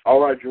 All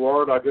right,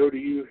 Gerard, I'll go to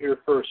you here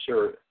first,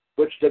 sir.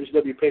 Which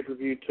WCW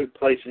pay-per-view took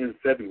place in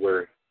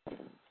February?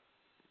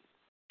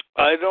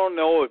 I don't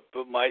know it,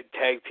 but my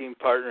tag team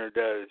partner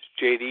does.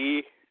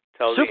 JD,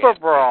 tell me. Super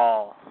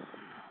Brawl.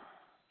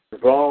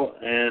 Super Brawl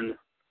and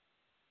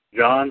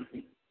John?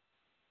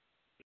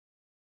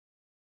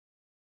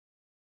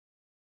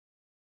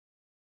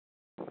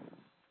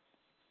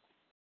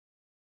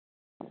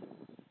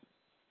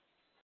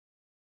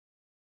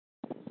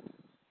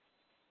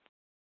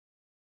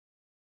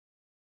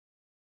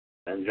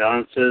 And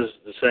John says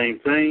the same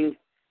thing,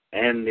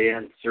 and the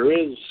answer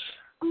is,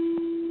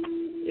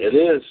 it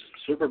is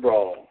Super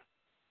Brawl.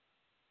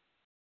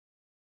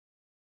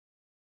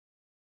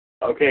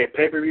 Okay,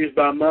 pay-per-views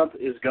by month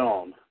is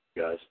gone,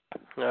 guys.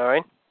 All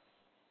right.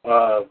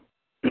 I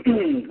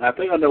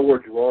think I know where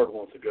Gerard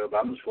wants to go, but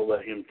I'm just going to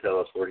let him tell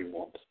us where he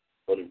wants.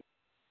 Is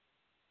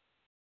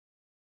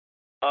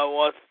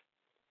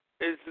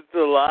it the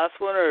last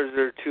one, or is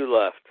there 2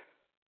 left?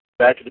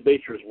 Back to the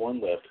Beach, there's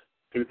 1 left.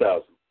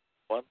 2,000.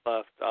 1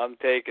 left. I'm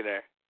taking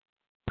her.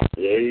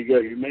 There you go.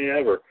 You may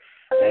have her.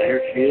 And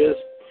here she is.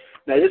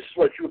 Now, this is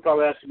what you were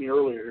probably asking me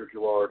earlier here,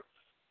 Gerard.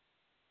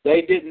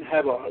 They didn't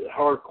have a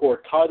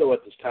hardcore title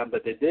at this time,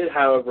 but they did,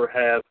 however,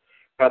 have,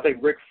 I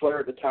think Ric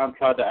Flair at the time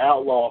tried to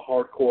outlaw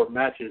hardcore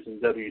matches in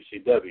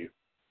WCW.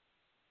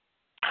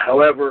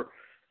 However,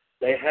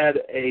 they had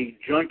a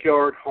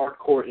Junkyard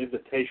Hardcore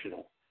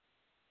Invitational.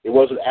 It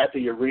wasn't at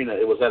the arena.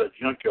 It was at a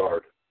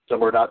junkyard,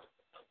 somewhere not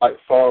like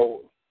far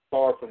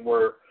from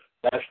where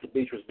Bash the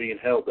Beach was being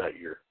held that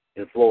year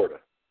in Florida.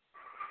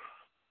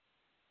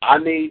 I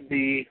need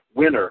the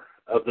winner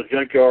of the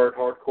Junkyard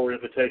Hardcore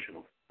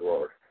Invitational,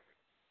 Gerard.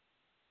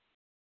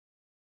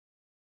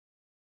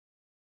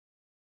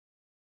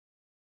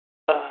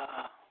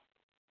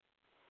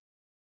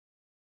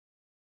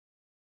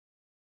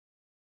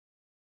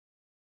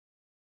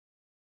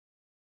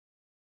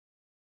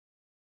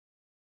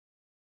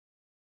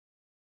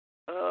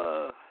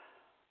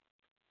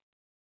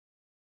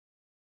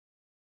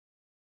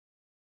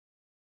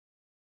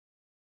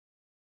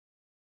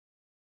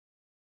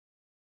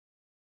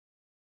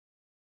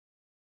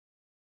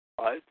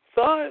 I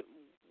thought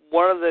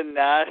one of the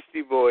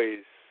Nasty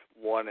Boys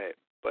won it,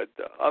 but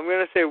I'm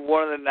going to say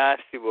one of the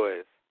Nasty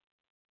Boys.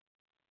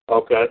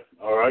 Okay,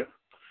 all right.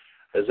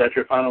 Is that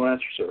your final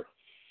answer, sir?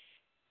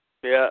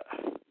 Yeah.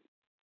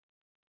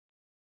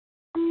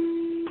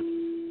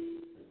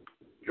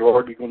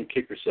 Gerard, you're going to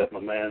kick yourself, my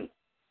man.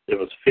 It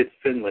was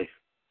Finley.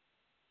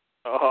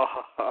 Oh.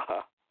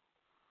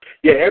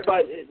 Yeah,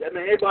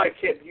 everybody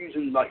kept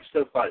using like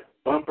stuff like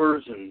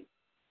bumpers and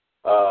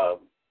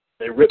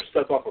they ripped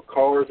stuff off of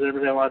cars and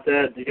everything like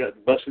that. They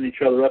got busting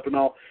each other up and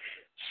all.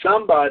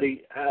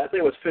 Somebody, I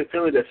think it was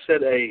Finley, that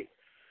set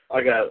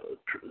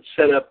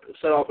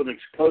off an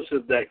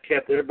explosive that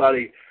kept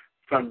everybody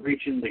from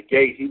reaching the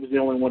gate. He was the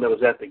only one that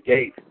was at the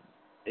gate,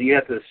 and you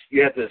have to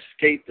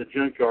escape the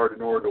junkyard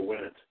in order to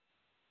win it.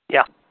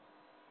 Yeah.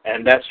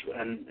 And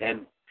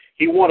and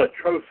he won a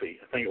trophy.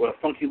 I think it was a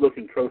funky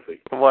looking trophy.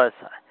 It was.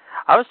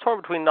 I was torn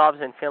between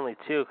Knobs and Finley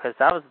too, because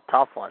that was a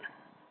tough one.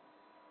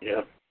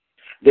 Yeah.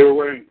 They were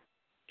wearing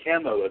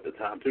camo at the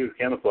time too,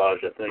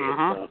 camouflage, I think.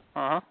 So,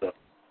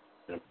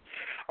 yeah.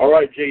 All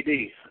right,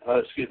 JD.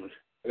 Excuse me.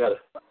 I got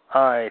it.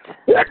 All right.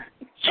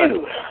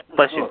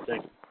 Bless you.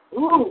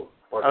 Ooh.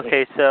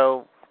 Okay,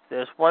 so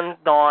there's one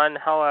gone.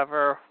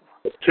 However,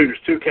 there's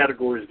 2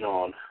 categories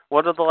gone.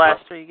 What are the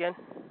last 3 again?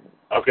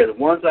 Okay, the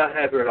ones I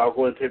have here, and I'll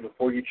go ahead and take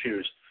before you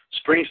choose.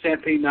 Spring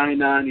Stampede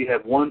 99, you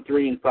have 1,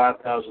 3, and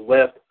 5,000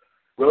 left.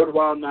 Road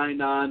Wild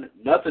 99,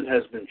 nothing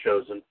has been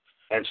chosen.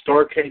 And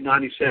Starrcade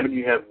 97,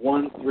 you have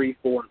 1, 3,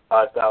 4, and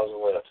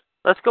 5,000 left.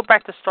 Let's go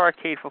back to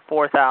Starrcade for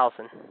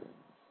 4,000.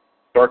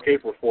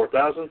 Starrcade for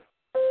 4,000.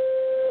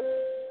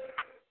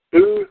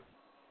 Who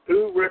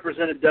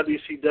represented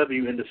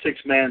WCW in the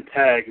 6-man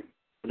tag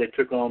when they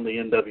took on the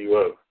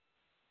NWO?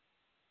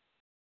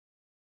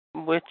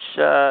 Which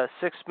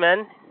 6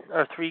 men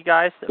or 3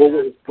 guys?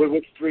 Well,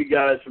 which 3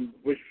 guys from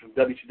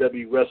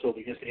WCW wrestled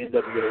against the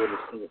NWO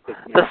in the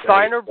 6-man The tag?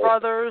 Steiner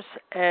brothers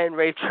and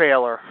Ray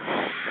Traylor.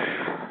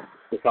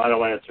 The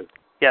final answer.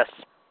 Yes.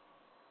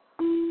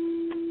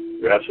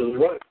 You're absolutely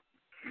right.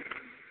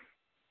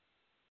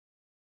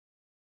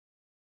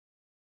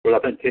 Well, I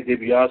think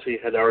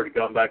TPWTTTH had already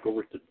gone back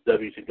over to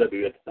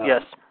WCW at the time.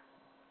 Yes.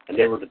 And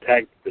they were the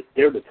tag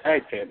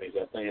champions,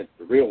 I think,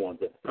 the real ones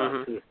at the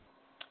time, too.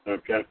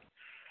 Okay.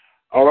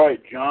 All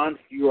right, John,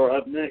 you are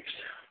up next.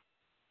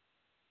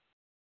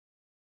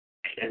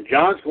 And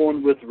John's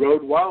going with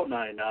Road Wild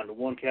 99, the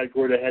one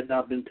category that had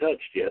not been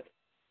touched yet.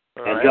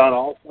 John,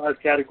 all 5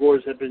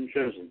 categories have been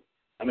chosen.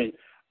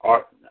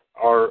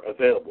 Are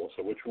available.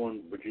 So which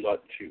one would you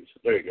like to choose?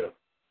 There you go.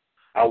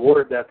 I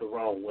worded that the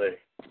wrong way.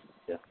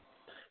 Yeah.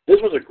 This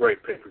was a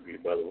great pay-per-view,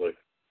 by the way.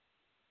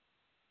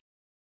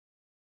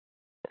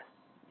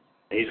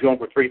 And he's going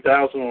for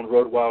 3,000 on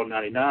Road Wild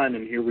 99,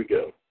 and here we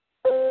go.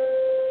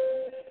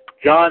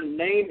 John,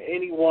 name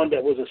anyone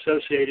that was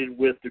associated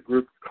with the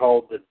group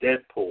called the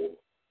Deadpool.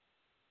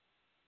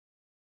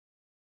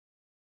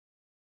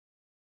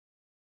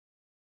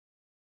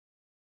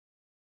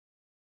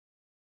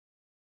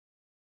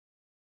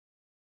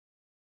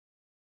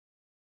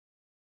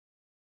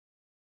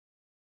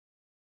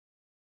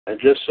 And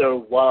just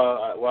so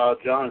while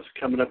John is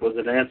coming up with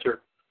an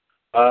answer,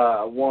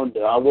 I will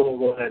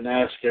go ahead and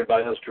ask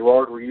everybody else.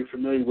 Gerard, were you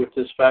familiar with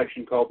this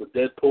faction called the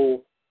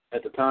Deadpool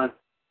at the time?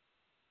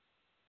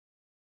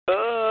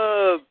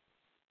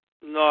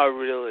 Not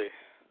really.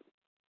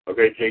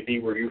 Okay,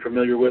 JD, were you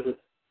familiar with it?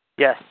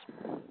 Yes.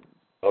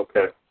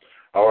 Okay.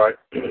 All right.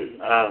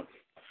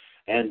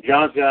 And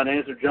John's got an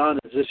answer. John,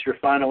 is this your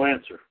final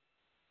answer?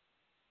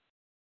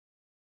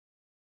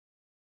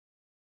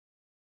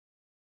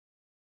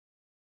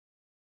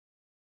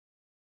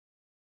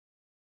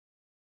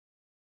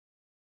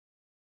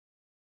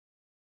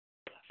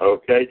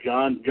 Okay,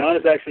 John. John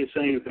is actually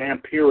saying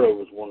Vampiro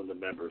was one of the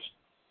members.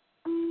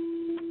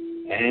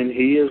 And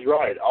he is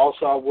right.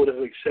 Also, I would have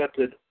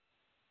accepted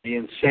the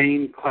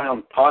Insane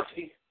Clown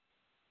Posse.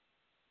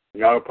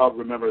 Y'all probably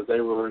remember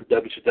they were in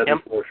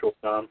WCW for a short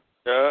time.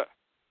 Yeah.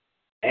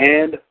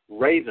 And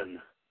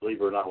Raven,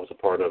 believe it or not, was a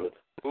part of it.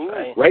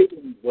 Ooh.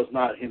 Raven was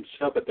not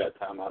himself at that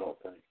time, I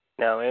don't think.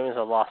 No, it was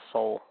a lost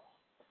soul.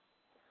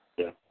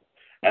 Yeah.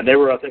 And they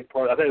were, I think it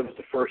was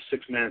the first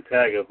 6-man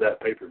tag of that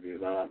pay-per-view,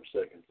 if I'm not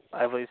mistaken.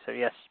 I believe so,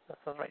 yes.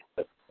 That's right.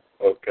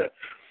 Okay.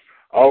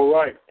 All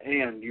right,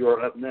 Ann, you are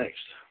up next.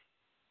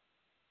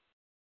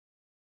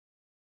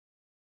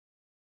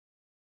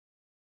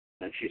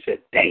 And she said,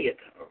 "Dang it!"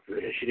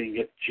 She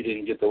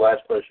didn't get the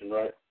last question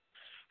right.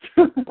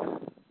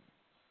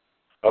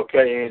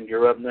 Okay, Ann,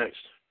 you're up next.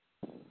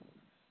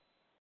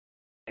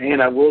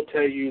 And I will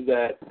tell you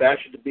that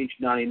Bash at the Beach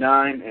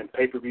 99 and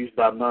pay-per-views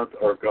by month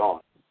are gone.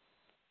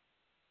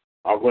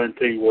 I'll go ahead and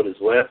tell you what is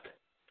left.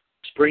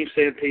 Spring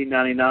Stampede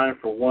 99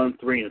 for 1,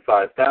 3, and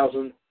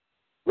 5,000.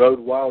 Road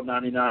Wild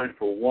 99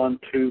 for 1,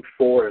 2,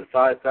 4, and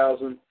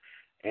 5,000.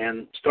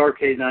 And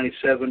Starrcade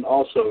 97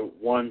 also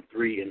 1,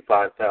 3, and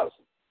 5,000.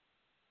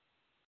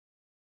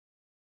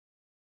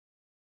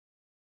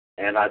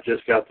 And I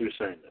just got through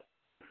saying that.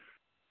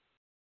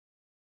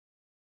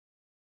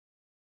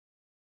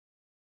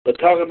 But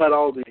talking about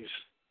all these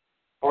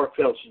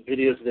heartfelt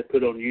videos that they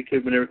put on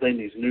YouTube and everything,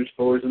 these news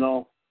stories and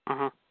all,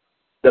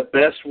 the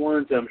best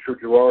ones, I'm sure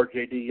Gerard,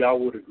 JD, y'all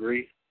would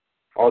agree,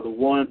 are the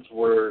ones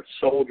where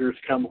soldiers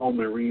come home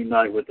and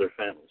reunite with their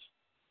families.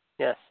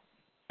 Yes.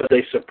 But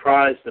they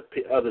surprise the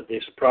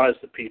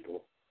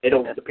people.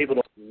 The people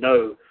don't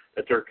know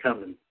that they're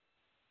coming.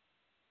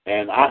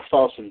 And I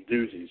saw some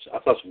doozies.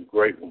 I saw some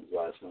great ones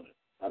last night.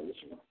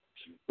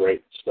 Some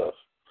great stuff.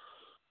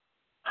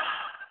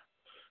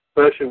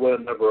 Especially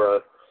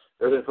whenever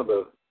everything from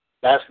a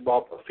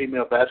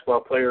female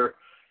basketball player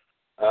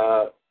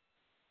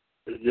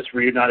just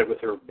reunited with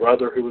her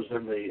brother who was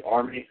in the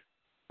Army.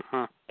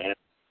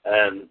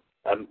 And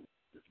the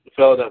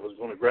fellow that was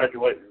going to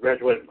graduate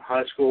from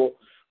high school,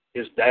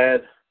 his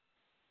dad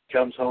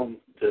comes home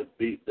to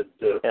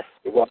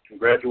watch him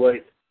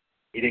graduate.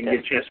 He didn't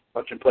get a chance to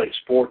watch him play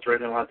sports or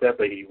anything like that,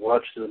 but he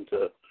watched him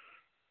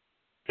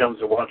comes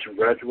to watch him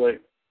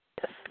graduate.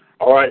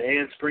 All right,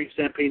 and Spring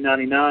Stampede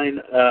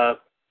 99,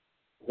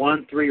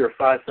 1, 3, or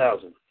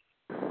 5,000.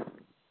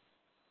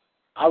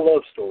 I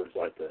love stories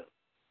like that.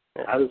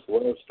 I just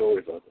love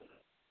stories like that.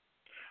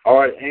 All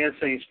right, Ann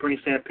saying Spring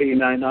Stampede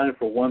 99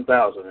 for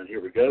 1,000, and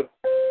here we go.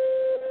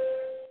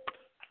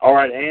 All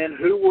right, Ann,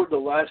 who were the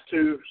last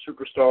 2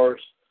 superstars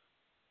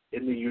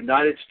in the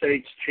United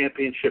States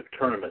Championship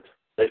Tournament?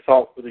 They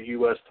fought for the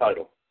U.S.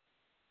 title.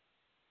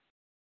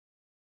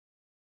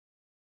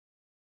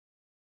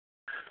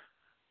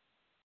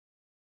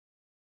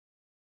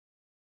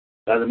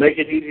 Now, to make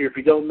it easier, if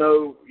you don't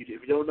know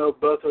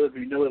both of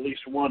them, you know at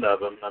least one of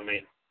them. I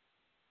mean,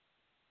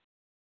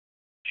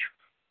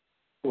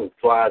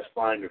 flies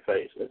fly in your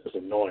face. That's just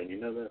annoying. You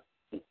know that?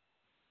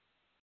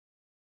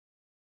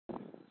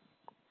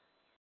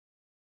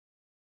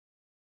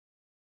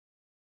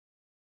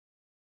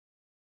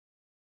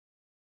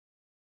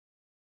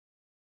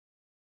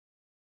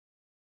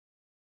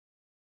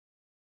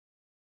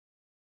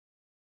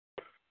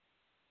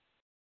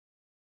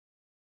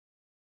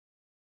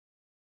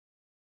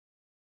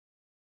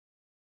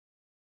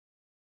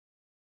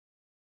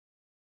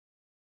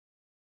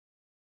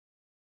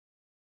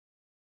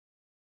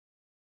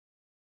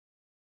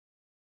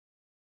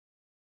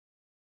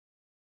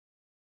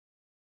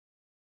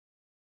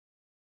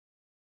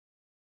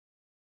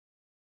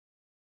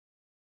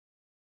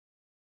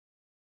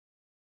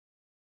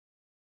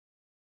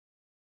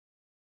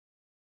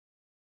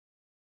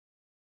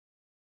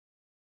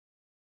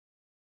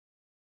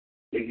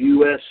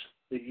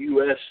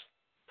 U.S.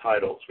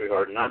 title,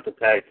 sweetheart, not the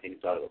tag team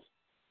titles.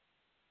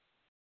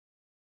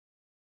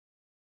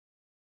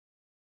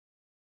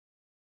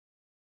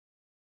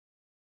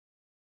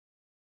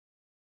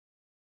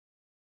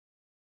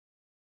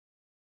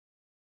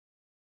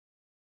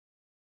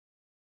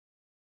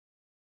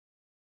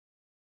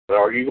 But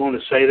are you going to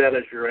say that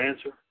as your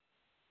answer?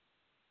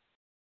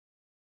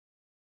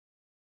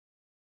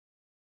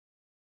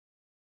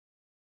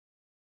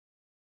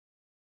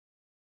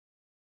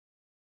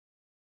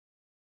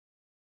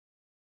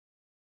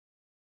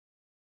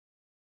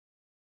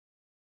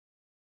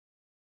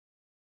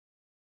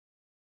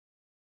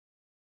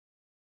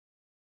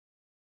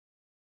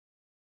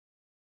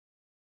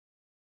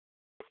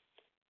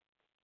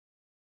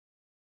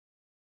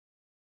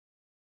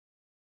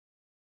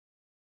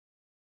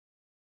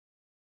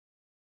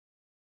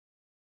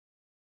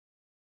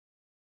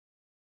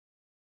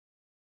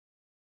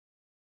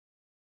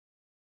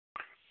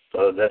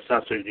 So that's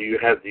not so. Do you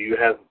have?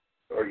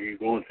 Are you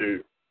going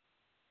to?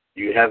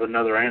 Do you have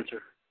another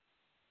answer?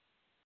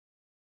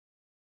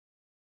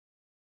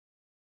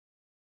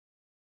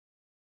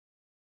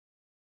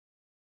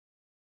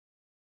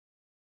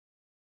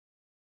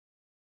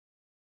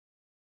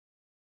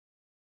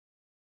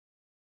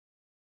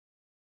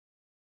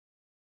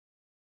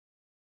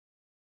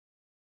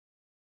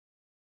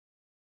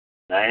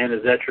 Diane,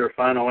 is that your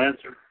final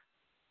answer?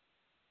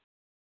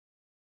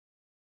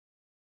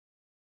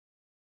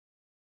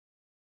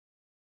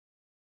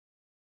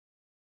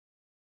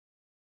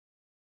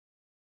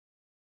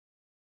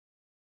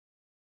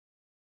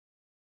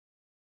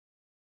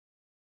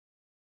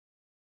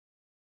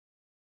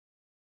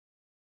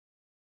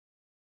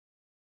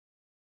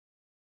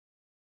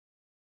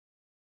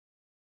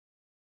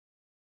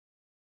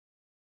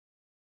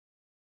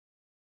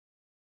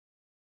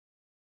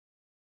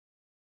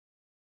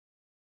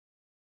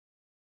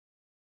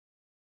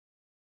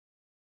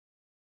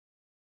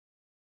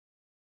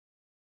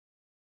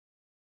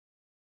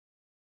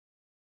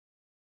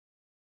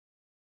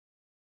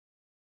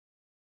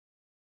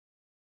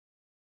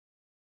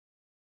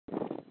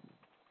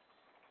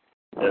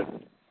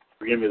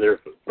 Forgive me there,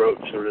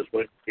 folks. So just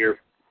wait here,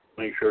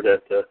 make sure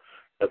that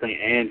I think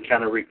Ann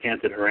kind of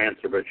recanted her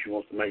answer, but she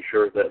wants to make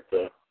sure that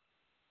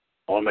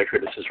I want to make sure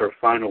this is her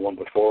final one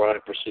before I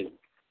proceed.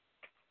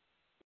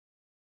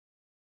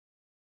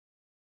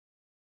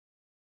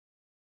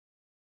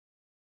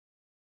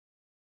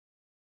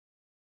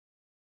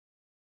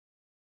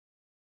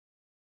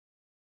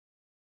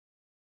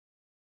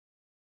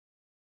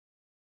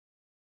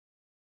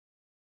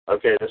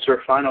 Okay, that's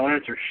her final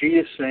answer. She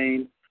is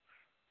saying,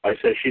 like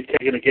I said, she's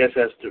taking a guess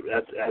as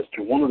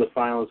to one of the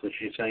finalists, and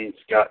she's saying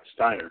Scott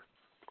Steiner.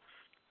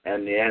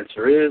 And the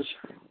answer is,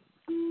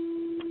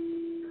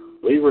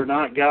 believe it or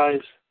not, guys,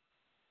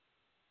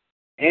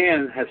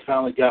 Ann has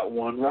finally got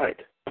one right.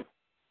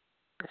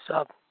 What's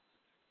up?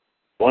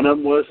 One of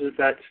them was, in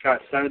fact, Scott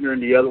Steiner,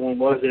 and the other one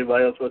was,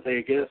 anybody else want to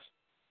take a guess?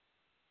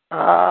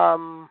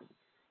 I'm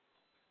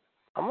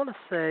going to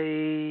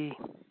say...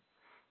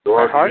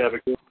 George, do you have a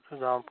guess?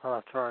 No, I'm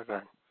not sure. Go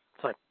ahead.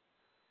 Sorry.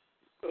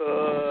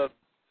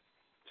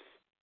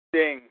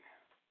 Sting.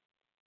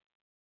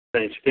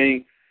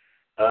 Sting.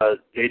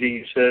 JD,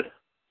 you said?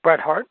 Bret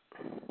Hart.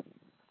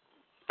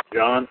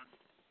 John?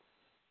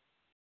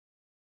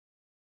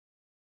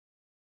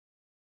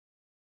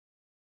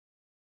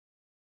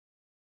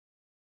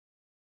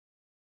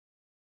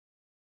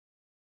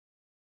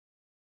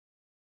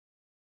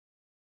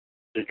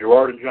 Did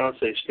Gerard and John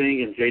say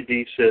Sting, and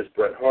JD says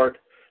Bret Hart?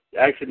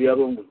 Actually, the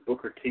other one was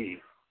Booker T.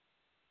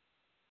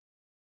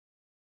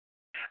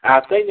 I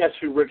think that's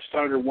who Rick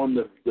Steiner won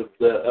the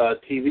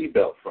TV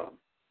belt from.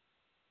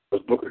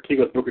 Was Booker T?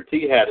 Because Booker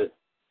T had it,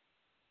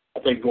 I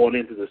think, going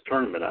into this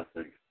tournament, I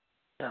think.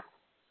 Yeah.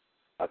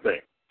 I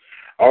think.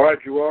 All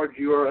right, Gerard,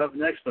 you are up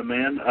next, my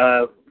man.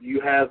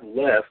 You have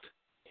left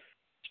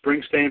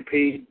Spring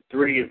Stampede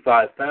 3 and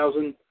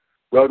 5,000,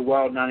 Road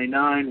Wild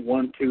 99,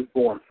 1, 2,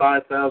 4, and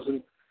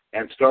 5,000,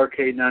 and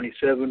Starrcade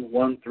 97,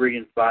 1, 3,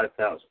 and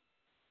 5,000.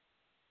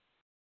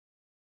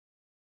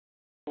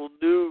 We'll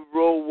do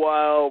Road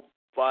Wild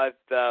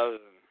 5,000.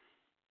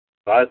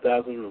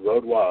 5,000 and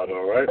Road Wild,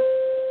 all right?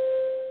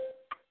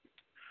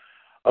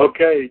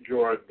 Okay,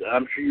 George,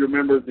 I'm sure you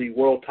remember the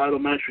world title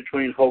match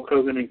between Hulk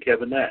Hogan and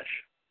Kevin Nash.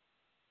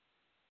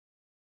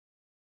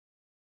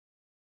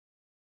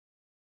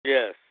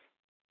 Yes.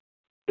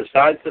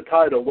 Besides the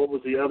title, what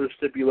was the other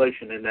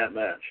stipulation in that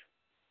match?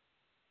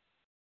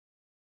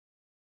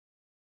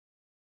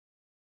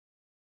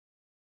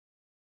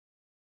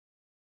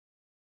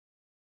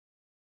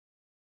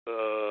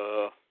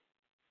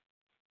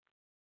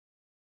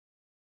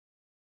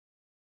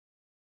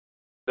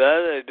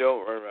 That I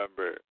don't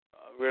remember.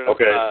 I'm going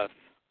to pass.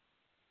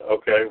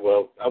 Okay,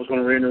 well, I was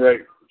going to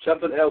reiterate.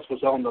 Something else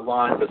was on the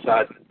line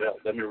besides the belt.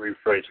 Let me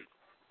rephrase it.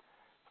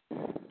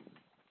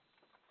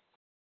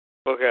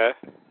 Okay.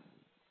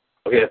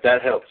 Okay, if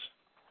that helps.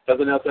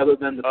 Something else other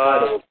than the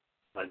title.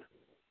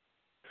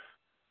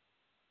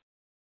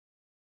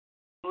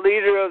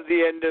 Leader of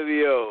the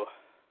NWO.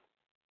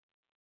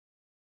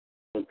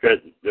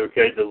 Okay.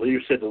 You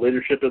said the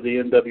leadership of the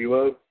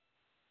NWO?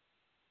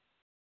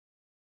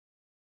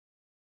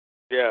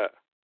 Yeah. Is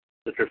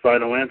that your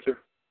final answer?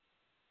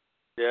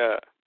 Yeah.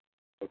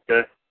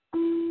 Okay.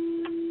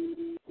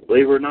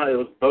 Believe it or not, it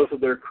was both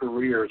of their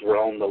careers were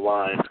on the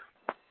line.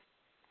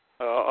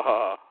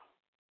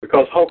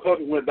 Because Hulk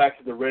Hogan went back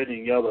to the red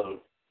and yellow,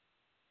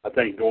 I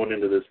think, going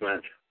into this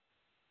match.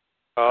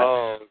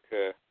 Oh,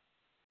 okay.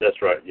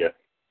 That's right, yeah.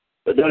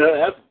 But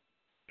no,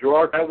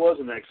 Gerard, that was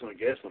an excellent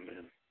guess, my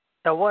man.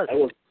 That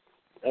was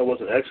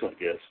an excellent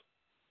guess.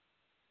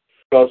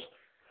 Because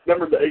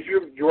remember,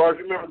 Gerard,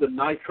 you remember the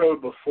Nitro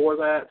before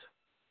that?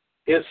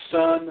 His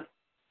son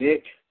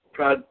Nick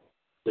tried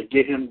to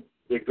get him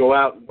to go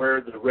out and wear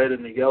the red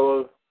and the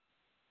yellow,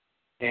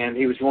 and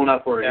he was going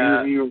out for an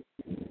interview.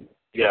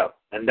 Yeah,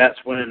 and that's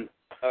when.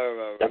 I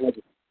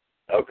remember.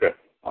 Okay,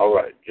 all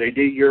right,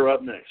 JD, you're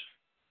up next.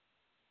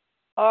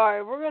 All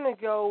right, we're gonna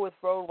go with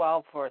Road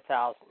Wild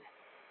 4000.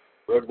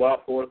 Road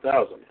Wild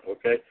 4000.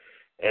 Okay,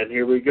 and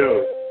here we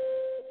go.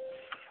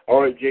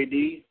 All right,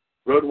 JD,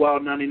 Road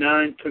Wild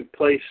 99 took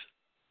place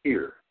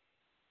here.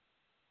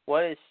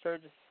 What is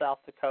Sturgis, South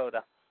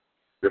Dakota?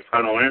 Your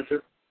final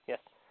answer? Yes.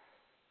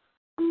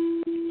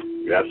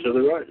 You're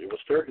absolutely right. It was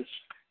Sturgis.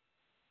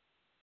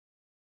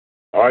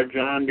 All right,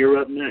 John, you're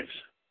up next.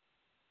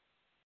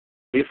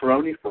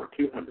 Beefaroni for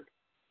 200.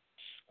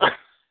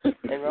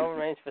 And Roman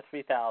Reigns for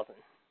 3,000.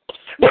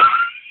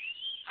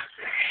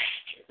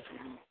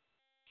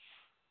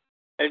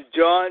 And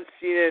John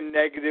Cena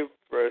negative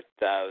for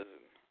 1,000.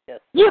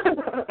 Yes.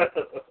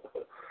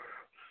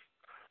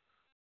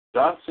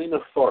 John Cena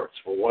farts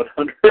for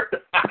 100.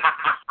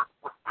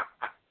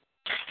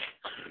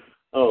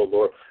 Oh,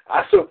 Lord.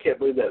 I still can't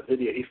believe that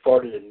video. He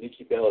farted in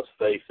Nikki Bella's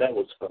face. That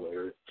was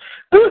hilarious.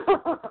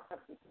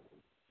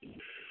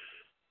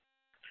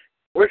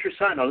 Where's your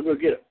sign? I'll go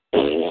get it.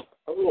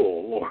 Oh,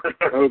 Lord.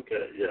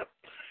 Okay, yeah.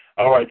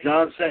 All right,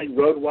 John saying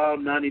Road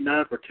Wild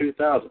 99 for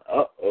 2,000.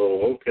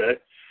 Uh-oh, okay.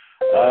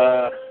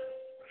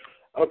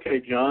 Okay,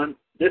 John,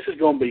 this is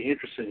going to be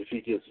interesting if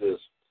he gets this.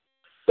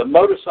 The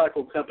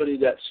motorcycle company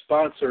that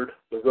sponsored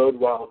the Road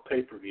Wild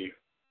pay-per-view.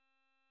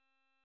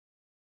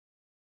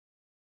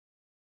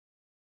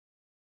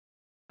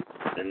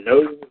 And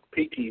no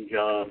peeking,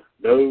 John.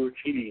 No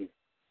cheating.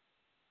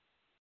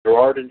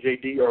 Gerard and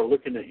JD are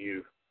looking at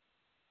you.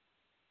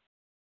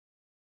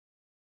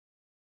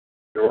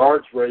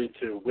 Gerard's ready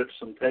to whip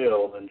some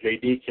tail, and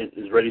JD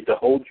is ready to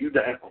hold you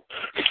down.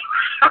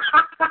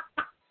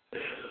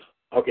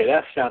 Okay,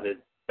 that sounded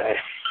bad.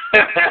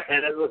 That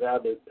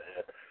sounded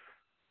bad.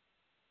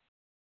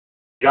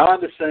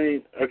 John is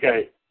saying,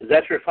 okay, is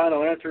that your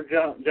final answer,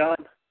 John?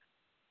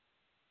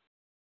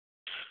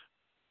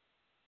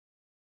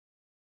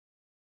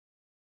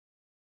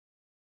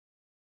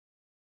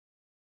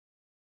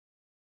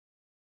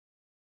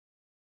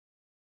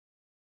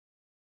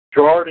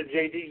 Gerard and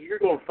JD, you're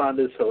going to find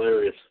this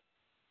hilarious.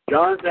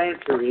 John's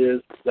answer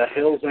is the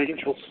Hells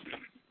Angels.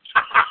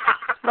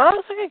 No,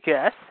 that's a good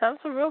guess. That's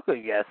a real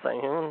good guess.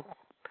 Well,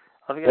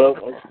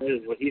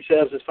 he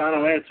says his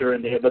final answer,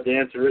 but the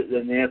answer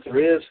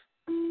is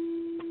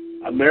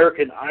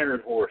American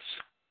Iron Horse.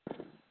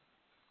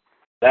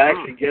 They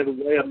actually gave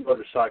away a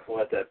motorcycle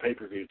at that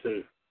pay-per-view,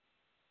 too.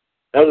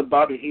 That was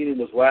Bobby Heenan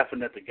was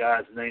laughing at the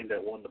guy's name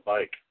that won the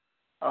bike.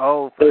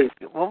 Oh,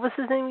 what was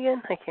his name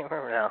again? I can't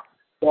remember now.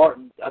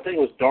 I think it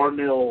was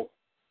Darnell.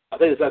 I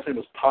think his last name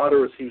was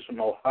Potter. He was from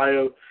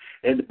Ohio.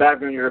 And in the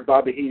background, you heard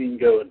Bobby Heenan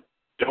going,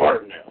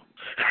 Darnell.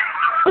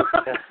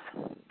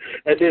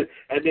 and then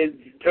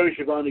Tony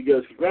Schiavone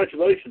goes,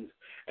 congratulations.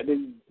 And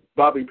then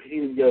Bobby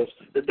Heenan goes,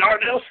 the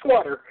Darnell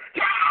Squatter.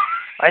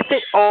 I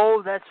think.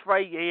 That's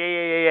right.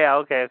 Yeah.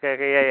 Okay.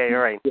 Yeah.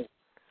 You're right.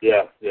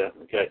 Yeah.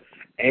 Okay.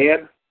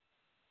 And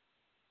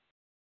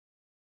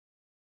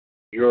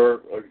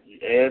you're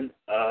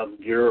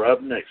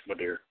up next, my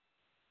dear.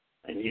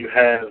 And you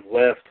have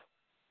left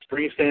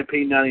Spring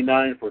Stampede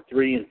 99 for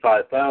 3,000 and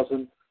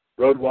 5,000,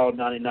 Road Wild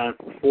 99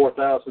 for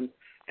 4,000,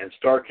 and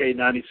Starrcade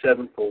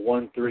 97 for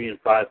 1,000, 3,000, and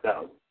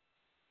 5,000.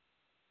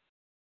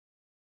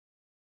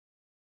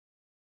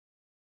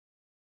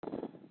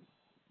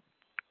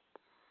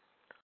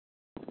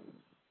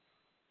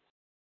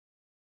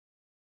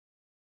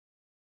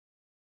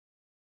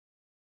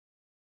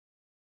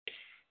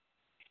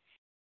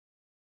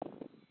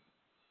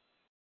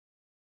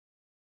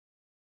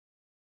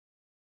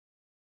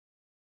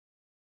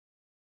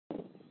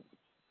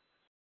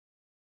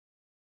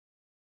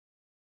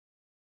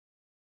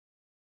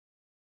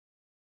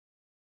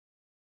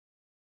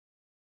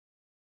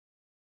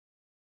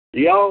 Do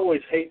y'all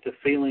always hate the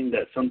feeling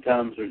that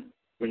sometimes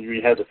when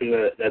you have the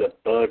feeling that a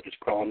bug is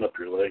crawling up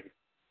your leg?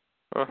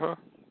 Uh-huh.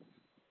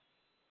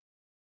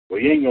 Well,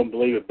 you ain't going to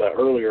believe it, but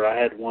earlier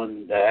I had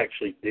one that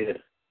actually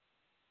did.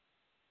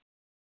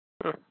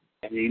 Huh.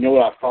 And you know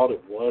what I thought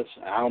it was?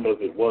 I don't know if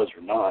it was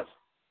or not,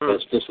 but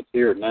it's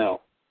disappeared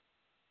now.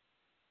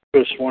 I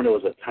could have sworn it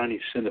was a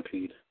tiny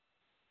centipede.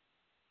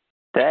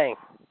 Dang.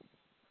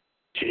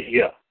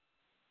 Yeah.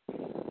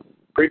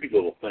 Creepy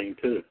little thing,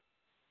 too.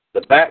 The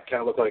back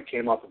kind of looked like it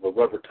came off of a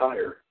rubber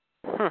tire.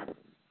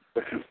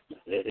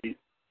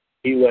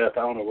 he left.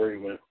 I don't know where he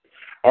went.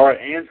 All right,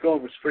 Ann's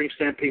going for Spring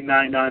Stampede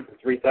 99 for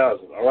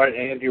 3,000. All right,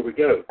 Ann, here we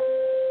go.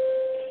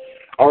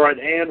 All right,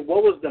 Ann,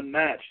 what was the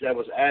match that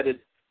was added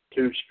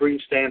to Spring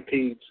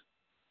Stampede's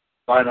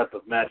lineup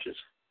of matches?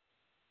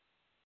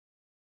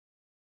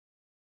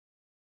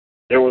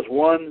 There was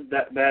one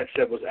match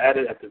that was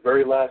added at the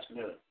very last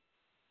minute.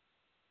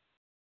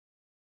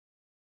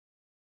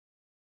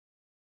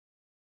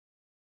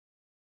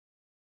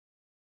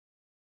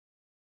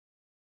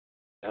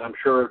 And I'm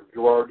sure,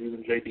 Gerard, you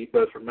and JD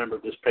both remember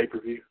this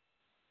pay-per-view.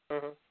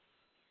 Mm-hmm.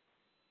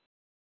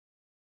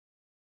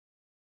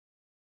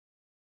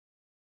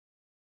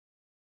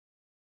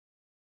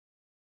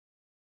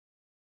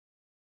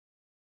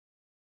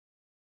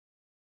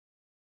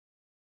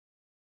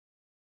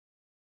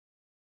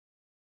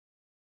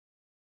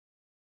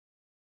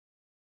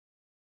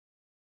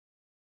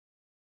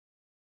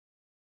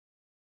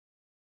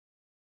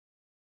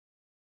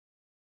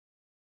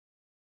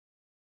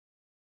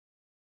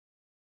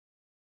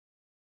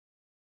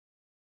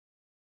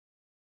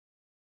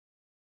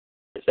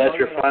 Is that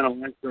your final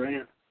answer,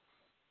 Ann?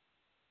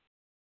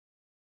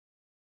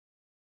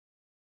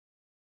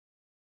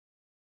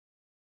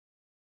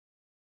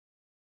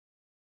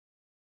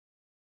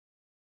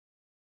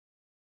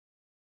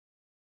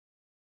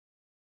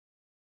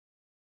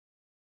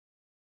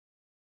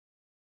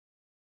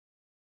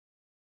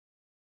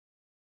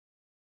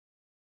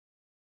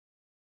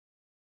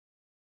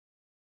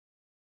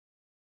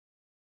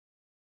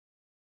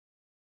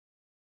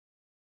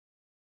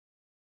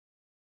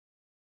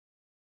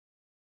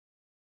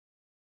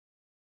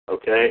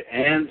 Okay,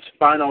 Ann's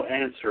final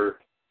answer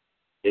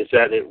is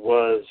that it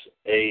was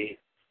a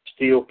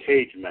steel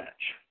cage match.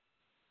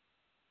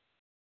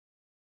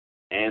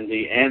 And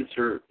the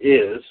answer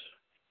is,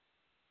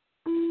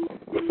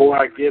 before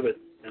I give it,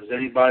 does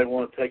anybody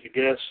want to take a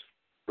guess?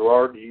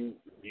 Gerard, do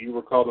you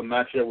recall the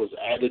match that was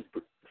added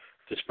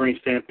to Spring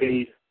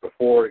Stampede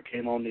before it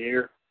came on the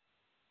air?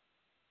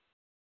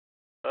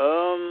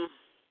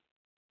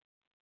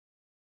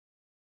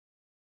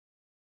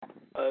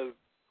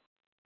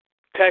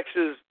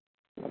 Texas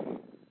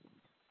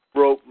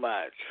rope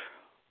match.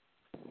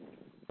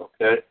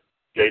 Okay.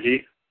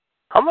 JD?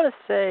 I'm going to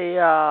say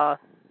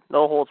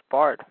No Holds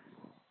Barred.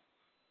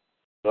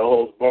 No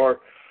Holds Barred.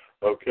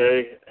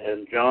 Okay.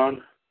 And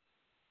John?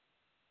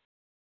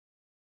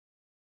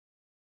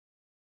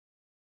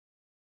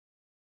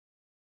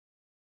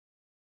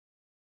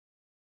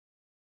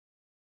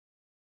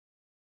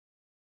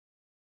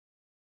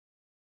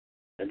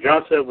 And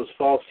John said it was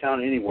Falls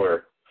Count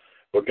Anywhere.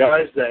 But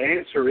guys, the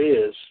answer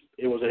is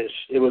it was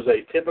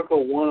a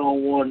typical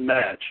one-on-one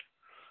match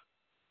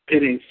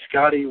pitting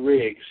Scotty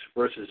Riggs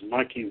versus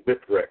Mikey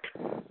Whipwreck.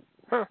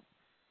 Huh.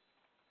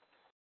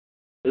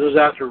 This was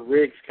after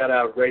Riggs got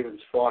out of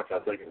Raven's Flock, I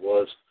think it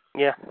was.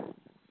 Yeah.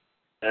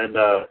 And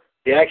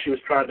he actually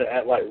was trying to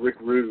act like Rick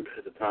Rude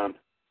at the time.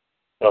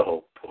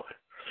 Oh boy,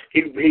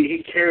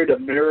 he carried a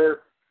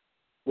mirror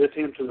with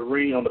him to the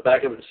ring. On the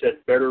back of it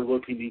said "Better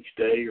looking each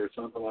day" or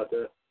something like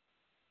that.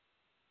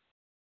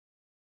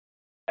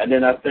 And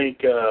then I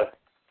think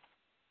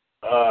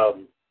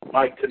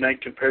Mike Tenay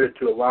compared it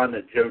to a line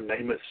that Joe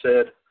Namath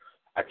said,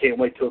 "I can't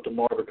wait till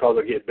tomorrow because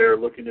I get better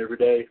looking every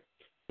day."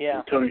 Yeah.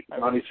 And Tony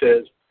Schiavone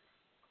says,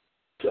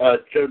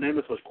 Joe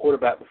Namath was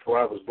quarterback before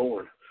I was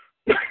born.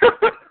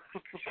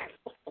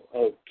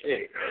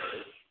 Okay.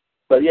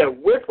 But yeah,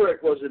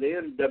 Whipwreck wasn't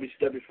in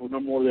WCW for no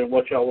more than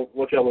what y'all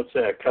would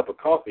say a cup of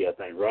coffee, I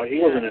think, right? He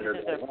wasn't in there. He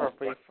was there for a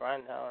brief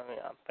run. I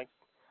think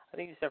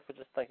he was there for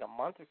just like a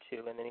month or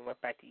two, and then he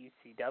went back to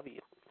ECW.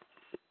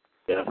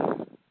 Yeah.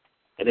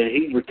 And then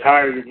he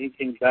retired, and he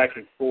came back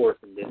and forth,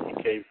 and then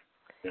he came.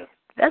 Yeah.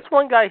 That's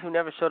one guy who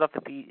never showed up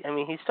at the. I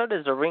mean, he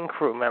started as a ring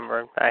crew member.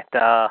 In fact,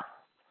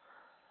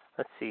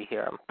 let's see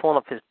here. I'm pulling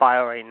up his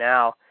bio right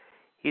now.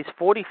 He's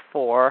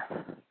 44.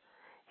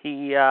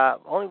 He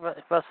only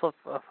wrestled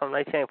from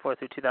 1994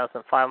 through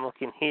 2005. I'm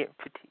looking here.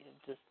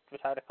 Just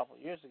retired a couple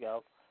of years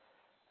ago.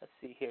 Let's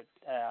see here.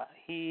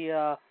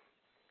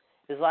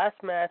 His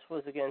last match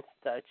was against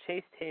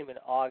Chase Tatum in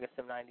August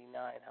of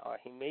 '99. However,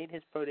 he made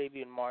his pro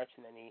debut in March,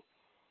 and then he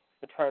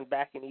returned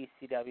back in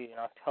ECW in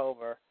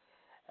October,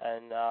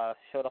 and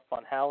showed up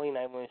on Halloween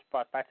night when he was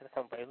brought back to the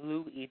company by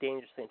Lou E.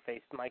 Dangerously and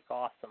faced Mike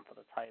Awesome for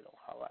the title.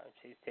 However,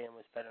 Chase Tatum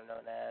was better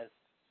known as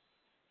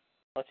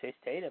Chase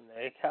Tatum.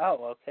 There you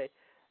go. Okay.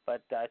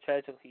 But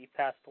tragically, he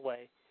passed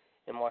away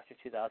in March of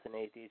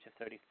 2008 at the age of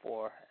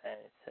 34. And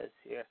it says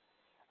here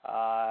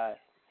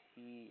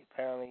he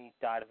apparently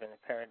died of an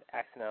apparent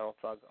accidental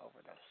drug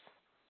overdose.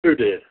 Who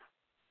did?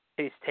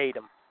 Chase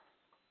Tatum.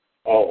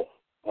 Oh.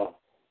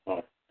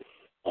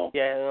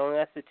 Yeah, it only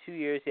lasted 2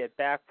 years. He had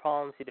back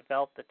problems. He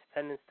developed a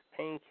dependence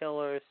to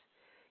painkillers.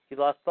 He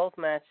lost both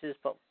matches,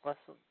 but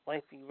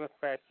like Rick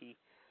Rack, he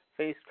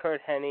faced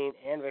Kurt Hennig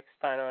and Rick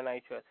Steiner on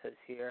Nitro, it says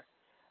here.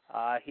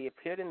 He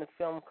appeared in the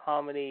film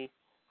comedy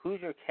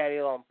Who's Your Caddy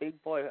along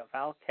Big Boy of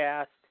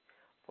Outcast,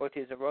 worked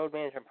as a road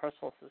manager and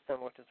personal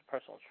assistant, worked as a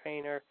personal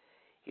trainer.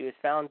 He was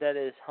found dead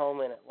at his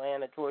home in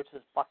Atlanta,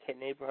 Georgia's Buckhead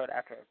neighborhood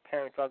after a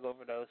apparent drug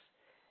overdose.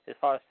 His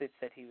father states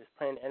that he was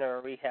planning to enter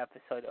a rehab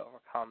facility to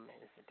overcome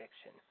his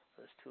addiction.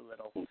 It was too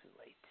little, too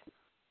late.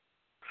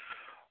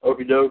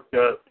 Okie doke.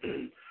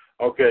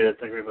 Okay,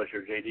 thank you very much,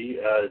 your JD.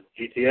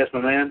 GTS,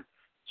 my man.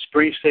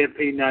 Spring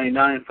Stampede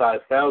 99,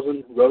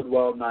 5,000. Road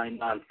Wild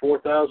 99,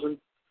 4,000.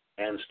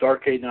 And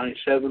Starcade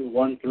 97,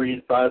 1, 3,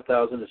 and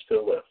 5,000 is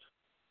still left.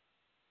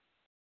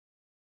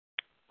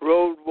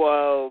 Road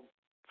Wild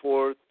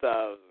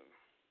 4,000.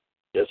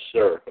 Yes,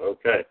 sir.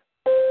 Okay.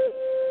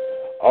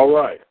 All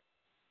right.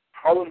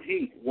 Harlem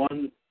Heat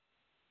won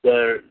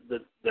their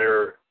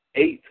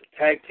 8th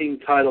tag team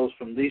titles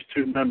from these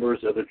two members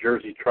of the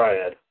Jersey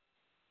Triad.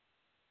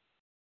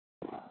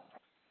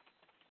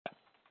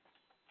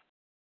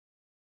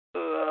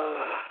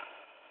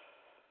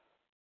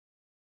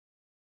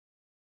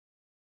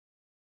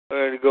 I'm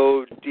going to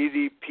go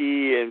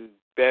DDP and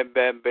Bam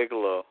Bam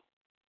Bigelow.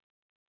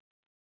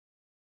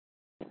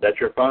 That's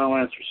your final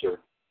answer, sir.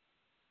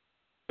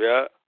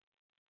 Yeah.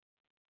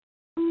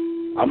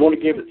 I'm going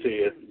to give it to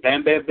you.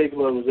 Bam Bam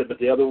Bigelow was it, but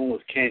the other one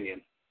was Canyon.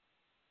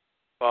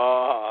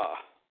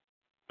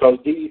 Because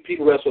DDP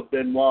wrestled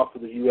Benoit for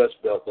the U.S.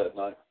 belt that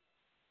night.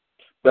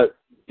 But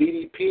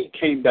DDP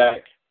came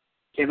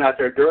out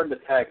there during the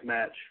tag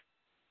match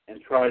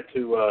and tried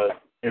to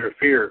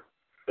interfere,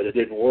 but it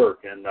didn't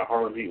work, and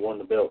Harlem Heat won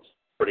the belts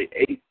for the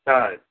 8th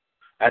time.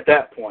 At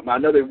that point, I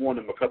know they won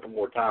them a couple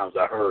more times,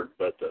 I heard,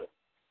 but,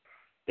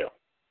 yeah.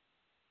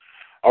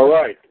 All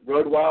right,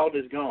 Road Wild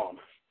is gone.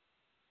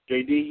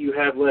 JD, you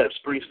have left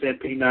Spring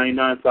Stampede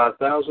 99,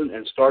 5,000,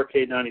 and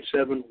Starcade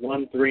 97,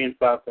 1, 3, and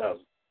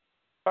 5,000.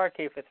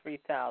 Starcade for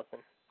 3,000.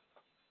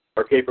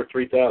 Starcade for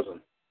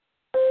 3,000.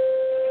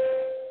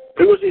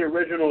 Who was the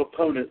original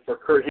opponent for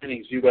Curt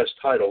Hennig's U.S.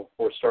 title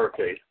for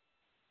Starcade?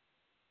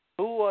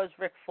 Who was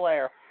Ric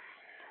Flair?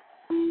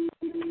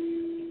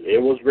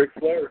 It was Ric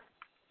Flair.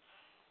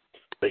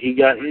 But he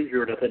got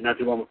injured, I think, not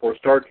too long before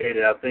Starcade.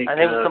 And I think it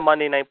was the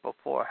Monday night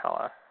before,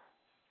 however.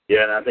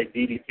 Yeah, and I think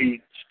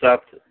DDP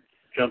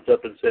jumped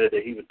up and said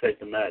that he would take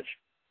the match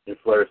in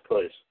Flair's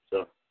place.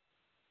 So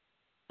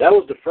that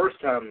was the first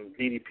time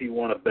DDP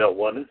won a belt,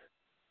 wasn't it?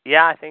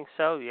 Yeah, I think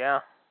so, yeah.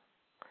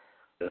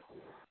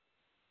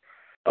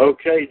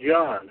 Okay,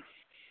 John.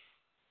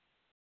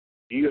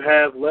 You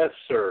have left,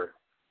 sir,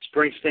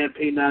 Spring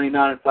Stampede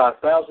 99,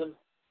 5,000,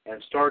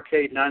 and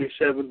Starcade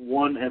 97,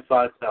 1, and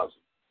 5,000.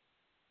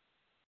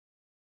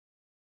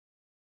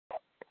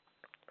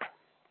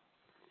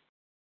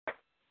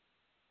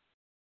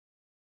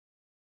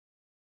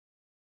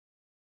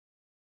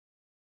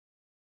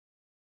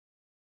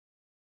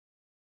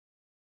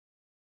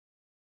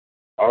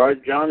 All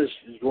right, John is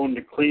going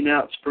to clean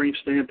out Spring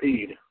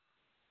Stampede.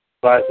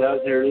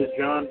 5,000, here it is,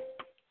 John.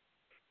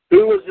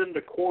 Who was in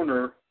the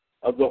corner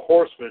of the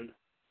Horsemen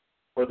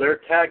for their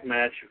tag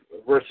match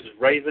versus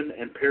Raven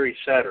and Perry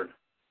Saturn?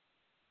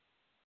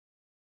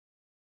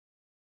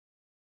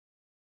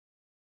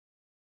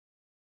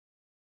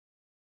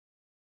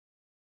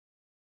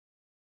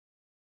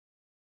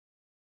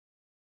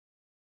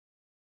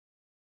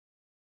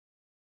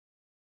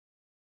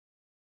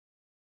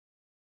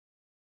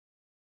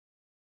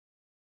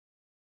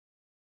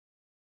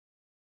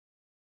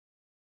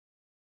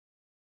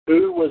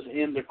 Who was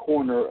in the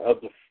corner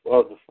of the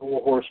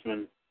Four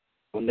Horsemen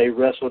when they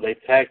wrestled a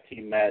tag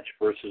team match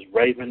versus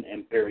Raven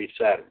and Perry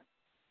Saturn?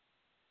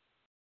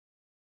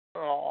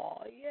 Oh,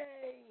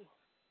 yay!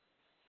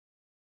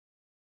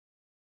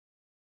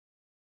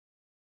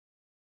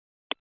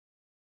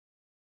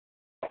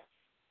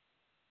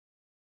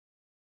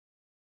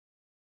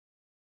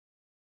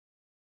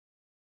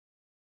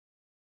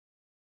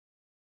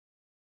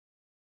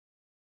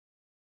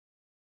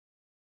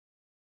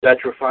 That's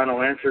your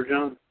final answer,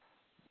 John?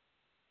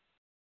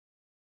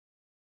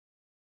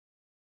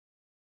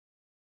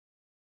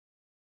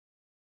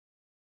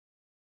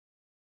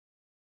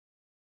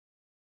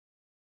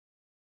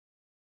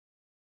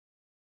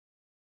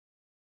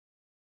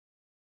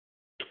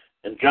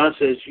 And John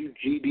says you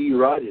GD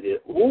righted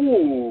it.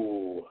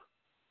 Ooh.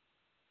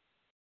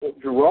 Well,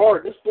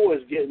 Gerard, this boy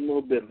is getting a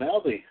little bit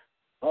mouthy.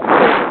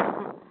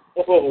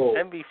 Oh.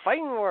 And be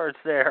fighting words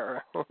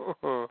there.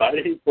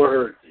 Fighting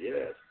words,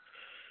 yes.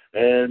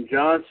 And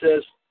John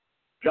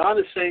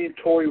is saying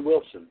Torrie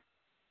Wilson.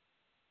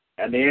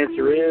 And the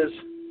answer is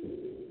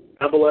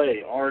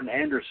AA, Arn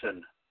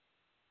Anderson.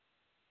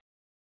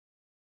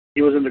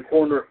 He was in the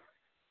corner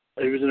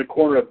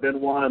of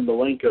Benoit and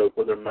Malenko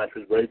for their match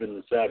with Raven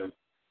and Saturn.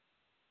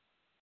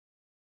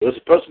 It was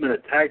supposed to be a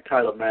tag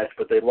title match,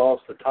 but they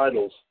lost the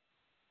titles,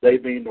 they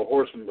being the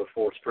Horsemen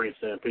before Spring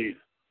Stampede.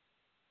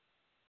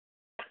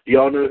 Do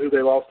y'all know who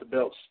they lost the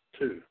belts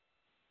to?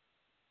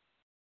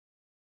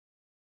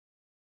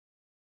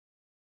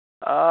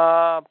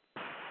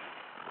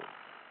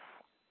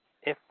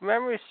 If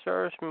memory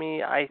serves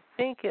me, I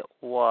think it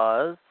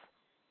was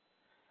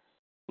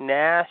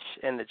Nash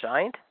and the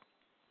Giant.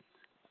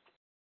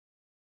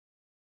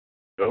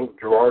 No,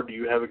 Gerard, do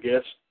you have a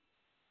guess?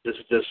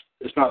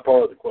 It's not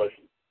part of the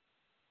question.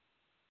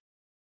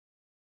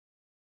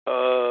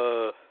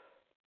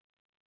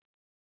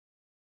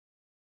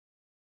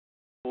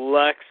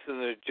 Lex and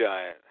the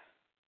Giant.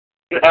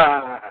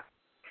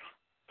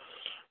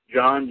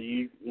 John, do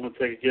you want to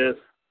take a guess?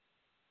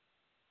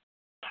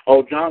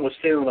 Oh, John was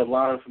stealing a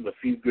line from A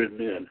Few Good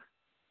Men.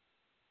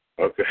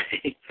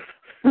 Okay.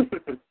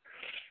 Did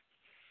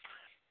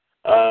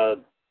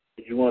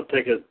you want to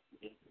take a...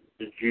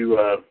 Did you...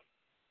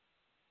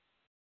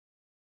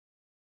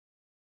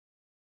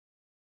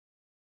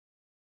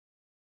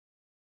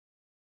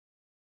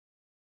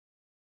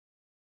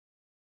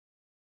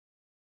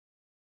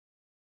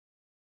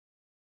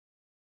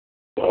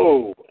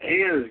 Oh,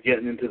 Ann is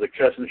getting into the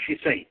cussing. She's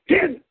saying,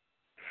 "Den."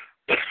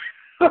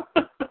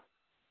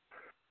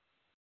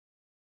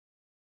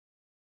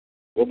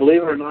 Well,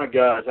 believe it or not,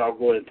 guys, I'll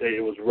go ahead and tell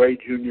you, it was Ray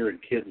Jr.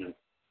 and Kidman.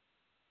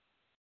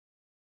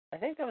 I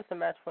think that was the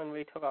match when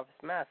Ray took off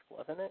his mask,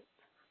 wasn't it?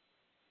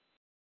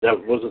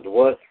 That wasn't the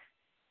what?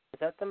 Was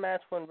that the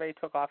match when Ray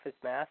took off his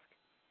mask?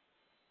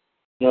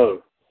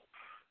 No.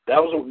 That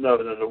was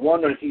the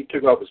one that he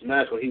took off his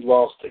mask when he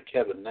lost to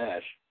Kevin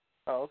Nash.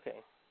 Oh,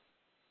 okay.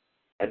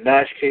 And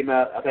Nash came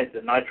out, I think,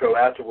 the Nitro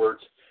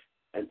afterwards,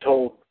 and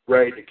told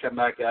Ray to come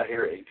back out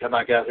here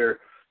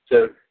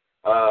So,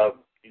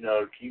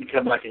 you can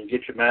come back and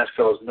get your mask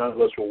because none of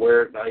us will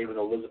wear it. Not even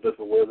Elizabeth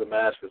will wear the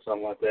mask or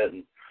something like that.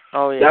 And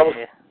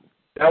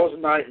that was a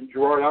night. And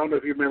Gerard, I don't know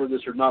if you remember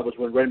this or not, was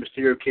when Rey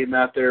Mysterio came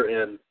out there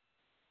and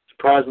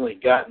surprisingly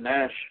got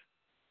Nash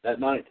that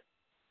night.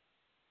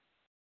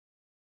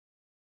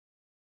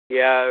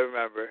 Yeah, I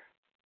remember.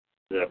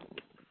 Yeah.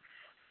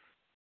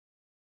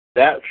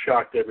 That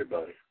shocked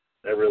everybody.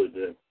 That really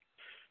did.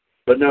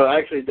 But no,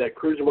 actually, that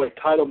Cruiserweight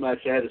title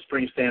match they had at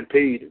Spring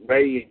Stampede,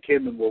 Ray and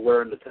Kidman were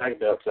wearing the tag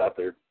belts out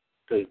there,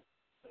 too.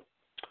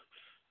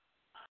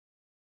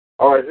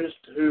 All right,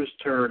 whose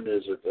turn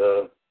is it?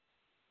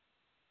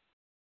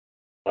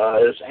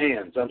 It's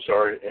Ann's. I'm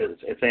sorry.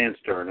 It's Ann's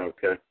turn,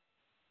 okay.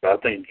 I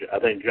think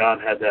John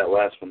had that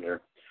last one there.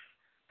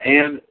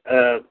 And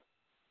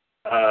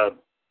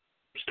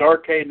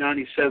Starrcade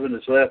 97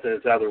 is left, and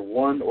it's either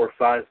 1 or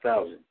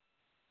 5,000.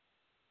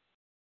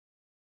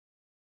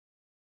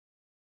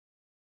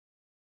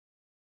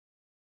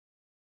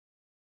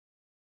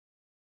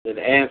 And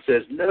Ann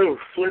says, "No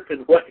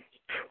flipping way.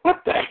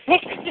 What the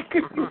heck?"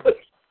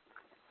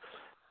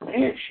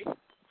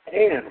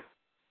 Ann,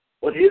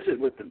 what is it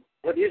with the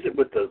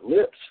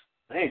lips?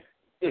 Man.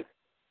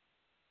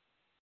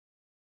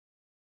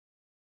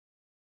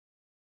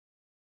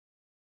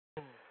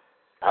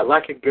 I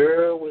like a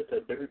girl with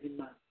a dirty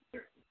mouth.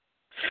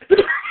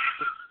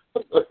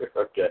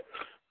 Okay.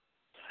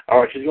 All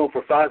right, she's going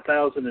for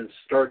 5,000 in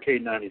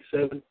Starrcade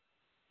 97.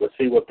 Let's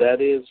see what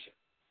that is.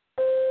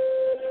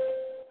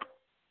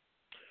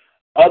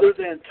 Other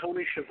than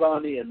Tony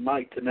Schiavone and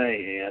Mike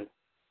Tenay, Ann,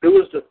 who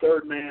was the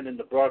third man in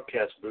the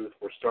broadcast booth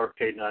for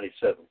Starrcade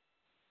 97?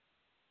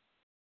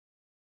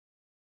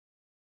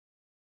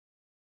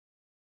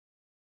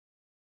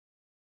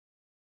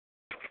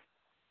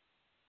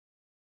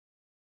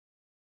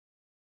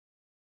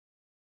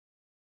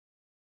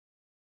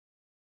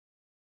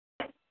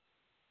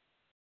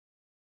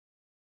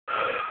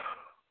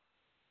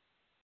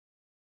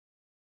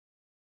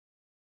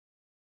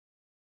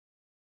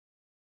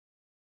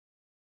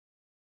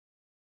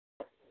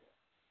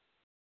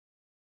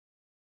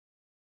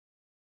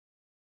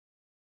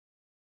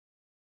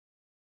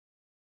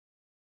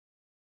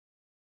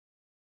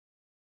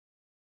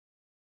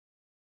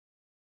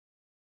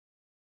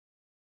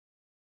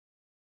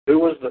 Who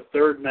was the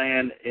third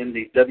man in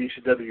the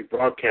WCW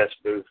broadcast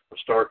booth for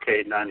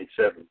Starrcade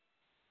 97,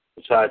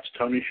 besides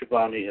Tony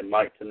Schiavone and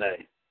Mike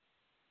Tenay?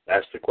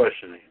 That's the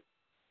question.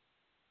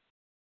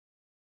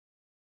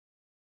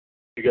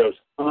 He goes,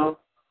 huh?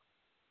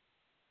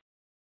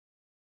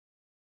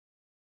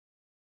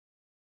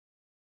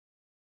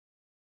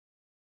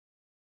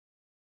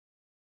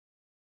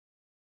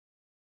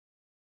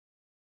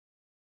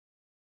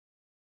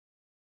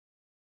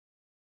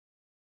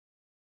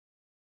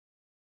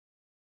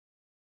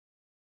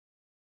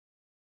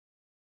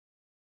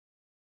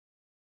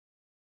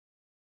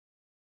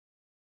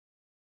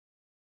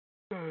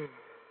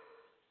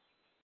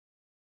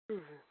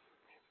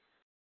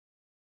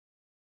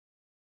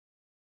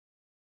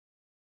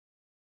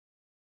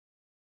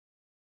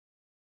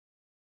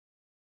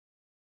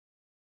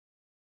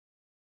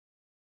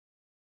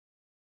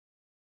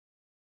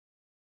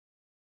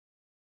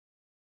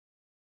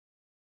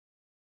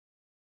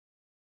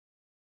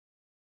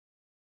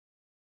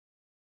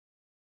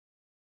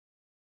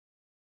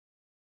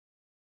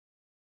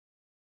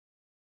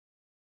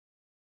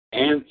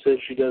 Ann says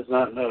she does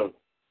not know.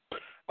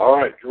 All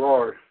right,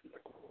 Gerard,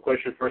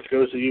 question first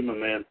goes to you, my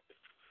man.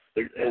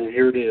 And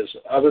here it is.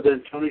 Other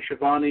than Tony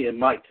Schiavone and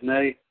Mike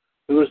Tenay,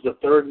 who is the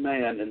third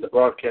man in the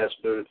broadcast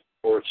booth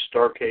for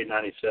Starrcade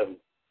 97?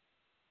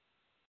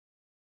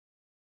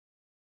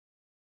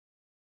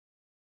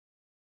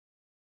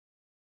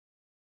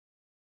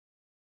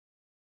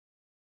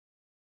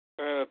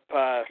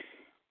 Pass.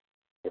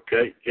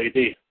 Okay,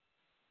 JD.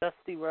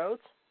 Dusty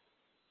Rhodes?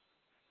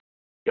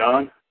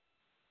 John?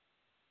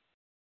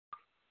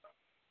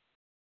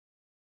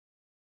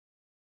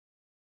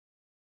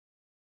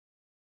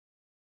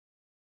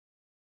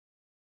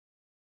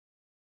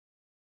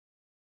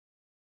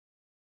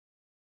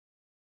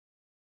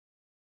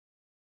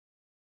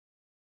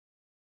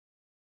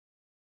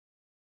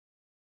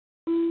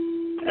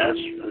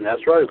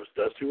 That's right. It was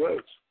Dusty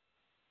Rhodes.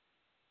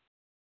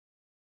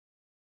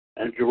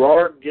 And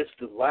Gerard gets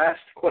the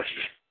last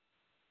question.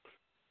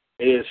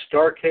 It is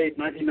Starrcade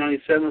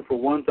 1997 for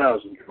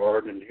 1,000,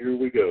 Gerard, and here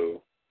we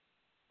go.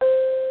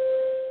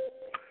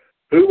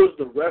 Who was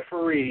the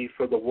referee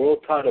for the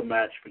world title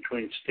match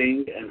between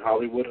Sting and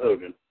Hollywood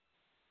Hogan?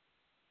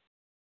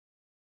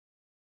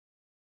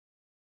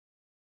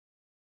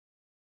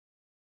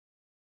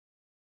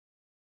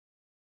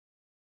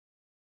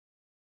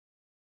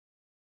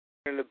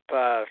 In the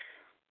past.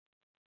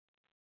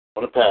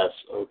 On a pass,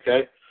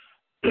 okay.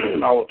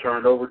 I will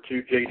turn it over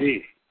to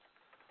JD.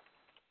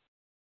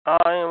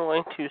 I am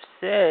going to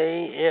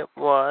say it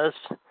was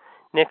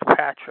Nick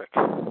Patrick.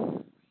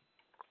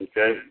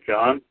 Okay,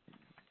 John?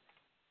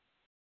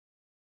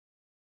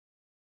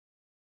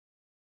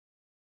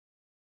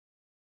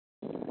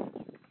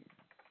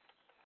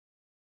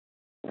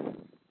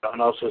 John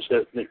also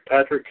says Nick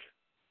Patrick.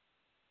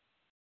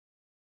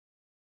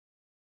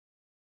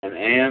 And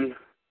Ann,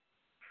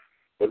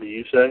 what do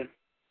you say?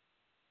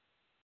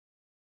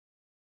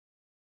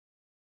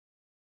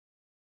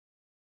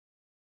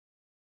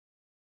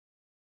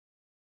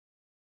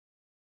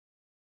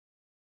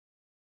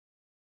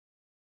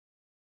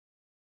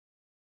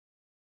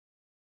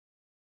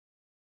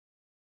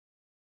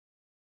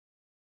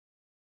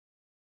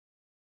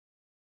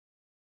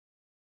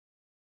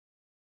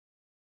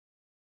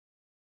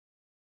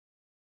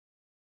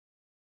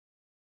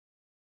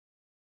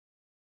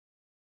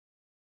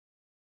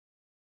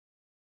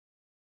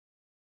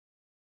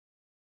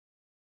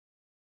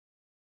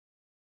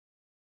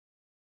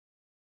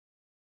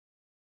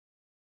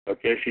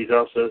 Okay, she's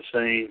also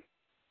saying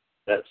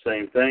that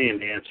same thing,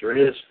 and the answer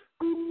is,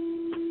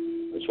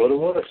 that's what it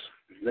was,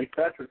 Nick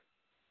Patrick.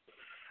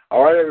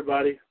 All right,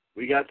 everybody,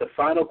 we got the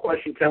final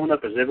question coming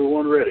up. Is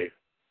everyone ready?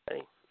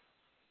 Ready.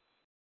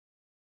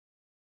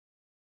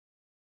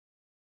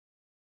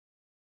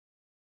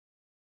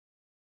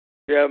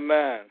 Yeah,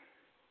 man.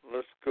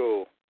 Let's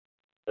go.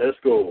 Let's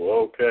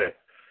go, okay.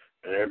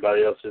 And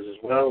everybody else is as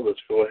well. Let's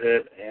go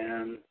ahead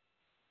and...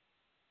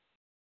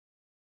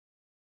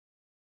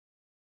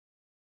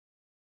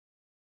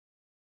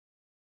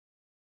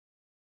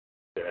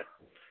 Okay.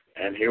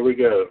 And here we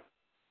go.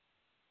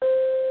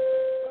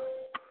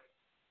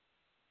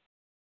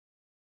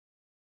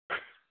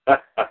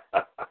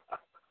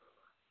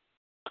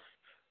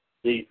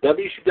 The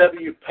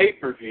WCW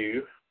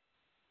pay-per-view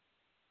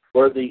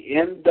where the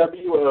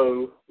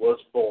NWO was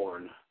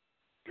born.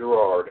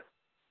 Gerard.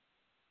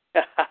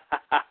 This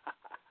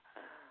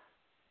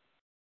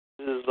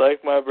is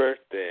like my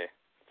birthday.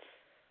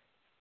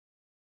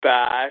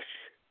 Bash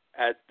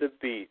at the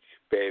beach,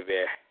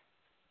 baby.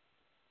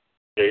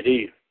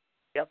 JD.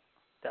 Yep,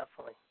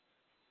 definitely.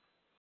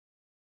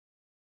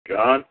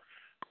 John.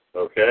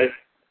 Okay.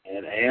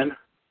 And Ann.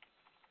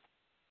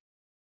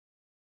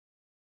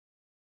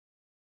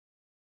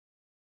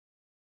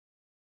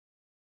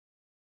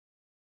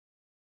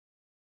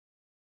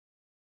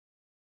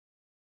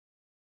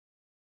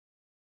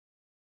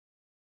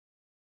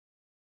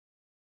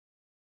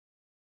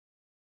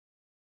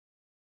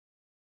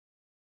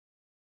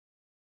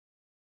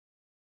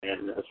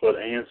 And that's what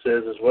Ann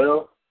says as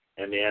well.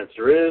 And the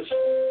answer is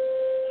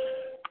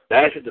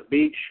Bash at the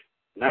Beach,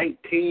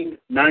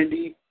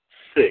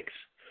 1996.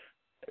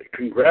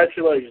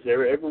 Congratulations,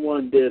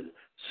 everyone did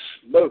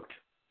smoked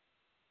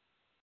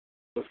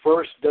the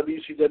first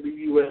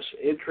WCWUS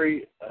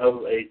entry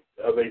of a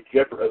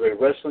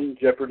wrestling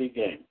Jeopardy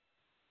game.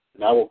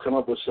 And I will come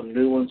up with some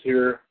new ones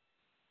here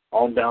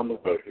on down the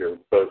road here,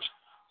 folks.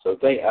 So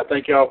I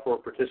thank y'all for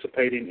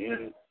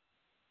participating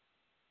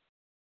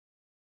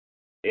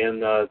in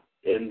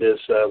this,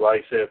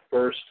 like I said,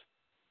 first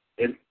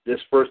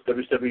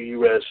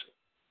WCWUS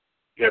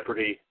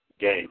Jeopardy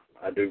game.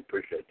 I do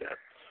appreciate that.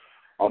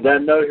 On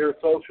that note here,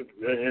 folks,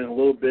 in a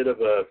little bit of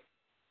a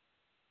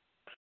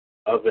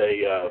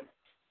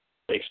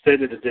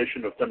extended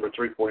edition of number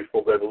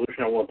 344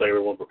 Revolution. I want to thank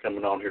everyone for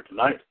coming on here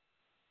tonight.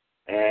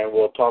 And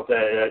we'll talk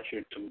that at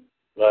you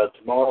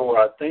tomorrow,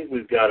 where I think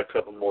we've got a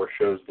couple more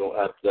shows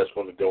that's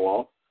going to go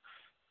on.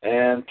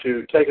 And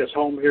to take us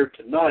home here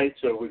tonight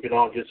so we can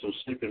all get some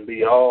sleep and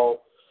be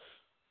all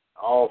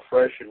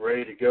fresh and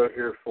ready to go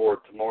here for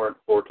tomorrow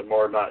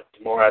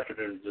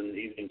afternoon's and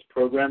evening's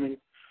programming,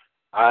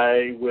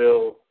 I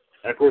will,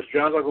 and of course,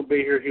 John's not going to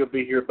be here. He'll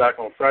be here back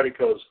on Friday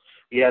because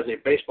he has a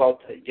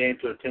baseball game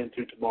to attend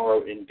to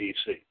tomorrow in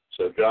D.C.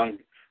 So, John,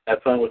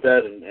 have fun with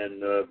that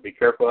and be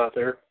careful out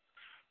there.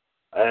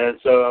 And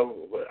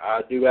so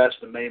I do ask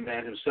the main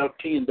man himself,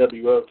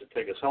 TNWO, to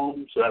take us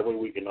home so that way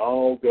we can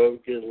all go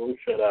get a little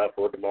shut-eye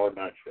for tomorrow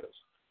night shows.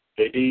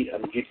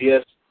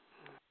 GTS,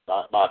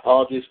 my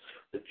apologies.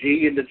 The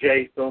G and the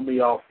J throw me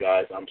off,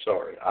 guys. I'm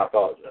sorry. I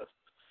apologize.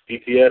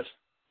 GTS,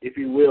 if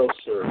you will,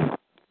 sir,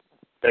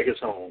 take us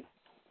home.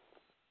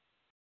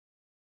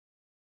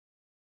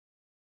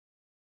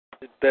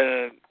 It's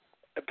been an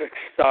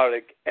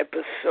episodic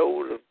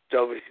episode of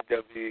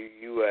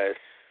WCWUS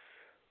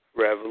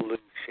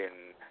Revolution.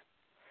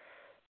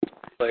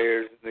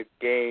 Players in the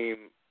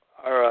game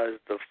are as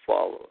the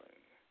following: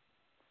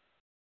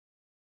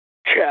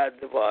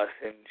 had the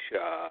Boston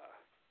Shaw,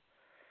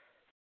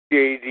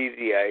 JD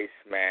the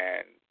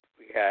Iceman.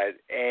 We had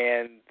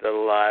Ann the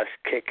Last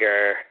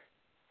Kicker.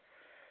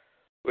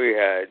 We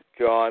had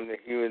John the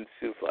Human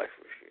Suplex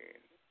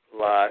Machine.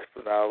 Last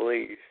but not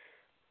least,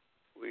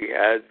 we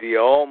had the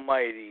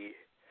almighty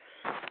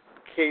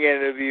King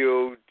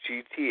NWO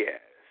GTS.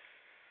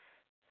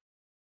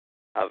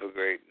 Have a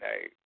great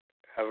night.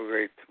 Have a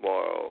great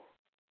tomorrow.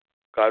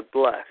 God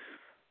bless.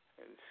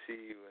 And see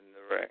you in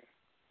the ring.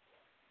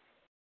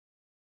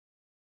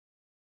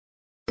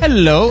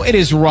 Hello, it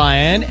is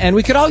Ryan, and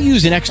we could all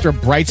use an extra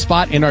bright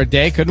spot in our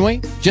day, couldn't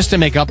we? Just to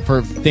make up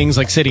for things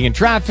like sitting in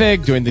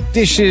traffic, doing the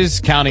dishes,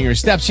 counting your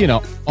steps, you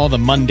know, all the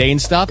mundane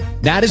stuff.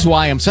 That is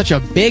why I'm such a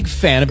big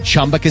fan of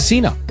Chumba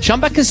Casino.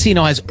 Chumba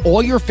Casino has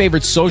all your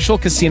favorite social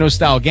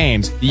casino-style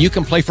games that you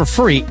can play for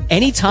free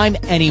anytime,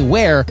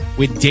 anywhere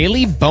with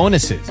daily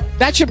bonuses.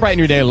 That should brighten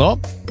your day a little.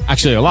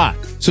 Actually, a lot.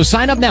 So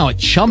sign up now at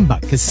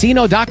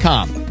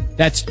ChumbaCasino.com.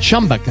 That's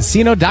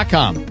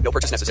ChumbaCasino.com. No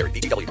purchase necessary.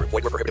 VGW Group.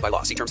 Void where prohibited by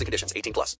law. See terms and conditions. 18+.